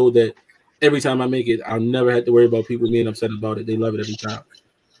I've been told that every time I make it, I'll never have to worry about people being upset about it. They love it every time.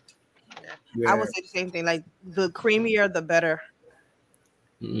 Yeah. I would say the same thing. Like the creamier, the better.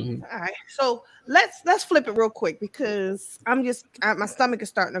 Mm-hmm. All right, so let's flip it real quick because my stomach is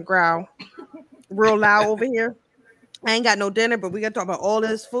starting to growl real loud over here. I ain't got no dinner, but we got to talk about all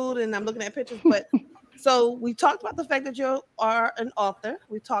this food, and I'm looking at pictures. But so we talked about the fact that you are an author.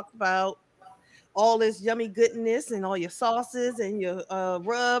 We talked about all this yummy goodness and all your sauces and your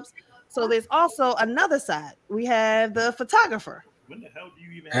rubs. So there's also another side. We have the photographer. When the hell do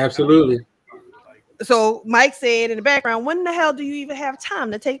you even? Absolutely. So Mike said in the background, when the hell do you even have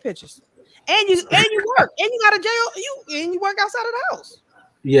time to take pictures? And you work, and you got a jail, you work outside of the house.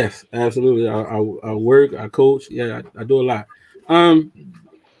 Yes, absolutely. I work, I coach. Yeah, I do a lot.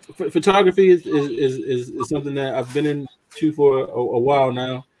 Photography is something that I've been into for a while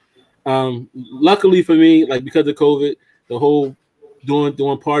now. Luckily for me, like because of COVID, the whole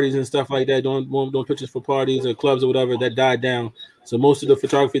doing parties and stuff like that, doing pictures for parties or clubs or whatever, that died down. So most of the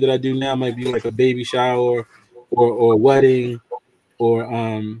photography that I do now might be like a baby shower or a wedding or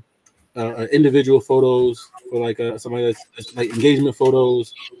individual photos for like somebody that's like engagement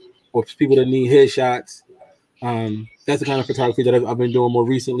photos or people that need headshots. That's the kind of photography that I've been doing more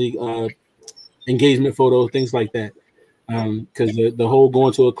recently. Engagement photos, things like that. Because the whole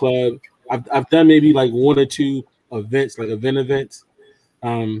going to a club, I've done maybe like one or two events, like events,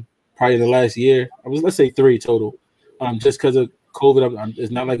 probably in the last year. Let's say 3 total. Just because of COVID,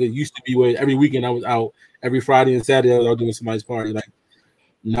 it's not like it used to be where every weekend I was out. Every Friday and Saturday I was out doing somebody's party. Like,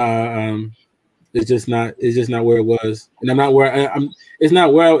 nah, it's just not where it was, and I'm not where it's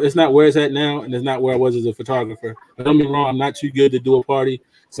not where it's at now, and it's not where I was as a photographer. But don't get me wrong, I'm not too good to do a party.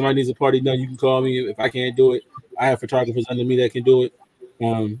 Somebody needs a party done, you can call me. If I can't do it, I have photographers under me that can do it.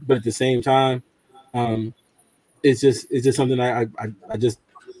 But at the same time, it's just something I just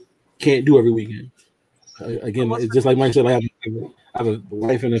can't do every weekend. Again, it's just like Mike said, I have a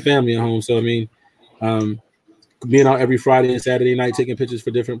wife and a family at home, so I mean, being out every Friday and Saturday night taking pictures for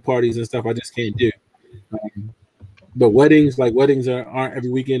different parties and stuff, I just can't do. But weddings aren't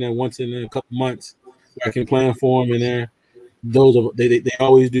every weekend and once in a couple months where I can plan for them, and they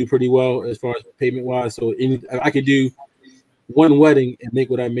always do pretty well as far as payment wise. So I could do one wedding and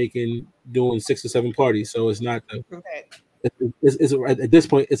make what I'm making doing 6 or 7 parties. So it's not it's at this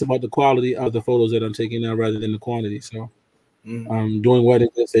point it's about the quality of the photos that I'm taking now rather than the quantity. So doing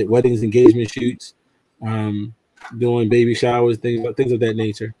weddings, engagement shoots, doing baby showers, things of that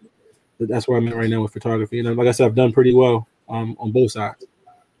nature. But that's where I'm at right now with photography. And like I said, I've done pretty well on both sides.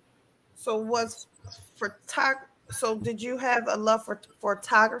 So did you have a love for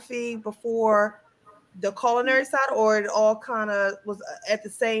photography before the culinary side, or it all kind of was at the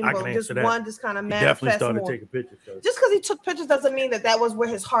same, but just one just kind of manifested? Definitely started more? Taking pictures. Just because he took pictures doesn't mean that was where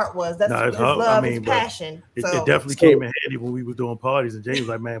his heart was. That's his love, his passion. It definitely came in handy when we were doing parties, and James was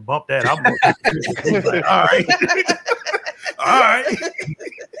like, "Man, bump that." I'm like, all right, all right.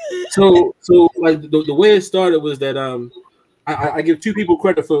 So like the way it started was that I give 2 people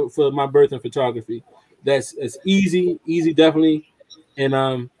credit for my birth in photography. It's easy definitely, and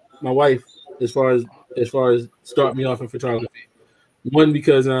my wife as far as start me off in photography. One,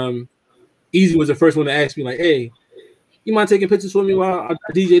 because Easy was the first one to ask me, like, hey, you mind taking pictures for me while I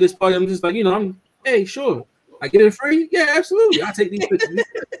DJ this party? I'm just like, hey, sure. I get it free? Yeah, absolutely. I'll take these pictures.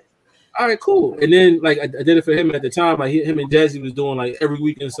 All right, cool. And then like I did it for him at the time. Like him and Jazzy was doing like every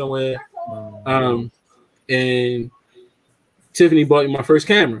weekend somewhere. And Tiffany bought me my first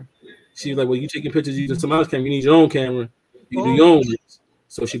camera. She was like, well, you taking pictures using somebody's camera. You need your own camera. You can do your own ones.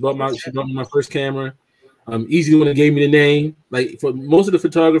 So she bought me my first camera. Easy the one that gave me the name. Like for most of the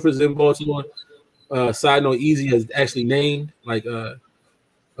photographers in Baltimore, side note, Easy has actually named like a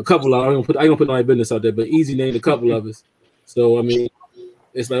couple of. I don't put my business out there, but Easy named a couple of us. So I mean,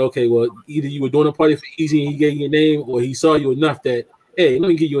 it's like, okay, well, either you were doing a party for Easy and he gave you a name, or he saw you enough that, hey, let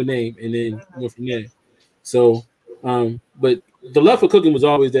me give you a name, and then went from there. So, but the love for cooking was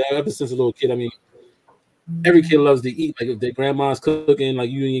always there ever since a little kid. I mean, every kid loves to eat. Like if their grandma's cooking, like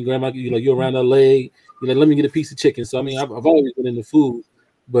you and your grandma, you're around her leg, you're like, let me get a piece of chicken. So I mean, I've always been into food,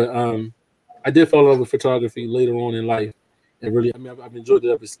 but I did fall in love with photography later on in life, and really, I mean, I've enjoyed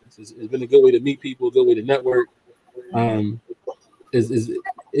it ever since. It's been a good way to meet people, a good way to network.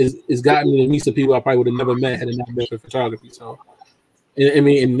 It's gotten me to meet some people I probably would have never met had it not been for photography. So, I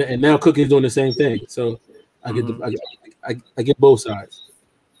mean, and now cooking is doing the same thing. So I get I get both sides.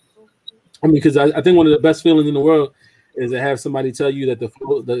 I mean, because I think one of the best feelings in the world is to have somebody tell you that the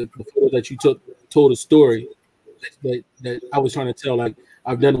photo that you took told a story that I was trying to tell. Like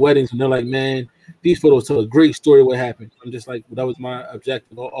I've done weddings and they're like, man, these photos tell a great story of what happened. I'm just like, well, that was my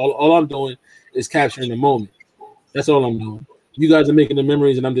objective. All I'm doing is capturing the moment. That's all I'm doing. You guys are making the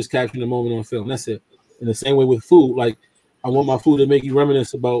memories and I'm just capturing the moment on film. That's it. In the same way with food, like I want my food to make you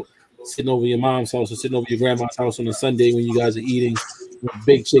reminisce about sitting over your mom's house or sitting over your grandma's house on a Sunday when you guys are eating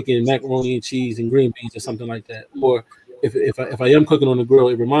baked chicken, macaroni and cheese, and green beans or something like that. Or if I am cooking on the grill,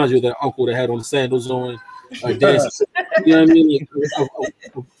 it reminds you of that uncle that had on the sandals on, dancing. You know what I mean?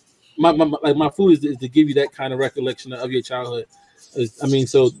 Like my food is to give you that kind of recollection of your childhood. I mean,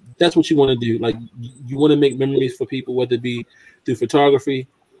 so that's what you want to do. Like you want to make memories for people, whether it be through photography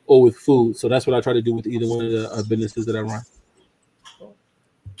or with food. So that's what I try to do with either one of the businesses that I run.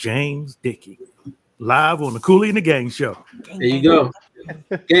 James Dickey, live on the Coolie and the Gang show. There you go.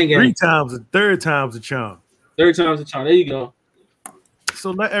 Gang. 3 times, third time's a charm. Third time's a charm. There you go. So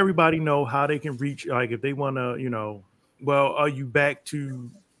let everybody know how they can reach. Like if they want to, well, are you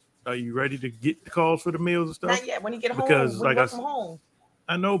ready to get the calls for the meals and stuff? Not yet. When you get home, because like from home.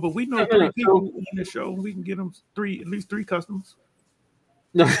 I know, but we know 3 people on the show. We can get them at least 3 customers.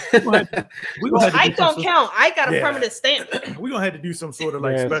 No, I don't count. I got a permanent stamp. We're gonna have to do some sort of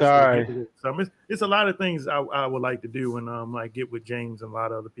like special. Sorry. So it's a lot of things I would like to do and like get with James and a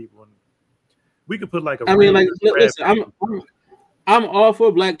lot of other people, and we could put like a. I mean, like listen, I'm all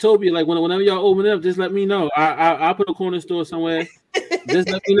for Blacktopia. Like whenever y'all open it up, just let me know. I'll put a corner store somewhere. Just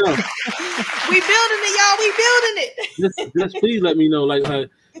let me know. We building it, y'all. We building it. Just please let me know. Like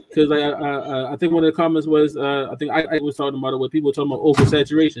because like I think one of the comments was I think I was talking about it where people were talking about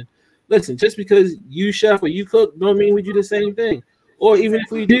oversaturation. Listen, just because you chef or you cook don't mean we do the same thing. Or even if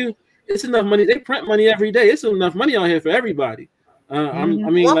we do, it's enough money. They print money every day. It's enough money out here for everybody. I mean,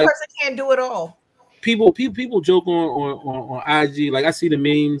 one like, person can't do it all. People joke on IG. Like I see the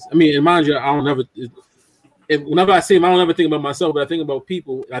memes. I mean, and mind you, I don't ever. Whenever I see them, I don't ever think about myself, but I think about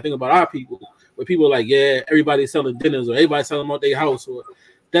people. I think about our people. Where people are like, yeah, everybody's selling dinners or everybody's selling out their house or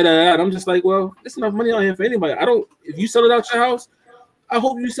da da da. I'm just like, well, there's enough money out here for anybody. I don't. If you sell it out your house, I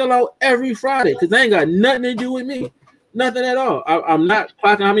hope you sell out every Friday because they ain't got nothing to do with me. Nothing at all. I'm not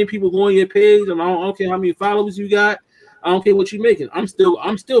clocking how many people go on your page. I don't care how many followers you got. I don't care what you're making. I'm still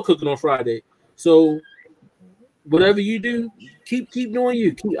cooking on Friday. So whatever you do, keep doing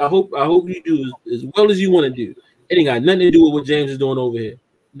you. I hope you do as well as you want to do. It ain't got nothing to do with what James is doing over here.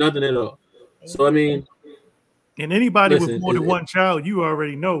 Nothing at all. So I mean, and anybody with more than one child, you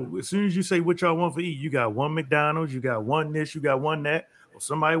already know. As soon as you say what y'all want for eat, you got one McDonald's, you got one this, you got one that. Or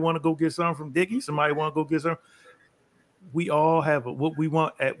somebody want to go get something from Dickie. Somebody want to go get something. We all have what we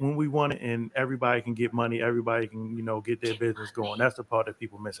want at when we want it, and everybody can get money. Everybody can, get their business going. That's the part that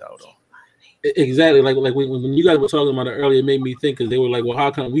people miss out on. Exactly. Like when you guys were talking about it earlier, it made me think because they were like, well, how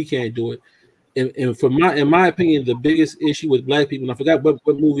come we can't do it? And in my opinion, the biggest issue with black people, and I forgot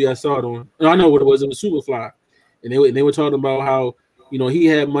what movie I saw it on. I know what it was. It was Superfly, and they were talking about how he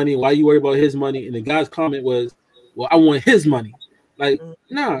had money. Why you worry about his money? And the guy's comment was, well, I want his money. Like,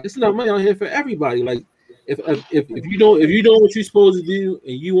 nah, it's enough money out here for everybody. Like. If you doing what you're supposed to do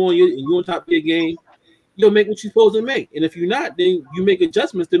and you on top of your game, you'll make what you're supposed to make. And if you're not, then you make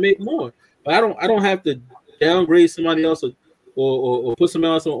adjustments to make more. But I don't have to downgrade somebody else or put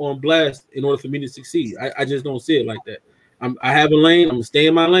somebody else on blast in order for me to succeed. I just don't see it like that. I have a lane. I'm gonna stay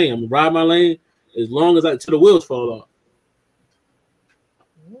in my lane. I'm gonna ride my lane as long as till the wheels fall off.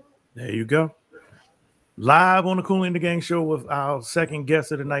 There you go. Live on the Kool and the Gang show with our second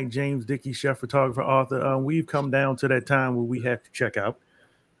guest of the night, James Dickey, chef, photographer, author. We've come down to that time where we have to check out.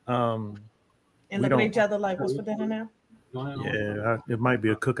 And look at each other like, what's for dinner now? Yeah, it might be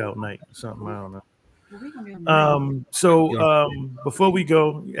a cookout night or something. I don't know. Before we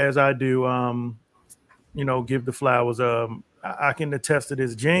go, as I do, give the flowers. I can attest to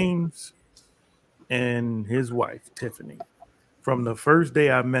this. James and his wife, Tiffany, from the first day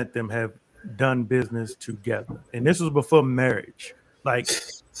I met them, have done business together, and this was before marriage. Like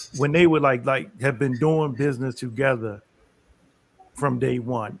when they would like have been doing business together from day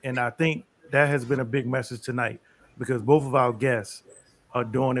one, and I think that has been a big message tonight because both of our guests are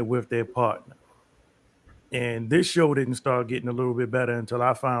doing it with their partner. And this show didn't start getting a little bit better until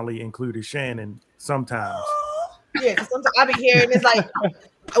I finally included Shannon. Sometimes, yeah, because sometimes I be hearing it's like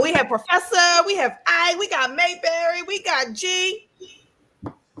we have Professor, we have we got Mayberry, we got G.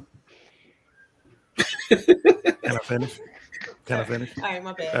 Can I finish? All right,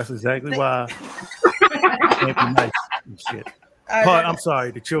 my bad. That's exactly why I can't be nice and shit. I'm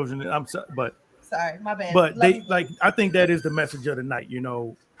sorry, the children. I'm sorry, but sorry, my bad. But I think that is the message of the night.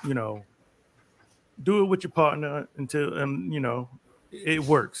 Do it with your partner until it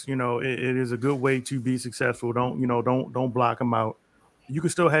works. It is a good way to be successful. Don't block them out. You can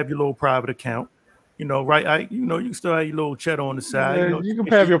still have your little private account. Right? You can still have your little cheddar on the side. Yeah, you can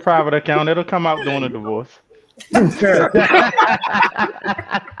have your private account. It'll come out during a divorce.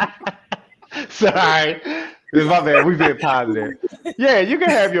 Sorry. This is my bad. We being positive. Yeah, you can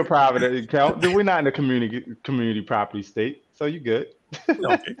have your private account. We're not in a community property state, so you good. Okay,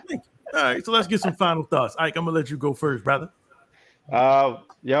 thank you. All right, so let's get some final thoughts. Ike, I'm gonna let you go first, brother.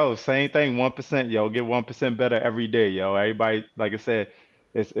 Same thing. 1%, yo. Get 1% better every day, yo. Everybody, like I said,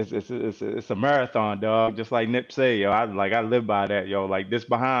 it's a marathon, dog. Just like Nip say, yo. I live by that, yo. Like this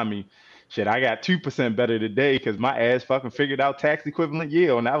behind me, shit. I got 2% better today because my ass fucking figured out tax equivalent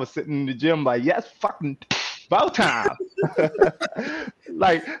yield, and I was sitting in the gym like, yes, fucking about time.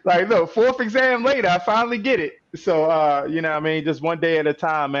 like look, 4th exam later, I finally get it. So just one day at a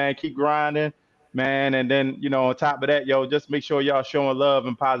time, man. Keep grinding, man. And then on top of that, yo, just make sure y'all showing love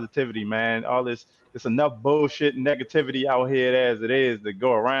and positivity, man. All this. It's enough bullshit and negativity out here as it is to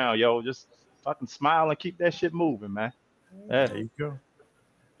go around, yo. Just fucking smile and keep that shit moving, man. There you go.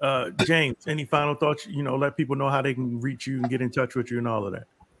 James, any final thoughts? Let people know how they can reach you and get in touch with you and all of that.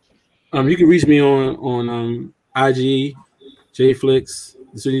 You can reach me on IG, JFlix.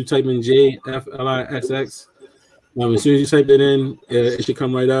 As soon as you type in JFLIXX, as soon as you type it in, it should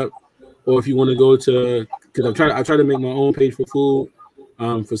come right up. Or if you want to go to, because I try to make my own page for food,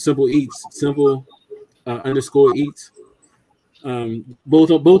 for Simple Eats, _eats,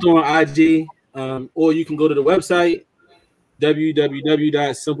 both on IG, or you can go to the website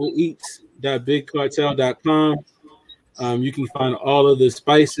www.simpleeats.bigcartel.com. You can find all of the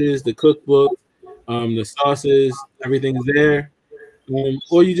spices, the cookbook, the sauces, everything's there.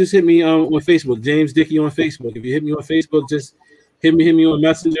 Or you just hit me on Facebook, James Dickey on Facebook. If you hit me on Facebook, just hit me on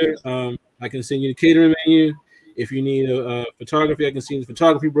Messenger. I can send you the catering menu. If you need a photography, I can send you the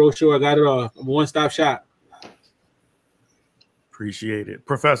photography brochure. I got it all. I'm a one-stop shop. Appreciate it.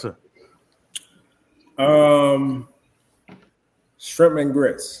 Professor. Shrimp and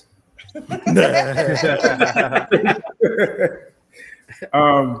grits.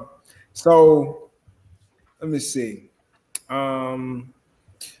 So let me see.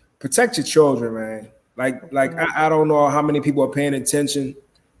 Protect your children, man. Like I don't know how many people are paying attention,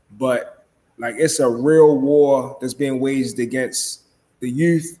 but like it's a real war that's being waged against the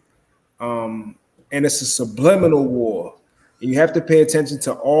youth. And it's a subliminal war. And you have to pay attention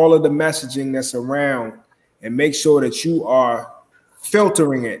to all of the messaging that's around and make sure that you are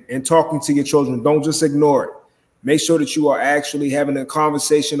filtering it and talking to your children. Don't just ignore it. Make sure that you are actually having a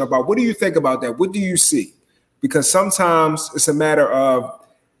conversation about what do you think about that? What do you see? Because sometimes it's a matter of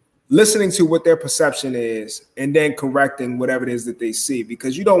listening to what their perception is and then correcting whatever it is that they see,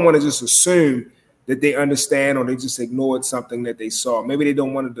 because you don't want to just assume that they understand or they just ignored something that they saw. Maybe they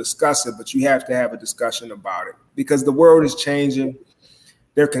don't want to discuss it, but you have to have a discussion about it because the world is changing.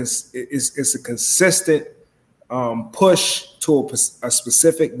 It's a consistent push to a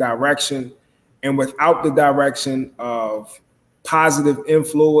specific direction, and without the direction of positive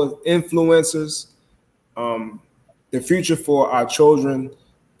influencers, the future for our children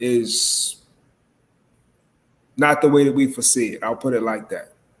is not the way that we foresee it. I'll put it like that.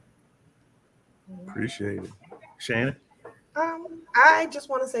 Appreciate it. Shannon? I just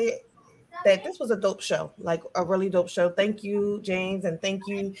want to say that this was a dope show, like a really dope show. Thank you, James, and thank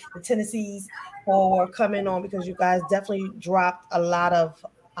you, the Tennessees, for coming on, because you guys definitely dropped a lot of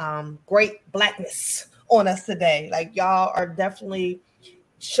great blackness on us today. Like, y'all are definitely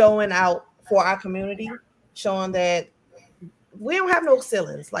showing out for our community, showing that we don't have no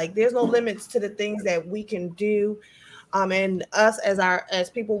ceilings. Like, there's no limits to the things that we can do. And us as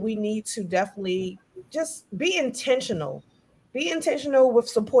people, we need to definitely just be intentional. Be intentional with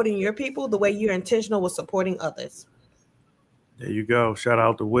supporting your people the way you're intentional with supporting others. There you go. Shout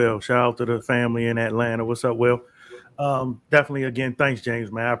out to Will. Shout out to the family in Atlanta. What's up, Will? Definitely, again, thanks,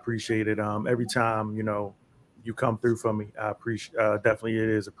 James, man. I appreciate it. Every time, you come through for me, I appreciate. Definitely, it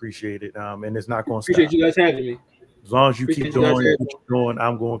is appreciated. And it's not going to stop. Appreciate you guys having me. As long as you keep doing what you're doing,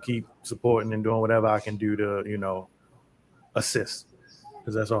 I'm going to keep supporting and doing whatever I can do to, assist,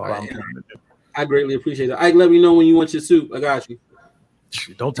 because that's all I'm trying to do. I greatly appreciate that. Let me know when you want your soup. I got you.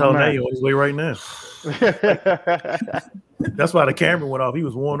 Don't tell Nay on his way right now. That's why the camera went off. He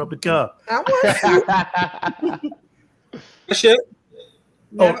was warming up the car. Shit.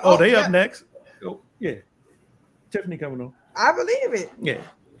 Oh, they up next. Oh, yeah. Tiffany coming on. I believe it. Yeah.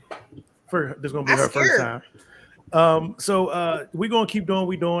 This is gonna be her first time. So we're gonna keep doing what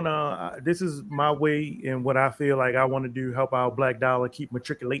we're doing. This is my way and what I feel like I want to do, help our Black Dollar keep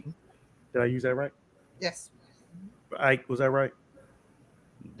matriculating. Did I use that right? Yes. Ike, was that right?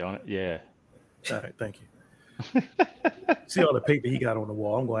 Don't it? Yeah. All right, thank you. See all the paper he got on the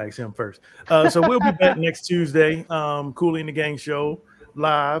wall. I'm gonna ask him first. So we'll be back next Tuesday. Cooley and the Gang Show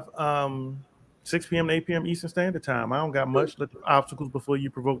live, 6 p.m. to 8 p.m. Eastern Standard Time. I don't got much. Let the obstacles before you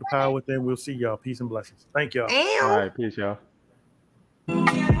provoke the power within. We'll see y'all. Peace and blessings. Thank y'all. All right, peace, y'all.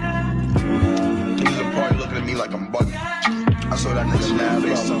 Niggas a party looking at me like I'm bugging. I saw that nigga now.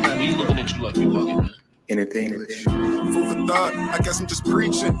 We looking at you like you bugging. Anything English. Food for thought, I guess I'm just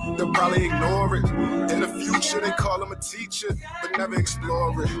preaching. They'll probably ignore it. In the future, they call him a teacher, but never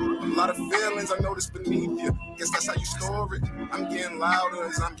explore it. A lot of feelings I notice beneath you. Guess that's how you store it. I'm getting louder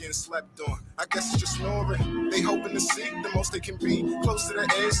as I'm getting slept on. I guess it's just snoring. They hoping to see the most they can be. Close to the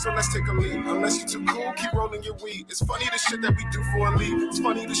edge, so let's take a leap. Unless you're too cool, keep rolling your weed. It's funny the shit that we do for a lead. It's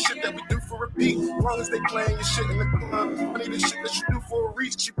funny the shit that we do for a beat. As long as they playing your shit in the club. Funny the shit that you do for a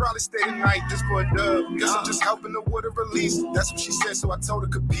reach. She probably stayed at night just for a dub. Guess I'm just helping her with a release. That's what she said, so I told her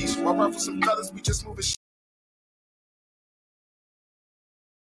capiche. While ruffle some feathers, we just moving